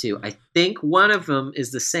last two. I think one of them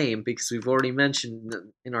is the same because we've already mentioned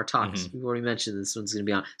in our talks. We've already mentioned this one's going to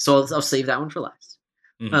be on. So I'll save that one for last.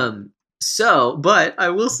 But I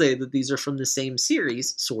will say that these are from the same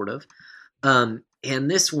series, sort of. And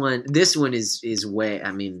this one is way.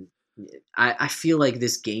 I mean, I feel like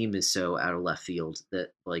this game is so out of left field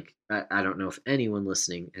that I don't know if anyone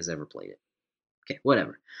listening has ever played it. Okay,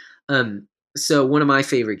 whatever. So one of my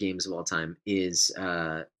favorite games of all time is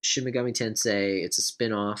Shin Megami Tensei. It's a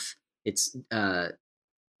spin-off. It's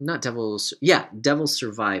not Devil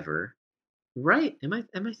Survivor. Right? Am I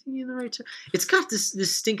thinking the right term? It's got this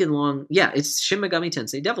stinking long. Yeah, it's Shin Megami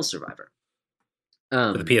Tensei Devil Survivor.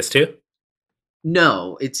 For the PS2?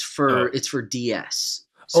 No, it's for DS.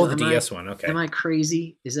 So the DS one. Okay. Am I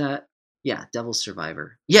crazy? Is that Devil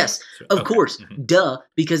Survivor? Yes, of course. Duh,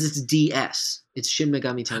 because it's DS. It's Shin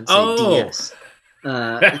Megami Tensei DS.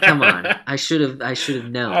 Come on, I should have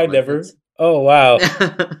known. I never. Oh wow,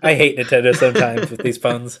 I hate Nintendo sometimes with these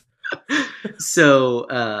puns. So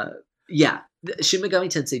Shin Megami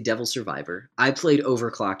Tensei Devil Survivor. I played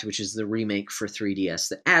Overclocked, which is the remake for 3DS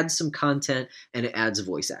that adds some content and it adds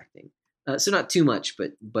voice acting. So not too much,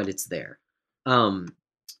 but it's there.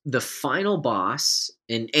 The final boss,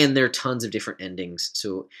 and there are tons of different endings.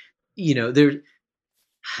 So,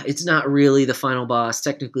 it's not really the final boss.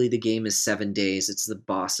 Technically, the game is 7 days. It's the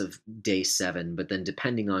boss of day 7. But then,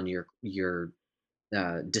 depending on your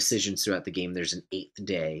decisions throughout the game, there's an 8th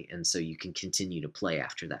day, and so you can continue to play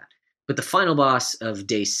after that. But the final boss of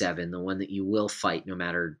day 7, the one that you will fight no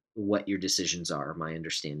matter what your decisions are, my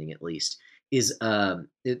understanding at least, is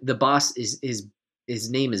the boss is his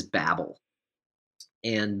name is Babel.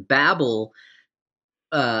 And Babel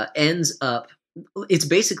ends up, it's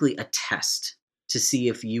basically a test to see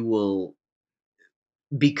if you will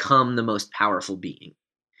become the most powerful being.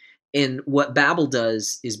 And what Babel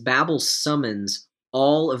does is Babel summons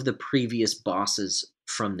all of the previous bosses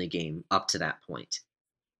from the game up to that point.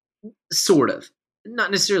 Sort of. Not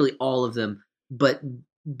necessarily all of them, but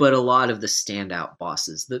a lot of the standout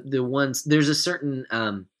bosses. The ones, there's a certain...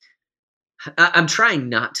 I'm trying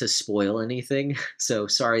not to spoil anything, so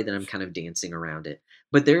sorry that I'm kind of dancing around it.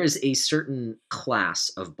 But there is a certain class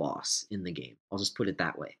of boss in the game. I'll just put it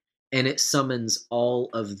that way. And it summons all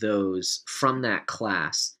of those from that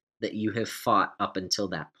class that you have fought up until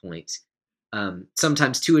that point.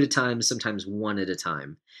 Sometimes 2 at a time, sometimes 1 at a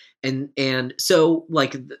time. And so,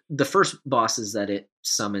 like, the first bosses that it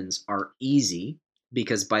summons are easy,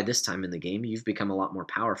 because by this time in the game, you've become a lot more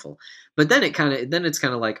powerful. But then it's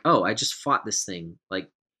kind of like, oh, I just fought this thing like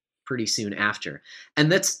pretty soon after. And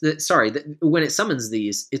when it summons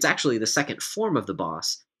these, it's actually the second form of the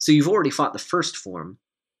boss. So you've already fought the first form,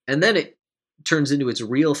 and then it turns into its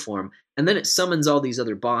real form, and then it summons all these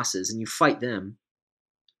other bosses, and you fight them.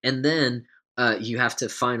 And then you have to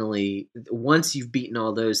finally, once you've beaten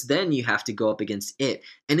all those, then you have to go up against it.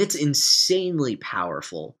 And it's insanely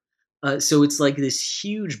powerful. So it's like this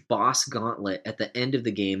huge boss gauntlet at the end of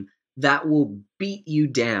the game that will beat you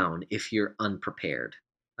down if you're unprepared.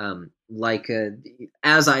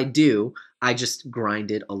 As I do, I just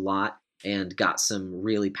grinded a lot and got some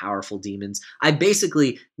really powerful demons. I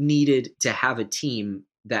basically needed to have a team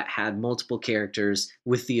that had multiple characters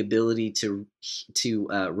with the ability to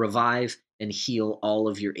revive and heal all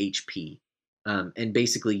of your HP. and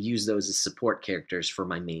basically use those as support characters for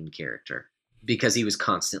my main character because he was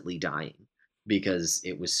constantly dying because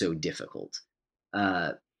it was so difficult.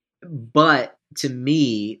 But to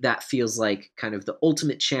me, that feels like kind of the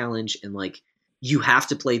ultimate challenge, and like you have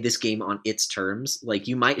to play this game on its terms. Like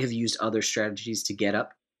you might have used other strategies to get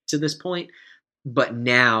up to this point, but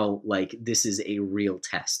now like this is a real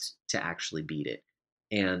test to actually beat it.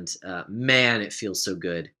 And man, it feels so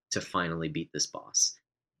good to finally beat this boss.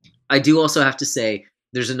 I do also have to say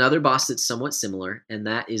there's another boss that's somewhat similar, and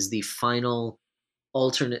that is the final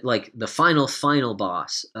alternate, like the final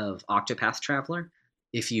boss of Octopath Traveler.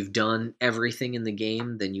 If you've done everything in the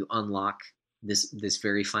game, then you unlock this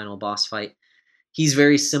very final boss fight. He's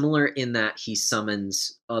very similar in that he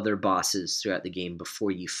summons other bosses throughout the game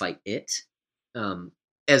before you fight it.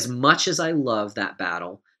 As much as I love that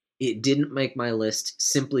battle, it didn't make my list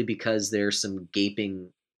simply because there's some gaping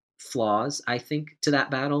flaws, I think, to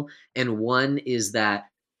that battle. And one is that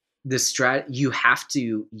you have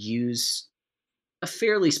to use a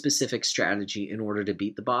fairly specific strategy in order to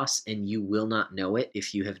beat the boss, and you will not know it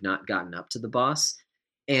if you have not gotten up to the boss.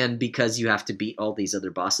 And because you have to beat all these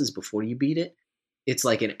other bosses before you beat it, it's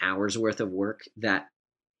like an hour's worth of work that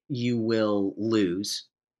you will lose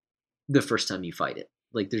the first time you fight it.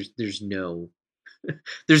 Like there's no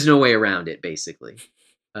there's no way around it, basically.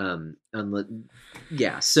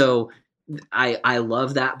 Yeah, so I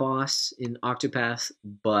love that boss in Octopath,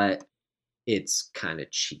 but it's kind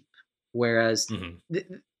of cheap. Whereas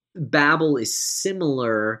Babel is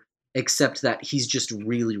similar, except that he's just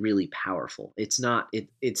really, really powerful. It's not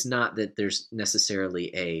that there's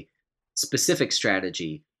necessarily a specific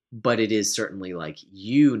strategy, but it is certainly like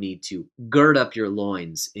you need to gird up your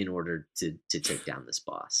loins in order to take down this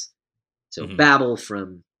boss. So Babel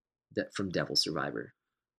from Devil Survivor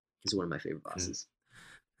is one of my favorite bosses.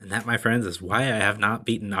 And that, my friends, is why I have not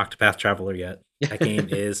beaten Octopath Traveler yet. That game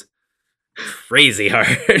is crazy hard.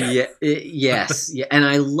 Yes. And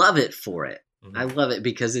I love it for it. I love it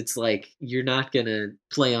because it's like you're not gonna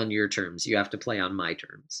play on your terms. You have to play on my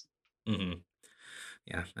terms.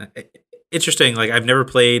 Yeah, interesting. Like I've never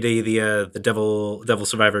played the Devil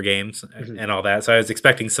Survivor games and all that, so I was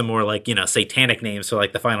expecting some more like satanic names for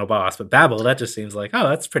like the final boss. But Babel, that just seems like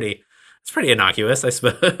that's pretty innocuous, I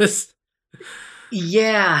suppose.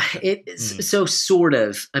 Yeah, so sort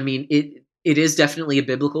of. I mean, it is definitely a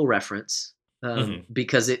biblical reference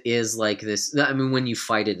because it is like this. I mean, when you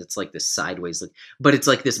fight it, it's like this sideways, but it's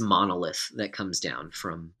like this monolith that comes down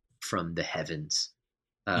from the heavens.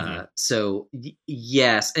 So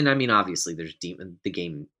yes, and I mean, obviously, there's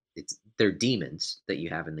they're demons that you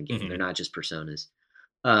have in the game. They're not just personas.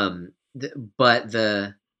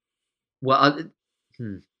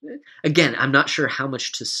 Again, I'm not sure how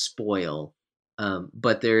much to spoil.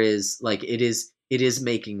 But there is like it is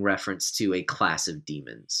making reference to a class of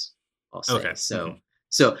demons, I'll say. Okay. So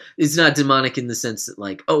it's not demonic in the sense that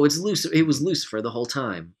like, oh, it was Lucifer the whole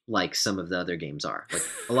time, like some of the other games are. Like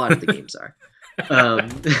a lot of the games are.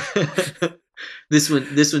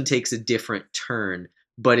 This one takes a different turn,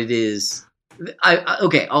 but it is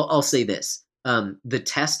I'll say this. The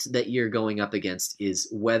test that you're going up against is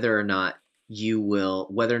whether or not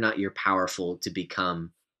you're powerful to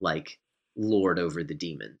become like lord over the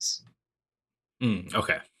demons.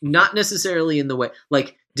 Okay. Not necessarily in the way,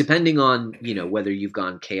 like depending on whether you've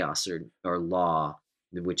gone chaos or law,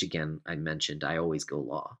 which again I mentioned I always go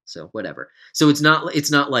law, so whatever. So it's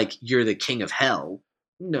not like you're the king of hell.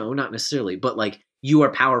 No, not necessarily, but like you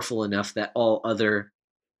are powerful enough that all other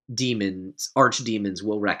archdemons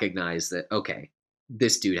will recognize that, okay,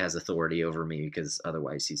 this dude has authority over me because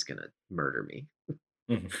otherwise he's gonna murder me.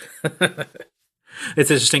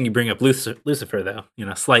 It's interesting you bring up Lucifer, though.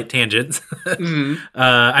 Slight tangents.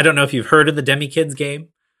 I don't know if you've heard of the Demi Kids game.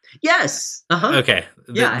 Yes. Okay.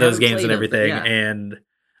 Those games and everything. Yeah. And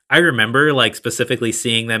I remember like specifically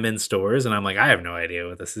seeing them in stores, and I'm like, I have no idea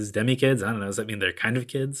what this is. Demi Kids? I don't know. Does that mean they're kind of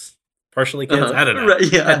kids? Partially kids? I don't know.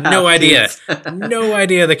 Right, yeah, I had no idea. No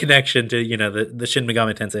idea the connection to, the Shin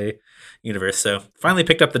Megami Tensei universe. So finally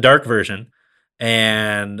picked up the dark version.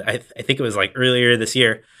 And I think it was like earlier this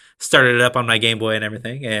year. Started it up on my Game Boy and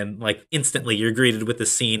everything, and like instantly you're greeted with the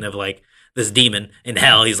scene of like this demon in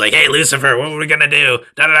hell. He's like, "Hey, Lucifer, what are we gonna do?"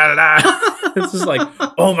 Da da da da. It's just like,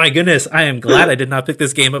 oh my goodness, I am glad I did not pick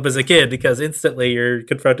this game up as a kid, because instantly you're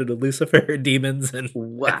confronted with Lucifer, demons, and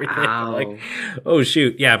everything. Like, oh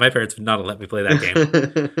shoot, yeah, my parents would not have let me play that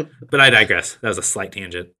game. But I digress. That was a slight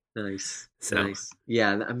tangent. Nice.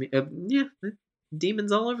 Yeah, I mean,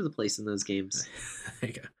 demons all over the place in those games.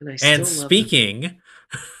 There you go. And speaking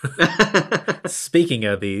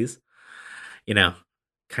of these,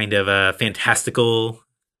 kind of fantastical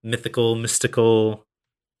mystical,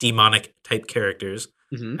 demonic type characters.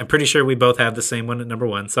 Mm-hmm. I'm pretty sure we both have the same one at number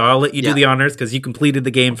 1. So I'll let you do the honors because you completed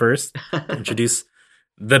the game first. Introduce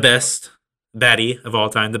the best baddie of all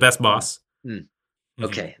time, the best boss. Mm-hmm.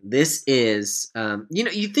 Okay, this is,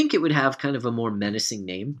 you think it would have kind of a more menacing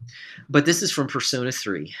name, but this is from Persona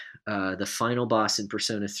 3. The final boss in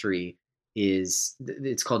Persona 3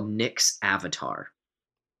 it's called Nyx Avatar.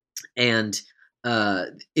 And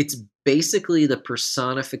it's basically the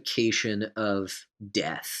personification of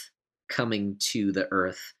death coming to the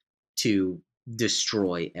earth to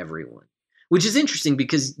destroy everyone, which is interesting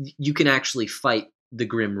because you can actually fight the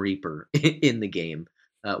Grim Reaper in the game,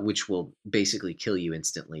 which will basically kill you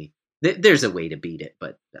instantly. There's a way to beat it,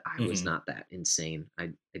 but I was not that insane.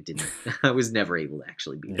 I didn't. I was never able to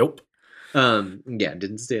actually beat it. Yeah,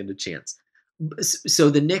 didn't stand a chance. So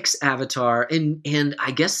the Nyx Avatar, and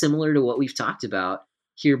I guess similar to what we've talked about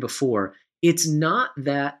here before, it's not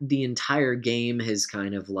that the entire game has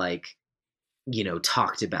kind of like,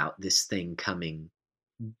 talked about this thing coming,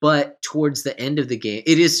 but towards the end of the game,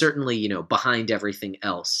 it is certainly, behind everything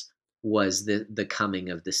else was the coming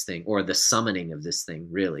of this thing, or the summoning of this thing,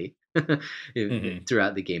 really,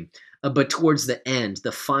 throughout the game. But towards the end,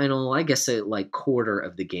 the final, I guess, like quarter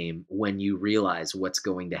of the game, when you realize what's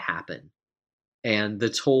going to happen and the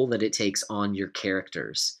toll that it takes on your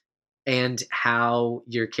characters, and how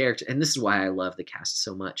your character, and this is why I love the cast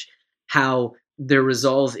so much, how their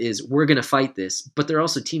resolve is, we're going to fight this, but they're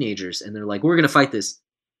also teenagers, and they're like, we're going to fight this.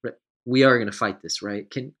 We are going to fight this, right?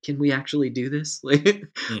 Can we actually do this?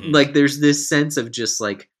 Like there's this sense of just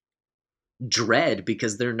like dread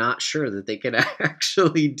because they're not sure that they can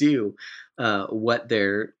actually do what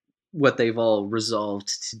they've all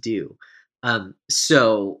resolved to do.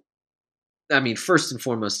 So, I mean, first and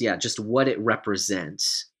foremost, yeah, just what it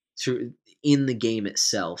represents in the game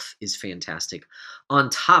itself is fantastic. On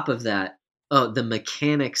top of that, the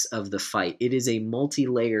mechanics of the fight. It is a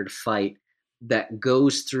multi-layered fight that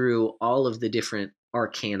goes through all of the different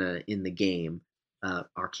arcana in the game.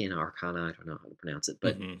 Arcana, I don't know how to pronounce it,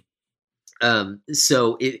 but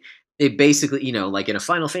so it basically, like in a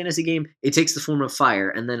Final Fantasy game, it takes the form of fire,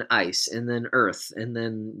 and then ice, and then earth, and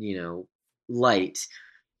then light.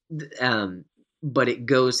 But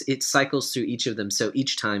it cycles through each of them. So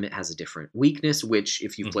each time it has a different weakness, which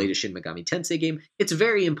if you've played a Shin Megami Tensei game, it's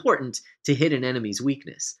very important to hit an enemy's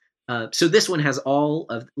weakness. So this one has all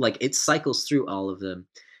of, like, it cycles through all of them.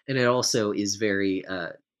 And it also is very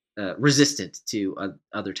resistant to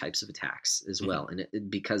other types of attacks as well. And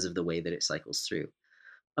because of the way that it cycles through.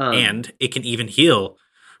 And it can even heal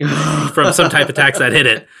from some type of attacks that hit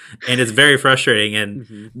it. And it's very frustrating.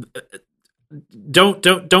 And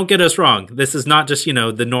don't get us wrong. This is not just,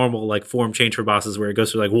 the normal like form change for bosses where it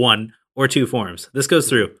goes through like 1 or 2 forms. This goes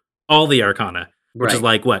through all the arcana, which is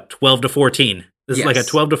like what, 12 to 14. This is like a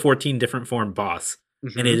 12 to 14 different form boss.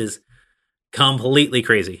 And it is completely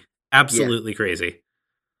crazy. Absolutely crazy.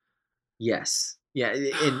 Yes. Yeah.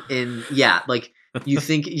 And yeah, like you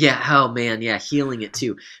think, oh man, yeah, healing it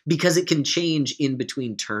too, because it can change in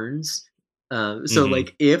between turns. So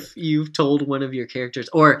like if you've told one of your characters,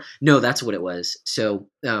 or no, that's what it was. So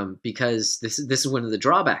because this is one of the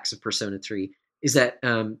drawbacks of Persona 3 is that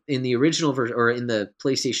in the original version, or in the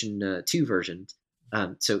PlayStation 2 version,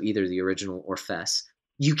 so either the original or FES,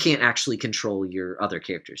 you can't actually control your other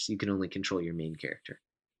characters. You can only control your main character.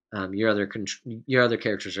 Your other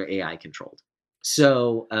characters are AI controlled.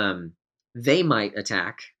 So they might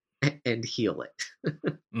attack and heal it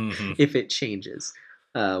if it changes.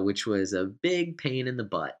 Which was a big pain in the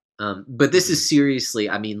butt. But this is seriously,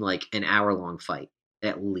 I mean, like an hour-long fight,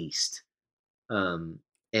 at least. And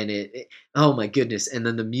it, oh my goodness. And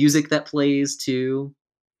then the music that plays, too,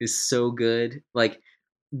 is so good. Like,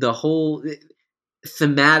 the whole,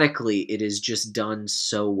 thematically, it is just done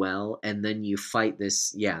so well. And then you fight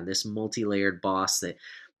this multi-layered boss that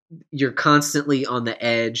you're constantly on the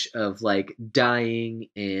edge of, like, dying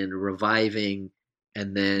and reviving,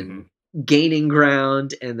 and then gaining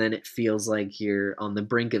ground, and then it feels like you're on the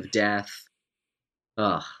brink of death.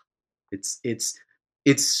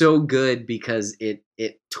 It's so good because it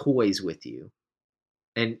toys with you,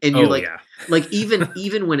 and you're like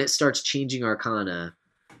even when it starts changing arcana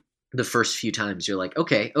the first few times, you're like,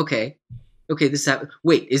 okay, this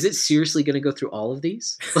wait, is it seriously going to go through all of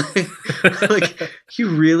these? Like you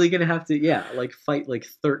really going to have to like fight like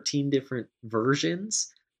 13 different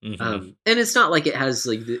versions? And it's not like it has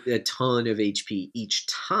like a ton of HP each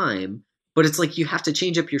time, but it's like you have to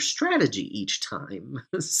change up your strategy each time.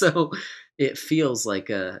 So it feels like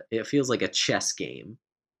a chess game.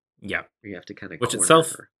 Yeah, where you have to kind of, which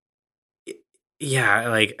itself Yeah,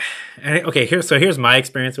 like okay, here's my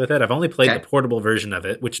experience with it. I've only played the portable version of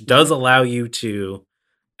it, which does allow you to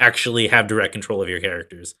actually have direct control of your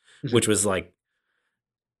characters, which was like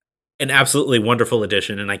an absolutely wonderful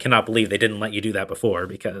addition, and I cannot believe they didn't let you do that before,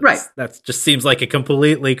 because that just seems like a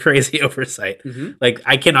completely crazy oversight. Like,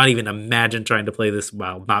 I cannot even imagine trying to play this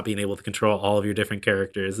while not being able to control all of your different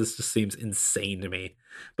characters. This just seems insane to me.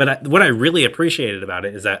 But what I really appreciated about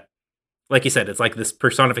it is that, like you said, it's like this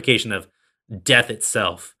personification of death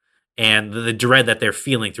itself and the dread that they're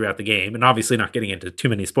feeling throughout the game. And obviously not getting into too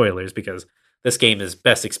many spoilers, because this game is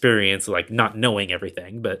best experienced like not knowing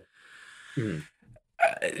everything, but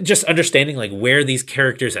just understanding like where these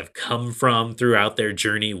characters have come from throughout their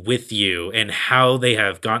journey with you, and how they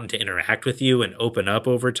have gotten to interact with you and open up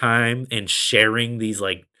over time, and sharing these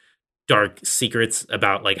like dark secrets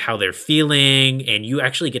about like how they're feeling. And you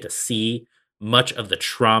actually get to see much of the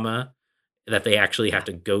trauma that they actually have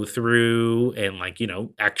to go through, and like, you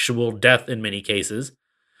know, actual death in many cases,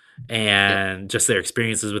 and just their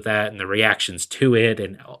experiences with that and the reactions to it.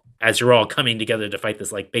 And as you're all coming together to fight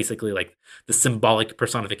this, like basically like the symbolic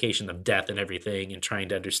personification of death and everything, and trying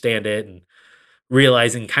to understand it and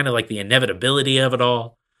realizing kind of like the inevitability of it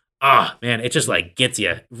all. Ah, man, it just like gets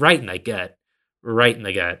you right in the gut.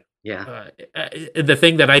 Yeah. The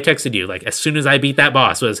thing that I texted you, like as soon as I beat that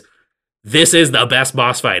boss, was, this is the best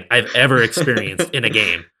boss fight I've ever experienced in a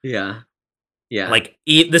game. Yeah. Like,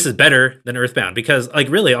 this is better than Earthbound, because like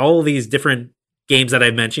really all of these different games that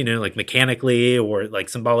I've mentioned, you know, like mechanically or like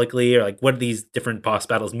symbolically, or like what these different boss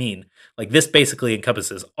battles mean. Like, this basically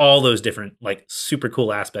encompasses all those different like super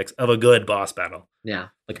cool aspects of a good boss battle. Yeah.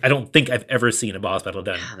 Like, I don't think I've ever seen a boss battle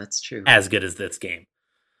done that's true, as good as this game.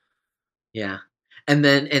 Yeah. And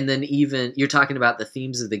then even you're talking about the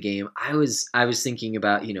themes of the game. I was thinking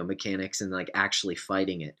about, you know, mechanics and like actually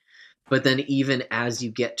fighting it. But then even as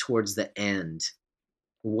you get towards the end,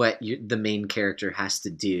 what the main character has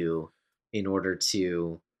to do in order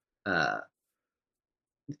to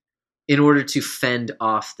fend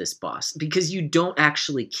off this boss, because you don't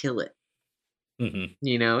actually kill it.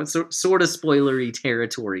 You know, it's sort of spoilery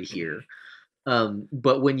territory here.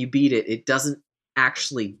 But when you beat it, it doesn't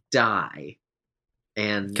actually die.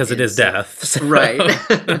 And because it is death. So. Right.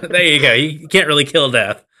 There you go. You can't really kill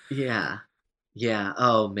death. Yeah.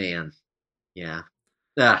 Oh man. Yeah.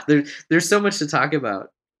 There's so much to talk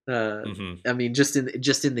about. I mean, just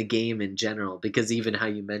in the game in general, because even how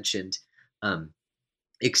you mentioned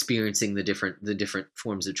experiencing the different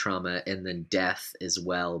forms of trauma, and then death as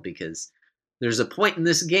well, because there's a point in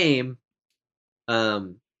this game.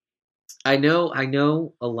 I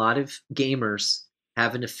know a lot of gamers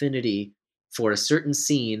have an affinity for a certain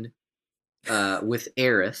scene with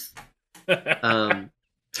Aerith.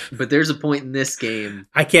 But there's a point in this game.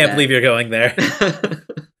 I can't believe you're going there.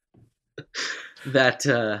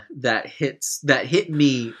 that hit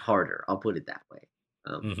me harder. I'll put it that way.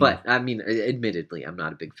 But I mean, admittedly, I'm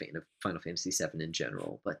not a big fan of Final Fantasy VII in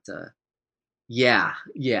general. But yeah,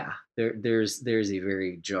 there's a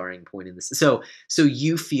very jarring point in this. So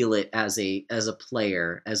you feel it as a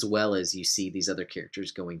player, as well as you see these other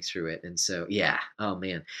characters going through it. And so, yeah, oh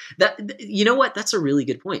man, you know what? That's a really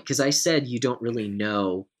good point, because I said you don't really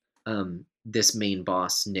know this main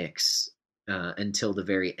boss Nyx until the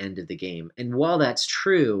very end of the game. And while that's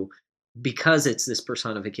true, because it's this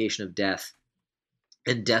personification of death,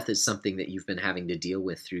 and death is something that you've been having to deal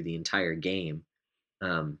with through the entire game,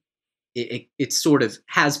 it sort of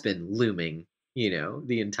has been looming, you know,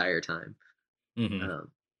 the entire time.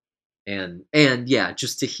 And yeah,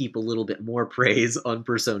 just to heap a little bit more praise on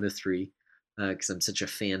Persona 3, because I'm such a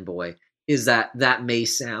fanboy, is that may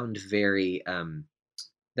sound very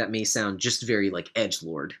just very like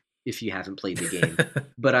edgelord if you haven't played the game.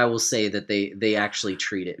 But I will say that they actually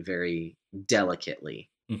treat it very delicately.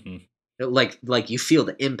 Like you feel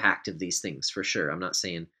the impact of these things for sure. I'm not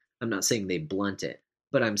saying they blunt it,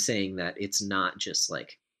 but I'm saying that it's not just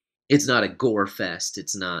like, it's not a gore fest.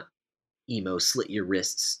 It's not emo slit your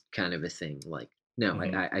wrists kind of a thing. Like, no,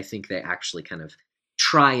 I think they actually kind of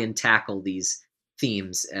try and tackle these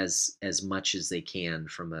themes as much as they can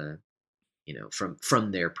from a, you know,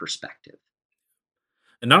 from their perspective.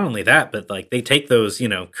 And not only that, but like they take those, you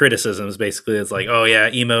know, criticisms basically as like, oh yeah,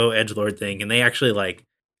 emo edgelord thing, and they actually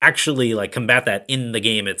combat that in the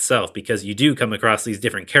game itself, because you do come across these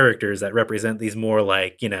different characters that represent these more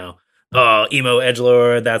like, you know, oh, emo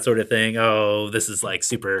edgelord, that sort of thing. Oh, this is like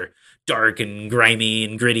super dark and grimy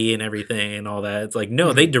and gritty and everything and all that. It's like,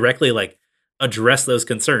 no, they directly like address those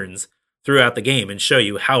concerns throughout the game and show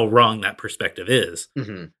you how wrong that perspective is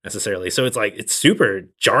necessarily. So it's like, it's super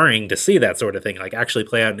jarring to see that sort of thing like actually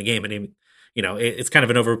play out in the game. And it's kind of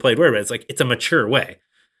an overplayed word, but it's like, it's a mature way.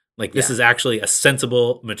 Like, this is actually a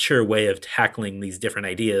sensible, mature way of tackling these different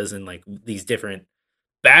ideas and like these different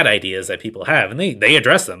bad ideas that people have. And they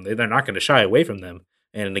address them. They're not going to shy away from them.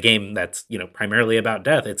 And in the game that's, primarily about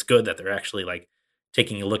death, it's good that they're actually like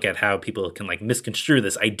taking a look at how people can like misconstrue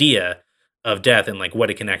this idea of death and like what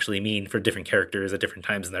it can actually mean for different characters at different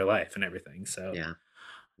times in their life and everything. So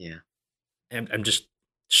yeah. And I'm just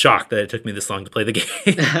shocked that it took me this long to play the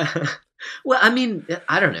game. Well, I mean,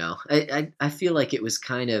 I don't know. I feel like it was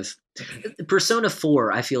kind of Persona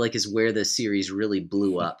 4. I feel like is where the series really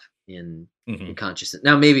blew up in consciousness.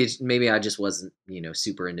 Now, maybe I just wasn't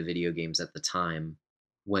super into video games at the time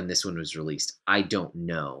when this one was released. I don't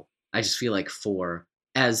know. I just feel like 4,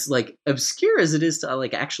 as like obscure as it is to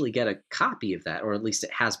like actually get a copy of that, or at least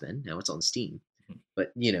it has been. Now it's on Steam,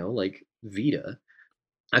 but like Vita.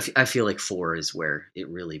 I feel like 4 is where it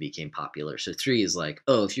really became popular. So 3 is like,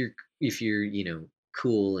 oh, if you're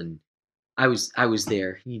cool, and I was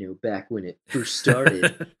there, back when it first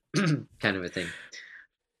started, kind of a thing.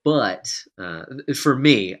 But for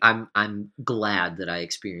me, I'm glad that I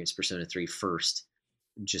experienced Persona 3 first,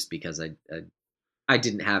 just because I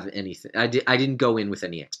didn't have anything. I didn't go in with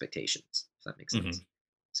any expectations, if that makes sense.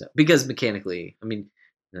 So because mechanically, I mean,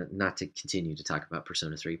 not to continue to talk about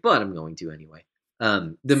Persona 3, but I'm going to anyway.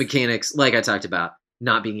 The mechanics, like I talked about,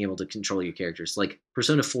 not being able to control your characters, like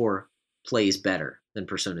Persona 4 plays better than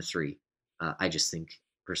Persona 3. I just think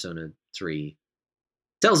Persona 3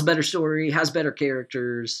 tells a better story, has better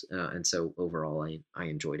characters, and so overall, I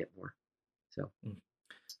enjoyed it more. So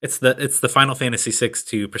it's the Final Fantasy 6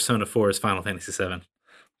 to Persona 4's Final Fantasy 7.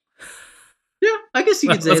 Yeah, I guess you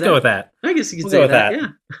could say that. Let's go with that. I guess you could say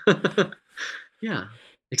that. Yeah. Yeah.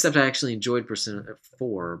 Except I actually enjoyed Persona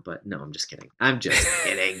 4, but no, I'm just kidding. I'm just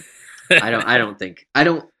kidding. I don't think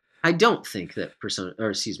that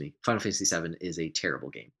Final Fantasy 7 is a terrible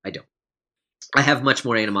game. I don't. I have much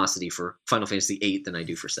more animosity for Final Fantasy 8 than I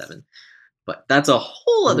do for 7. But that's a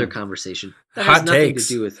whole other conversation. That has nothing to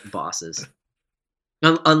do with bosses.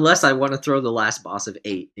 Unless I want to throw the last boss of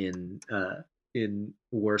 8 in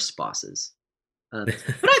worse bosses. But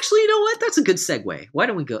actually, you know what? That's a good segue. Why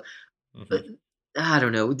don't we go... I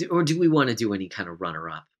don't know. Or do we want to do any kind of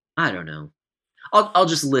runner-up? I don't know. I'll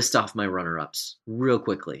just list off my runner-ups real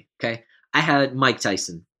quickly, okay? I had Mike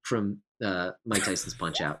Tyson from Mike Tyson's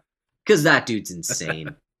Punch-Out, because that dude's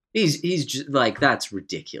insane. He's just, like, that's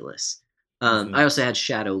ridiculous. I also had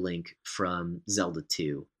Shadow Link from Zelda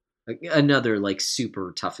 2, another like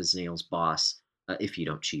super tough as nails boss. If you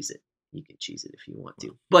don't cheese it, you can cheese it if you want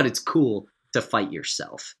to, but it's cool to fight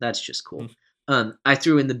yourself. That's just cool. I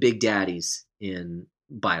threw in the Big Daddies in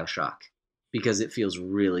BioShock because it feels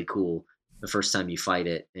really cool the first time you fight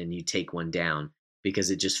it and you take one down,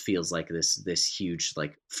 because it just feels like this huge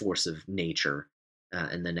like force of nature,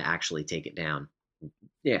 and then to actually take it down,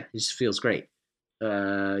 it just feels great.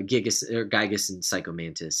 Gygus and Psycho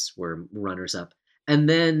Mantis were runners up, and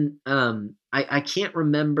then I can't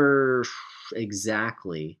remember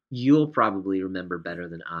exactly. You'll probably remember better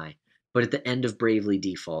than I, but at the end of Bravely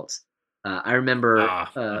Default, I remember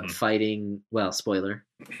fighting. Well, spoiler.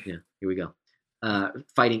 Yeah, here we go.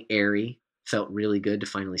 Fighting Eri felt really good to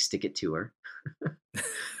finally stick it to her.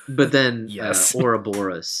 But then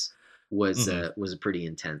Ouroboros was a pretty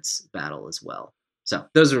intense battle as well. So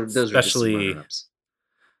those are just some runner-ups.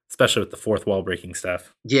 Especially with the fourth wall breaking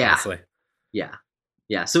stuff. Yeah, honestly. Yeah.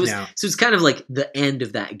 So it's kind of like the end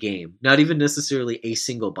of that game. Not even necessarily a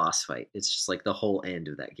single boss fight. It's just like the whole end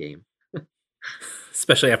of that game.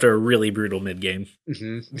 Especially after a really brutal mid game.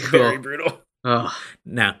 Very brutal.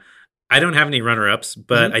 Now, I don't have any runner-ups,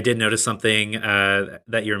 but I did notice something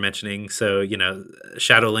that you were mentioning. So,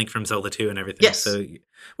 Shadow Link from Zelda 2 and everything. Yes. So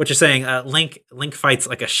what you're saying, Link fights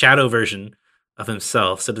like a shadow version of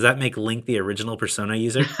himself. So does that make Link the original Persona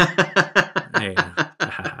user? There you go.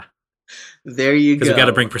 There you go. Because we got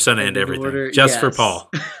to bring Persona into everything. Just for Paul.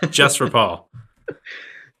 Just for Paul.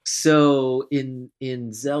 So in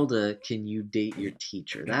Zelda, can you date your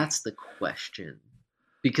teacher? That's the question.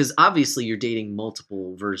 Because obviously you're dating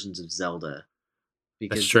multiple versions of Zelda.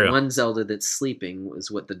 Because the one Zelda that's sleeping was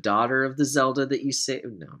the daughter of the Zelda that you say?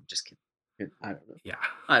 No, I'm just kidding. I don't know. Yeah.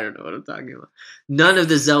 I don't know what I'm talking about. None of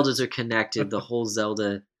the Zeldas are connected. The whole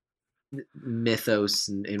Zelda mythos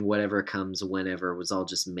and whatever comes whenever was all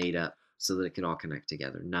just made up so that it could all connect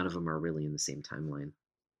together. None of them are really in the same timeline.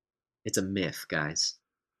 It's a myth, guys.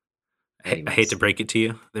 I hate to break it to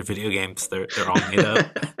you. They're video games. They're all made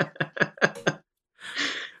up.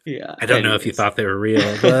 Yeah. I don't know if you thought they were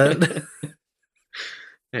real, but...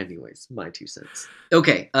 Anyways, my 2 cents.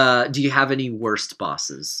 Okay, do you have any worst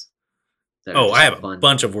bosses? Oh, I have a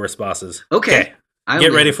bunch of worse bosses. Okay.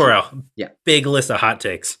 Get ready for a big list of hot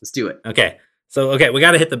takes. Let's do it. Okay. So, we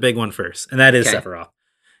got to hit the big one first, and that is Sephiroth.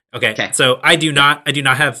 Okay. So I do not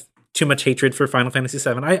have too much hatred for Final Fantasy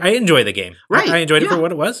VII. I enjoy the game. Right. I enjoyed it for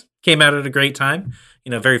what it was. Came out at a great time.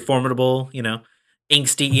 Very formidable,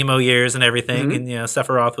 angsty emo years and everything. Mm-hmm. And,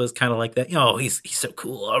 Sephiroth was kind of like that. He's so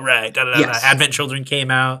cool. All right. Yes. Advent Children came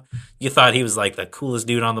out. You thought he was like the coolest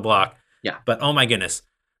dude on the block. Yeah. But oh my goodness.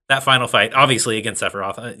 That final fight, obviously against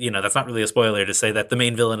Sephiroth, that's not really a spoiler to say that the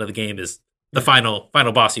main villain of the game is the final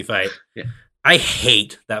boss you fight. Yeah. I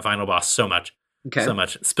hate that final boss so much. Okay. So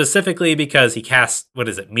much. Specifically because he casts,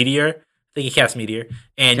 Meteor? I think he casts Meteor.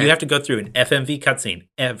 And you have to go through an FMV cutscene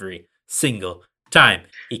every single time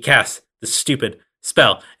he casts the stupid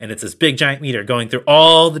spell. And it's this big giant meteor going through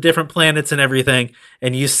all the different planets and everything.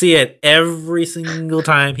 And you see it every single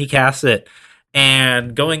time he casts it.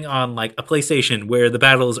 And going on like a PlayStation where the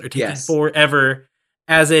battles are taking forever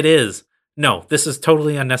as it is. No, this is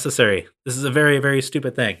totally unnecessary. This is a very, very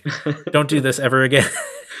stupid thing. Don't do this ever again.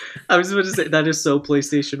 I was about to say, that is so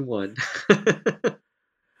PlayStation 1.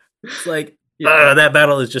 It's like, that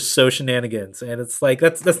battle is just so shenanigans. And it's like,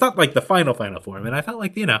 that's not like the final form. And I felt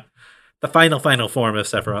like, the final form of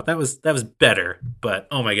Sephiroth, that was better. But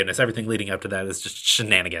oh my goodness, everything leading up to that is just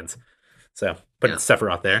shenanigans. So, but it's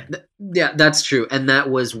Sephiroth there. Yeah, that's true. And that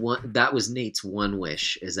was Nate's one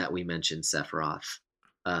wish, is that we mentioned Sephiroth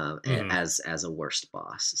as a worst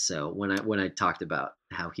boss. So when I talked about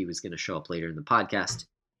how he was going to show up later in the podcast,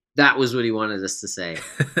 that was what he wanted us to say.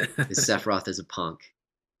 Is Sephiroth is a punk,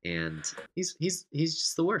 and he's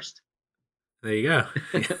just the worst. There you go.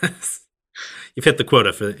 Yes. You've hit the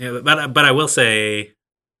quota but I will say,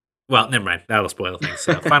 well, never mind. That'll spoil things.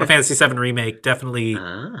 So Final Fantasy VII Remake definitely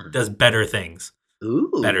does better things.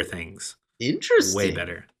 Ooh. Better things. Interesting. Way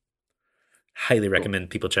better. Highly recommend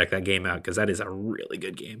people check that game out because that is a really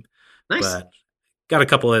good game. Nice. But got a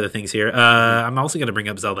couple other things here. I'm also going to bring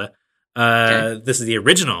up Zelda. This is the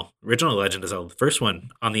original Legend of Zelda, the first one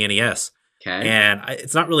on the NES. Okay. And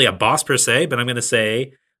it's not really a boss per se, but I'm going to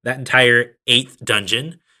say that entire 8th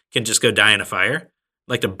dungeon can just go die in a fire.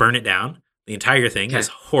 I'd like to burn it down. The entire thing is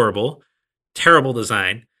horrible, terrible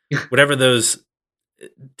design. Whatever those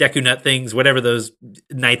Deku Nut things, whatever those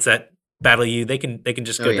knights that battle you, they can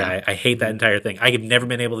just go die. I hate that entire thing. I have never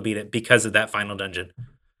been able to beat it because of that final dungeon.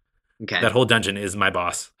 Okay. That whole dungeon is my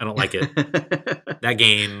boss. I don't like it. That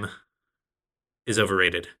game is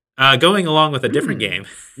overrated. Going along with a different game,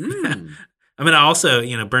 I'm going to also,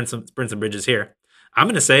 burn some bridges here. I'm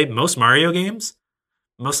going to say most Mario games,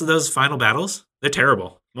 most of those final battles, they're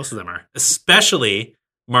terrible. Most of them are, especially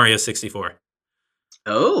Mario 64.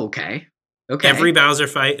 Oh, okay. Every Bowser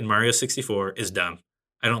fight in Mario 64 is dumb.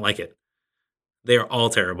 I don't like it. They are all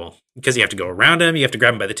terrible because you have to go around him. You have to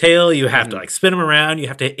grab him by the tail. You have to spin him around. You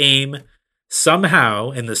have to aim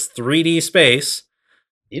somehow in this 3D space.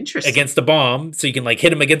 Interesting. Against the bomb, so you can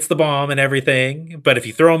hit him against the bomb and everything. But if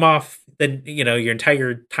you throw him off, then your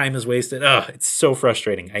entire time is wasted. Oh, it's so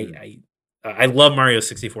frustrating. I love Mario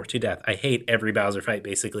 64 to death. I hate every Bowser fight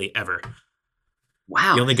basically ever.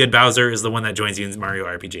 Wow. The only good Bowser is the one that joins you in Mario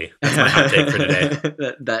RPG. That's my hot take for today.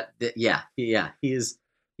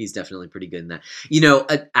 He's definitely pretty good in that.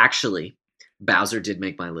 Actually, Bowser did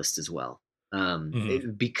make my list as well.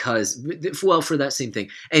 Because, for that same thing.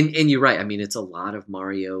 And you're right. I mean, it's a lot of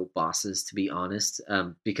Mario bosses, to be honest,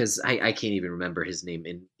 because I can't even remember his name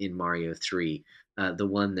in Mario 3. The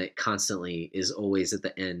one that constantly is always at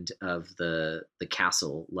the end of the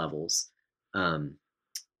castle levels.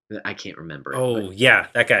 I can't remember. Oh, yeah,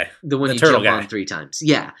 that guy. The one you jump on 3 times.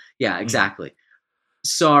 Yeah, exactly.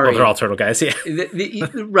 Sorry. Well, they're all turtle guys, yeah.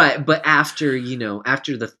 Right, but after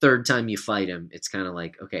the 3rd time you fight him, it's kind of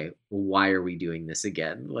like, okay, well, why are we doing this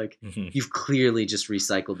again? You've clearly just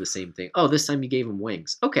recycled the same thing. Oh, this time you gave him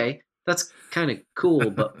wings. Okay, that's kind of cool,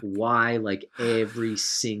 but why, every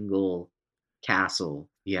single castle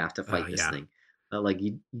you have to fight this thing?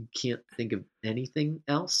 You can't think of anything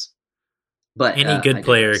else? But any good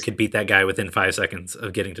player could beat that guy within 5 seconds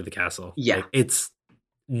of getting to the castle. Yeah. It's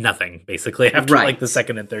nothing basically after the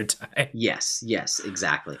 2nd and 3rd time. Yes,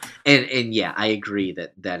 exactly. And yeah, I agree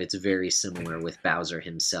that it's very similar with Bowser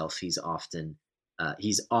himself. He's often a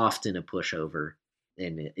pushover,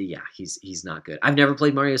 and he's not good. I've never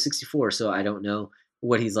played Mario 64, so I don't know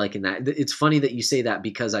what he's like in that. It's funny that you say that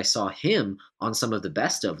because I saw him on some of the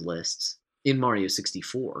best of lists in Mario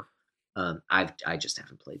 64. I just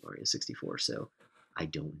haven't played Mario 64, so I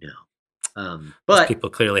don't know. But people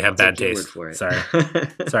clearly have bad taste. For it.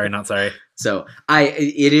 Sorry, not sorry. So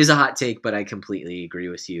it is a hot take, but I completely agree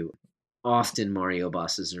with you. often Mario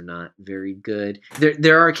bosses are not very good.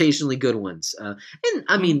 There are occasionally good ones, and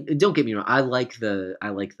I mean, don't get me wrong. I like the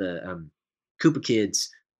Koopa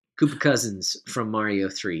Kids, Koopa Cousins from Mario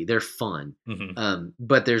 3. They're fun,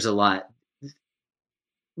 but there's a lot.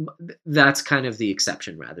 That's kind of the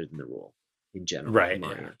exception rather than the rule in general, right?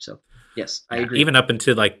 Mario. Yeah. So yes, I agree. Even up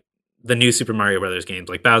into like the new Super Mario Brothers games,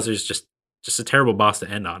 like Bowser's just a terrible boss to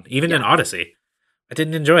end on. Even in Odyssey, I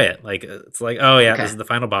didn't enjoy it. Like it's like, oh yeah, this is the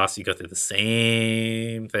final boss. You go through the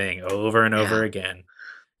same thing over and over again.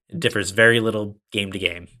 It differs very little game to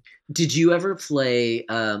game. Did you ever play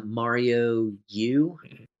Mario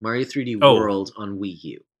 3D World on Wii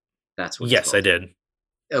U? That's what. Yes, I did.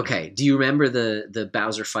 Okay. Do you remember the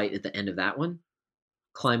Bowser fight at the end of that one?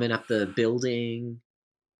 Climbing up the building.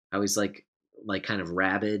 I was like kind of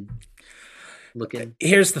rabid looking.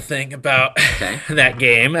 Here's the thing about that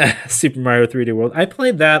game, Super Mario 3D World. I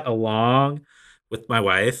played that along with my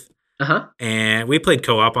wife. And we played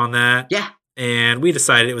co-op on that. Yeah. And we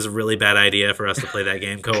decided it was a really bad idea for us to play that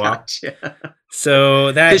game co-op. Gotcha.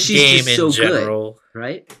 So that game in general, good,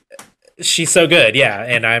 right? She's so good, yeah,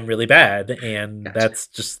 and I'm really bad, and that's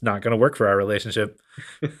just not going to work for our relationship.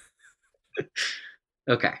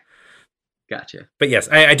 Okay, gotcha. But yes,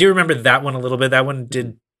 I do remember that one a little bit. That one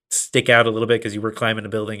did stick out a little bit because you were climbing a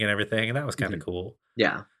building and everything, and that was kind of cool.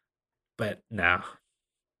 Yeah, but no,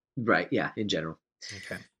 right? Yeah, in general.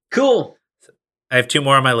 Okay, cool. I have 2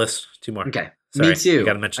 more on my list. 2 more. Okay, sorry, me too. I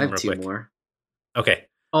got to mention them real quick. 2 more. Okay,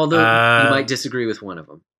 although you might disagree with one of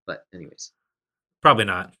them, but anyways, probably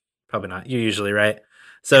not. Probably not. You're usually right.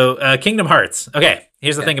 So, Kingdom Hearts. Okay,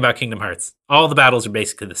 here's the thing about Kingdom Hearts. All the battles are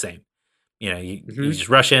basically the same. You know, you just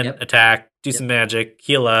rush in, attack, do some magic,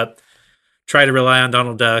 heal up, try to rely on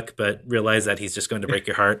Donald Duck, but realize that he's just going to break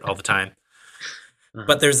your heart all the time.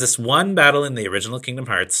 But there's this one battle in the original Kingdom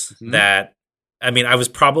Hearts that, I mean, I was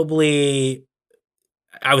certainly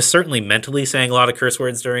mentally saying a lot of curse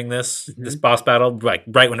words during this boss battle, like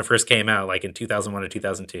right when it first came out, like in 2001 or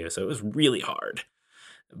 2002. So it was really hard.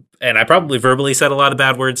 And I probably verbally said a lot of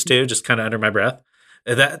bad words too, just kind of under my breath.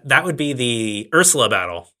 That would be the Ursula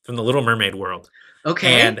battle from the Little Mermaid world.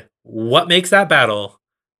 Okay. And what makes that battle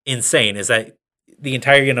insane is that the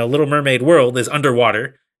entire, Little Mermaid world is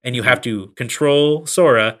underwater, and you have to control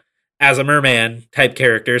Sora as a merman type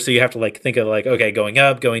character. So you have to think of okay, going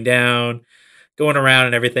up, going down, going around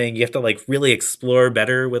and everything. You have to really explore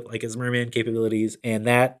better with his merman capabilities. And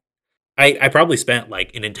that I probably spent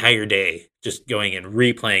an entire day just going and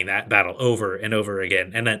replaying that battle over and over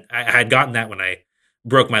again. And then I had gotten that when I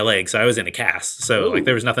broke my leg, so I was in a cast. So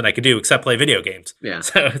there was nothing I could do except play video games. Yeah.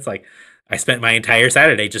 So it's I spent my entire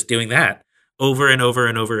Saturday just doing that over and over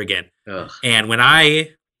and over again. Ugh. And when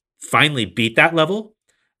I finally beat that level,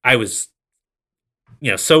 I was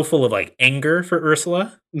so full of anger for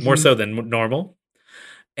Ursula, more so than normal.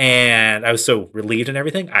 And I was so relieved and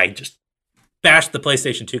everything. I just bashed the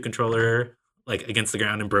PlayStation 2 controller against the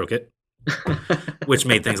ground and broke it, which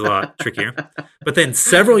made things a lot trickier. But then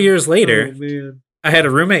several years later, I had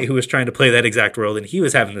a roommate who was trying to play that exact world, and he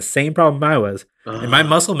was having the same problem I was. And my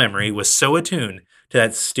muscle memory was so attuned to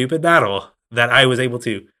that stupid battle that I was able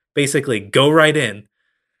to basically go right in,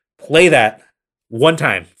 play that one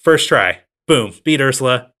time, first try, boom, beat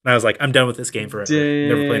Ursula. And I was like, I'm done with this game forever.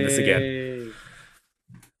 Never playing this again.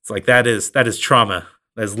 It's that is trauma.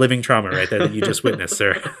 That is living trauma right there that you just witnessed,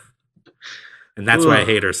 sir. And that's why I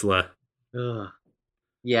hate Ursula.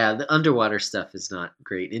 Yeah, the underwater stuff is not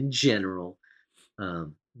great in general.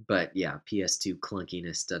 But yeah, PS2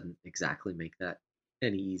 clunkiness doesn't exactly make that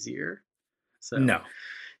any easier. So no.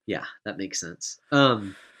 Yeah, that makes sense.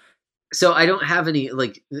 So I don't have any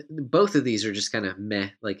both of these are just kind of meh.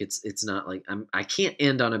 It's not I can't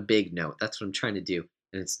end on a big note. That's what I'm trying to do,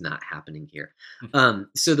 and it's not happening here.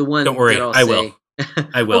 So the one, don't worry, I will.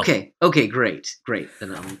 I will. Okay, great.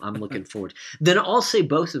 Then I'm looking forward. Then I'll say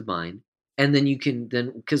both of mine, and then you can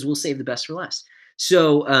because we'll save the best for last.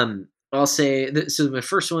 So I'll say so. My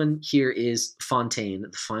first one here is Fontaine,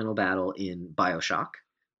 the final battle in BioShock,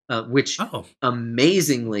 which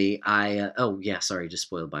amazingly just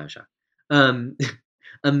spoiled BioShock.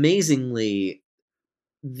 Amazingly,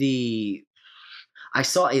 I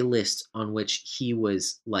saw a list on which he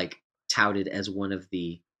was touted as one of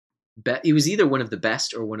the it was either one of the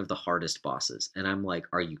best or one of the hardest bosses, and I'm like,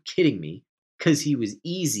 are you kidding me? Because he was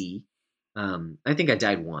easy. I think I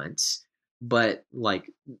died once, but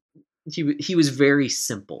he was very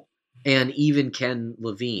simple. And even Ken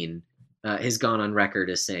Levine has gone on record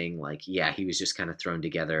as saying he was just kind of thrown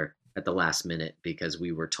together at the last minute because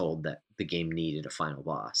we were told that the game needed a final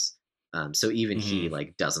boss. So even he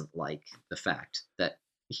doesn't like the fact that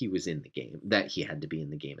he was in the game, that he had to be in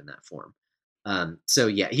the game in that form. So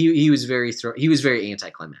yeah, he was very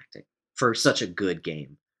anticlimactic for such a good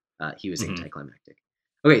game. He was anticlimactic.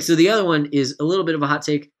 Okay, so the other one is a little bit of a hot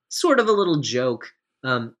take, sort of a little joke.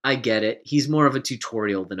 I get it. He's more of a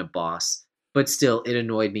tutorial than a boss, but still, it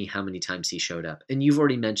annoyed me how many times he showed up. And you've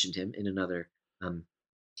already mentioned him in another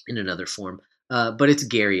form. But it's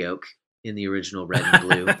Gary Oak in the original Red and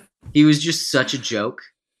Blue. He was just such a joke.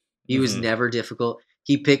 He was never difficult.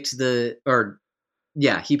 He picked the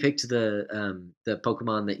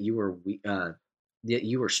Pokemon that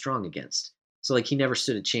you were strong against. So like he never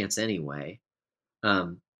stood a chance anyway.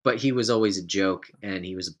 But he was always a joke, and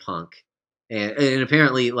he was a punk, and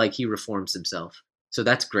apparently like he reforms himself. So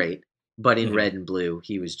that's great. But in Red and Blue,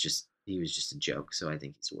 he was just a joke. So I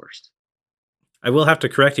think he's worst. I will have to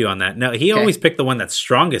correct you on that. No, he always picked the one that's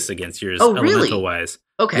strongest against yours, elemental wise.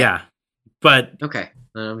 Okay. Yeah. But okay.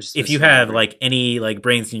 If you have like any like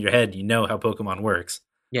brains in your head, you know how Pokemon works.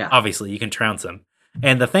 Yeah. Obviously, you can trounce him.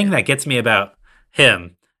 And the thing that gets me about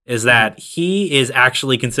him is that he is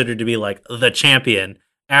actually considered to be like the champion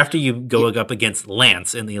after you go up against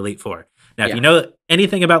Lance in the Elite Four. Now, if you know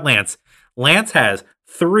anything about Lance, Lance has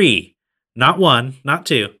 3, not 1, not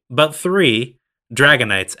 2, but 3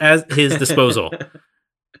 Dragonites at his disposal.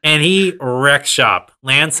 And he wrecks shop.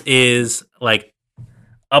 Lance is like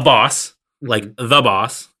a boss, like the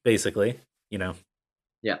boss, basically, you know.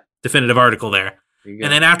 Yeah. Definitive article there.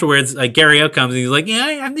 And then afterwards, like Gary Oak comes and he's like,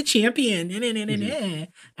 yeah, I'm the champion.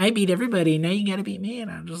 I beat everybody. Now you got to beat me.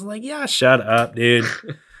 And I'm just like, yeah, shut up, dude.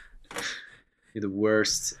 You're the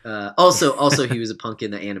worst. Also, he was a punk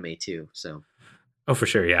in the anime too. So. Oh, for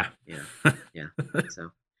sure. Yeah. Yeah.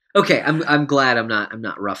 So, okay. I'm glad I'm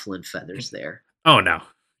not ruffling feathers there. Oh no.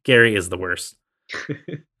 Gary is the worst.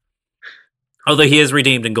 Although he is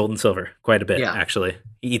redeemed in Gold and Silver quite a bit, actually.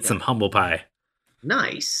 He eats some humble pie.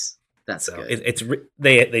 Nice. That's so good.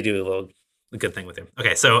 They do a good thing with him.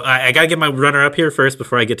 Okay, so I got to get my runner up here first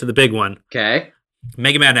before I get to the big one. Okay.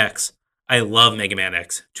 Mega Man X. I love Mega Man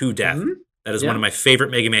X to death. Mm-hmm. That is one of my favorite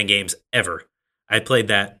Mega Man games ever. I played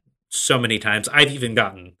that so many times. I've even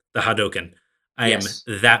gotten the Hadouken. I am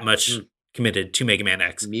that much committed to Mega Man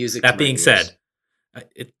X. Music. That being said,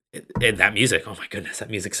 that music, oh my goodness, that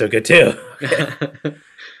music's so good too.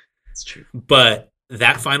 It's true. But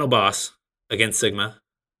that final boss against Sigma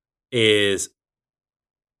is,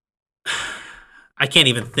 I can't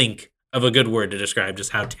even think of a good word to describe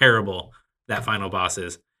just how terrible that final boss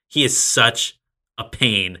is. He is such a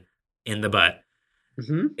pain in the butt.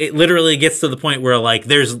 Mm-hmm. It literally gets to the point where like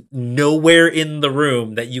there's nowhere in the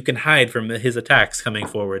room that you can hide from his attacks coming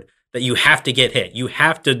forward, that you have to get hit. You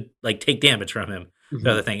have to like take damage from him. Mm-hmm.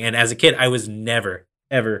 The other thing. And as a kid, I was never,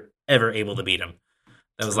 ever, ever able to beat him.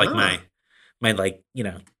 That was like my like, you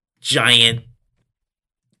know, giant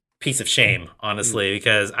piece of shame, honestly,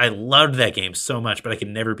 because I loved that game so much, but I could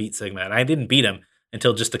never beat Sigma. And I didn't beat him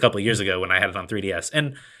until just a couple of years ago when I had it on 3DS.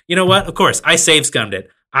 And you know what? Of course, I save scummed it.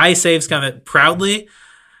 I save scummed it proudly.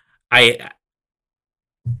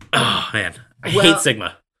 Oh man, I hate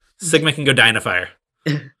Sigma. Sigma can go die in a fire.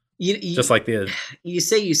 Just like you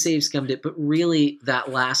say you save scummed it, but really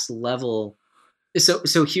that last level.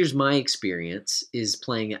 So here's my experience is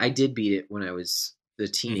playing it. I did beat it when I was a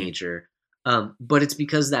teenager. Mm-hmm. But it's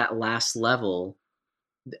because that last level,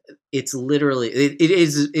 it's literally,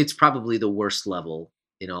 it's probably the worst level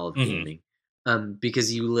in all of gaming.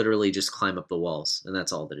 Because you literally just climb up the walls and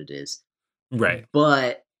that's all that it is. Right.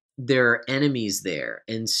 But there are enemies there.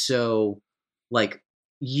 And so like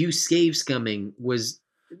you save scumming was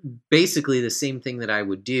basically the same thing that I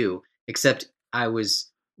would do, except I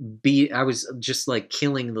was just like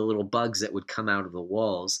killing the little bugs that would come out of the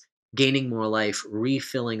walls, gaining more life,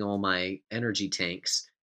 refilling all my energy tanks,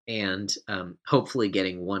 and hopefully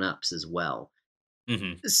getting 1-ups as well.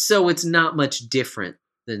 Mm-hmm. So it's not much different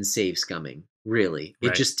than save scumming, really.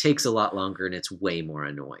 It just takes a lot longer and it's way more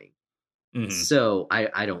annoying. Mm-hmm. So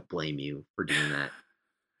I don't blame you for doing that.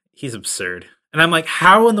 He's absurd. And I'm like,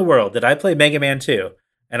 how in the world did I play Mega Man 2?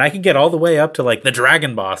 And I can get all the way up to like the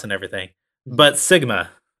dragon boss and everything. But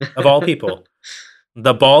Sigma, of all people,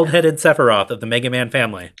 the bald-headed Sephiroth of the Mega Man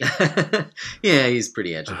family. Yeah, he's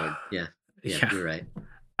pretty edgelord. Yeah, you're right.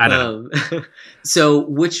 I don't know. So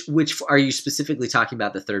which are you specifically talking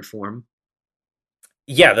about, the third form?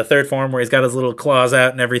 Yeah, the third form where he's got his little claws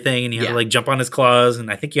out and everything, and you have to like jump on his claws, and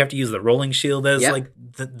I think you have to use the rolling shield as like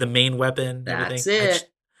the main weapon. That's everything.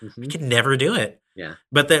 I could never do it. Yeah.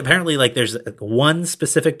 But apparently like there's one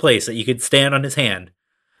specific place that you could stand on his hand.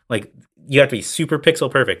 Like you have to be super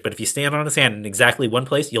pixel perfect, but if you stand on his hand in exactly one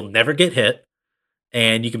place, you'll never get hit.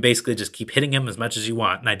 And you can basically just keep hitting him as much as you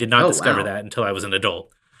want. And I did not discover that until I was an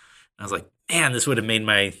adult. I was like, man, this would have made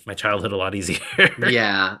my childhood a lot easier.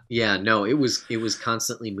 yeah. No, it was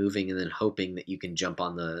constantly moving and then hoping that you can jump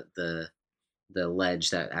on the ledge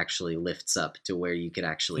that actually lifts up to where you could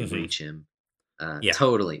actually reach him.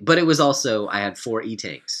 Totally. But it was also, I had 4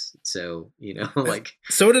 E-tanks. So, like.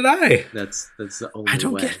 So did I. That's the only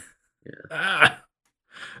way.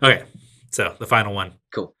 Okay. So the final one.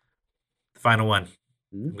 Cool. The final one.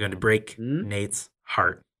 I'm going to break Nate's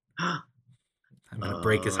heart. I'm going to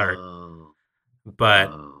break his heart.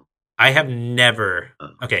 But I have never.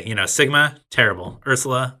 Okay. Sigma, terrible.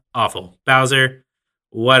 Ursula, awful. Bowser,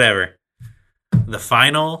 whatever. The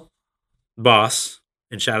final boss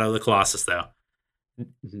in Shadow of the Colossus, though.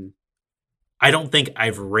 I don't think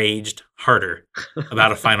I've raged harder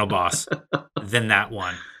about a final boss than that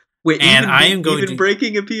one. Wait, and I am going to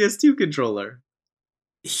breaking a PS2 controller.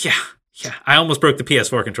 Yeah. I almost broke the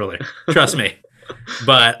PS4 controller. Trust me.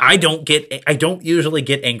 But I don't usually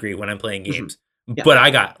get angry when I'm playing games. Yeah. But I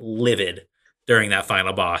got livid during that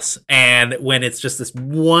final boss. And when it's just this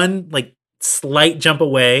one like slight jump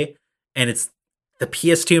away and it's the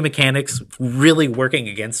PS2 mechanics really working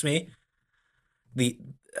against me.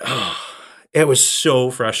 It was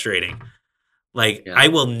so frustrating. Like I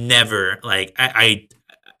will never like I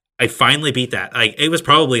finally beat that. Like it was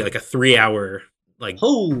probably like a 3-hour like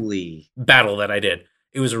holy battle that I did.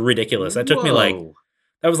 It was ridiculous. That took me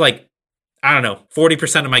that was like I don't know,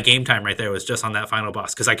 40% of my game time right there was just on that final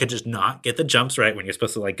boss because I could just not get the jumps right when you're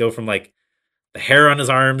supposed to like go from like the hair on his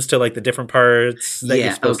arms to like the different parts that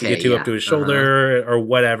you're supposed to get to up to his shoulder or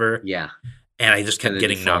whatever. Yeah. And I just kept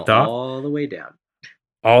getting knocked off. All the way down.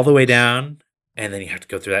 All the way down. And then you have to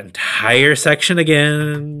go through that entire section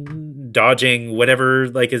again, dodging whatever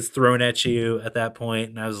like is thrown at you at that point.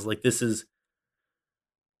 And I was like, this is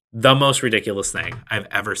the most ridiculous thing I've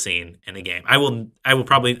ever seen in a game. I will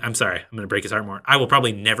probably, I'm sorry, I'm going to break his heart more. I will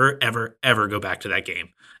probably never, ever, ever go back to that game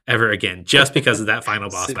ever again, just because of that final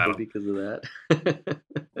boss battle. Because of that.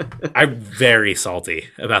 I'm very salty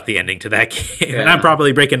about the ending to that game. And I'm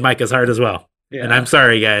probably breaking Micah's heart as well. Yeah. And I'm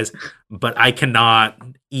sorry, guys, but I cannot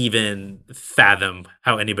even fathom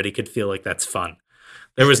how anybody could feel like that's fun.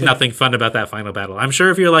 There was nothing fun about that final battle. I'm sure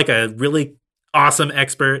if you're like a really awesome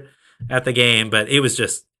expert at the game, but it was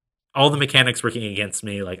just all the mechanics working against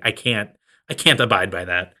me. Like I can't abide by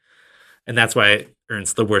that. And that's why it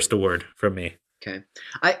earns the worst award from me. Okay.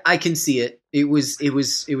 I can see it. It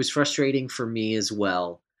was frustrating for me as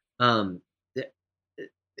well.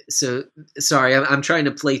 So sorry, I'm trying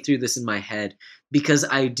to play through this in my head because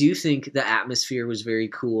I do think the atmosphere was very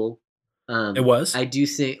cool. It was. I do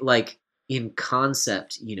think like in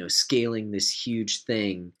concept, scaling this huge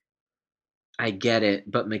thing, I get it,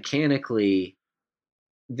 but mechanically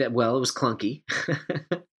it was clunky.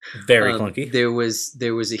 Very clunky. There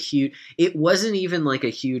was a huge, it wasn't even like a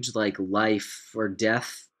huge like life or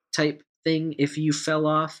death type thing if you fell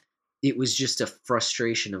off. It was just a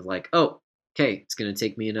frustration of like, oh, okay, it's going to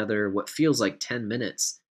take me another what feels like 10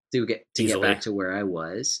 minutes to get back to where I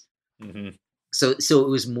was. Mm-hmm. So it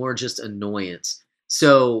was more just annoyance.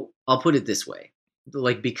 So I'll put it this way.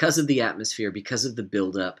 Like because of the atmosphere, because of the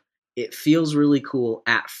buildup, it feels really cool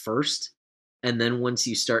at first. And then once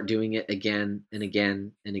you start doing it again and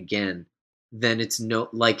again and again, then it's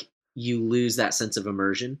you lose that sense of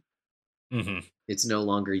immersion. Mm-hmm. It's no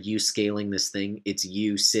longer you scaling this thing. It's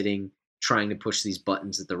you sitting, trying to push these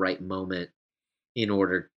buttons at the right moment in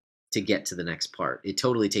order to get to the next part. It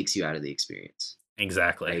totally takes you out of the experience.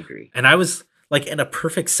 Exactly. I agree. And I was like in a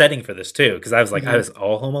perfect setting for this too, because I was like, I was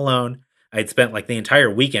all home alone. I'd spent like the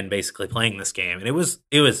entire weekend basically playing this game, and it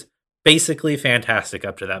was basically fantastic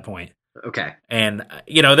up to that point. Okay. And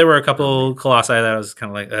there were a couple Colossi that I was kind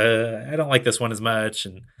of like, I don't like this one as much,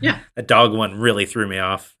 and the dog one really threw me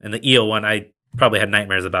off, and the eel one, I probably had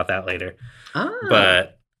nightmares about that later.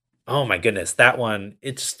 But oh my goodness, that one,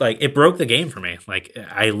 it's like it broke the game for me. Like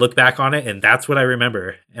I look back on it, and that's what I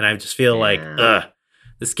remember, and I just feel like,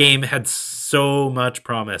 this game had so much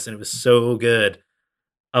promise, and it was so good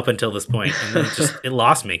up until this point, and then it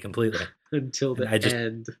lost me completely until the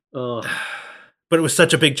end. Oh. But it was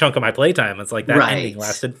such a big chunk of my playtime. It's like that ending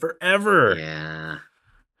lasted forever.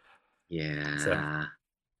 Yeah. So.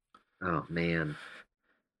 Oh man.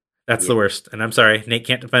 That's the worst. And I'm sorry, Nate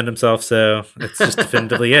can't defend himself, so it's just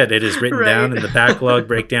definitively it. It is written down in the backlog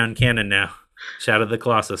breakdown canon now. Shadow of the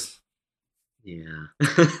Colossus. Yeah.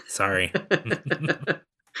 Sorry.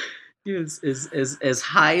 As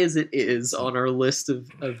high as it is on our list of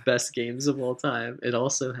best games of all time, it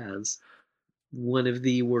also has one of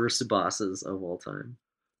the worst bosses of all time.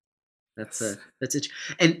 That's it.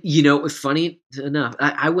 And funny enough,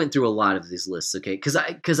 I went through a lot of these lists, okay,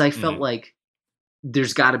 because I felt like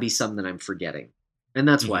there's got to be some that I'm forgetting. And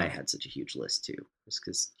that's why I Mm-hmm. had such a huge list too. Just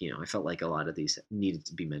because, I felt like a lot of these needed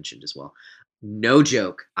to be mentioned as well. No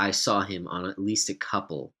joke, I saw him on at least a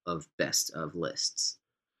couple of best of lists,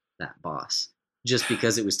 that boss, just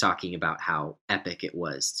because it was talking about how epic it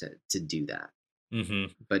was to do that.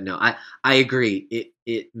 Mm-hmm. But no, I agree.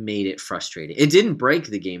 It made it frustrating. It didn't break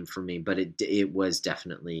the game for me, but it was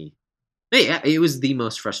definitely, yeah, it was the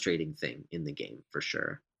most frustrating thing in the game for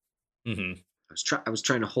sure. Mm-hmm. I was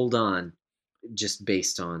trying to hold on, just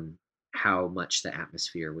based on how much the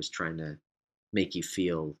atmosphere was trying to make you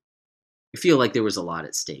feel like there was a lot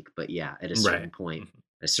at stake. But yeah, at a certain point,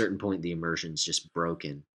 the immersion's just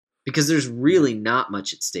broken, because there's really not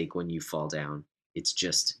much at stake when you fall down. It's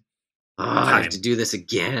just, I have to do this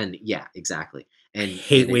again. Yeah, exactly. And I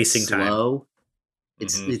hate wasting it's slow.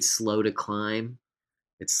 time. It's slow to climb.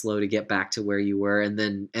 It's slow to get back to where you were, and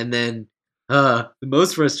then the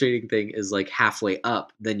most frustrating thing is like halfway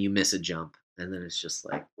up, then you miss a jump, and then it's just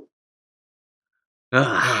like,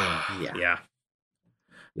 yeah.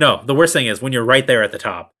 No, the worst thing is when you're right there at the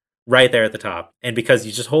top, and because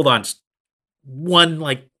you just hold on just one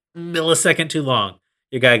like millisecond too long,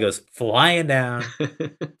 your guy goes flying down,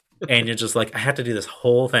 and you're just like, I have to do this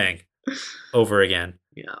whole thing over again.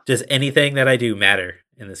 Yeah. Does anything that I do matter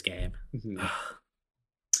in this game? Mm-hmm.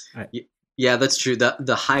 Yeah, that's true.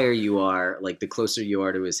 The higher you are, like the closer you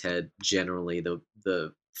are to his head, generally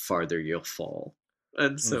the farther you'll fall.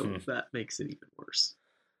 And so that makes it even worse.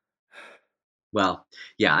 Well,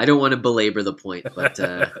 yeah, I don't want to belabor the point, but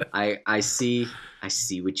I see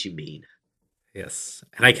what you mean. Yes,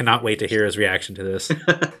 and I cannot wait to hear his reaction to this.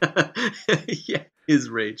 Yeah, his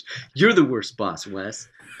rage. You're the worst boss, Wes.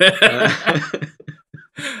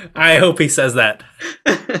 I hope he says that.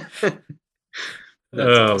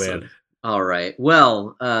 Awesome. Man. All right.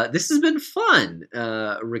 Well, this has been fun,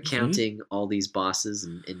 recounting all these bosses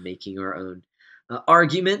and making our own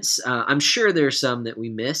arguments. I'm sure there are some that we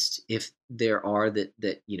missed. If there are that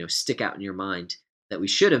stick out in your mind that we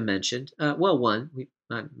should have mentioned, well, one,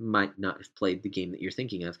 I might not have played the game that you're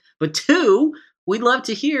thinking of, but two, we'd love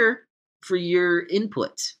to hear for your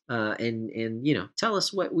input, and tell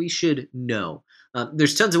us what we should know.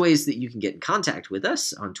 There's tons of ways that you can get in contact with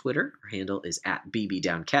us on Twitter. Our handle is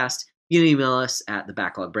 @BBDowncast. You can email us at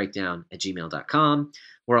thebacklogBreakdown@gmail.com.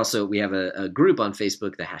 We have a group on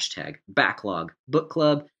Facebook, the hashtag Backlog Book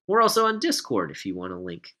Club. We're also on Discord if you want a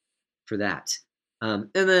link for that. And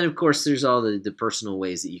then, of course, there's all the personal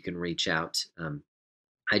ways that you can reach out.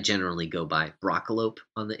 I generally go by Broccolope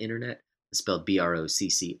on the internet. It's spelled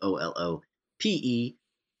BROCCOLOPE.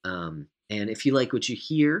 And if you like what you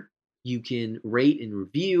hear, you can rate and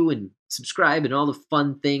review and subscribe and all the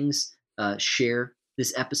fun things. Share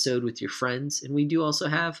this episode with your friends. And we do also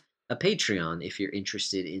have a Patreon if you're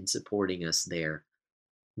interested in supporting us there.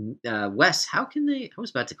 Wes, how can they? I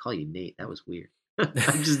was about to call you Nate. That was weird.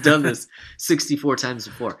 I've just done this 64 times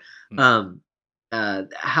before.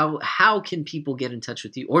 How can people get in touch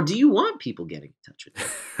with you, or do you want people getting in touch with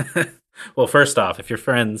you? Well, first off, if your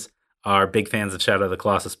friends are big fans of Shadow of the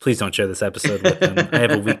Colossus, please don't share this episode with them. I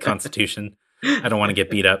have a weak constitution. I don't want to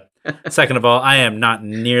get beat up. Second of all, I am not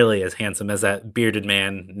nearly as handsome as that bearded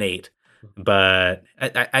man, Nate. But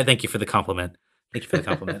I thank you for the compliment. Thank you for the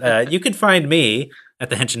compliment. You can find me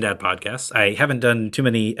at the Henshin Dad podcast. I haven't done too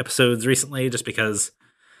many episodes recently just because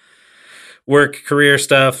work, career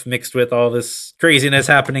stuff mixed with all this craziness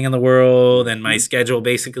happening in the world and my schedule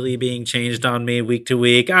basically being changed on me week to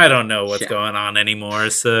week. I don't know what's going on anymore.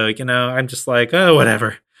 So, I'm just like, oh,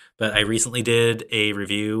 whatever. But I recently did a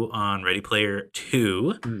review on Ready Player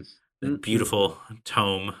 2. Beautiful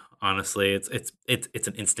tome. Honestly, it's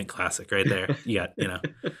an instant classic right there. You got, I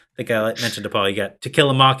think I mentioned to Paul, you got To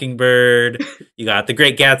Kill a Mockingbird, you got The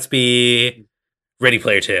Great Gatsby, Ready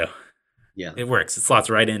Player 2. Yeah, it works. It slots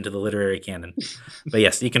right into the literary canon. But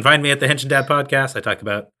yes, you can find me at the Henshin Dad podcast. I talk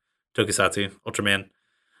about Tokusatsu, Ultraman.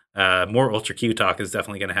 More Ultra Q talk is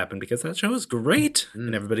definitely going to happen because that show is great,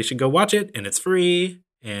 and everybody should go watch it. And it's free,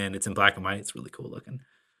 and it's in black and white. It's really cool looking.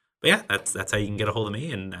 But yeah, that's how you can get a hold of me,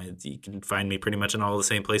 and you can find me pretty much in all the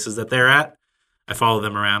same places that they're at. I follow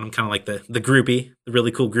them around. I'm kind of like the groupie, the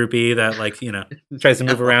really cool groupie that tries to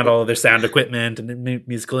move around all of their sound equipment and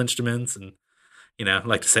musical instruments, and I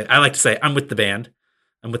like to say I'm with the band.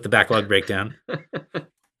 I'm with the Backlog Breakdown.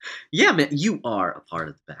 Yeah, man, you are a part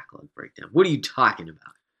of the Backlog Breakdown. What are you talking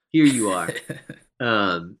about? Here you are.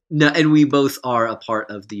 No, and we both are a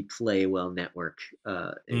part of the Play Well Network.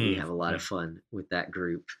 And we have a lot of fun with that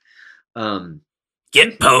group.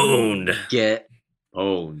 Get pwned. Get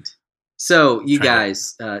pwned. So, you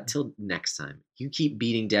guys, till next time, you keep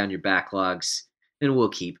beating down your backlogs, and we'll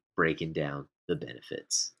keep breaking down the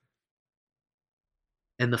benefits.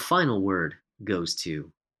 And the final word goes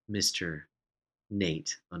to Mr.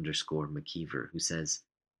 Nate_McKeever, who says,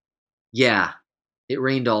 yeah, it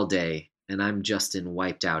rained all day, and I'm Justin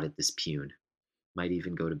wiped out at this pune. Might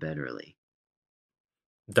even go to bed early. ...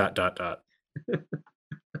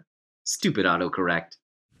 Stupid autocorrect.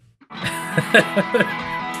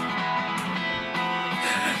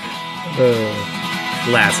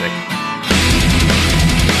 Classic.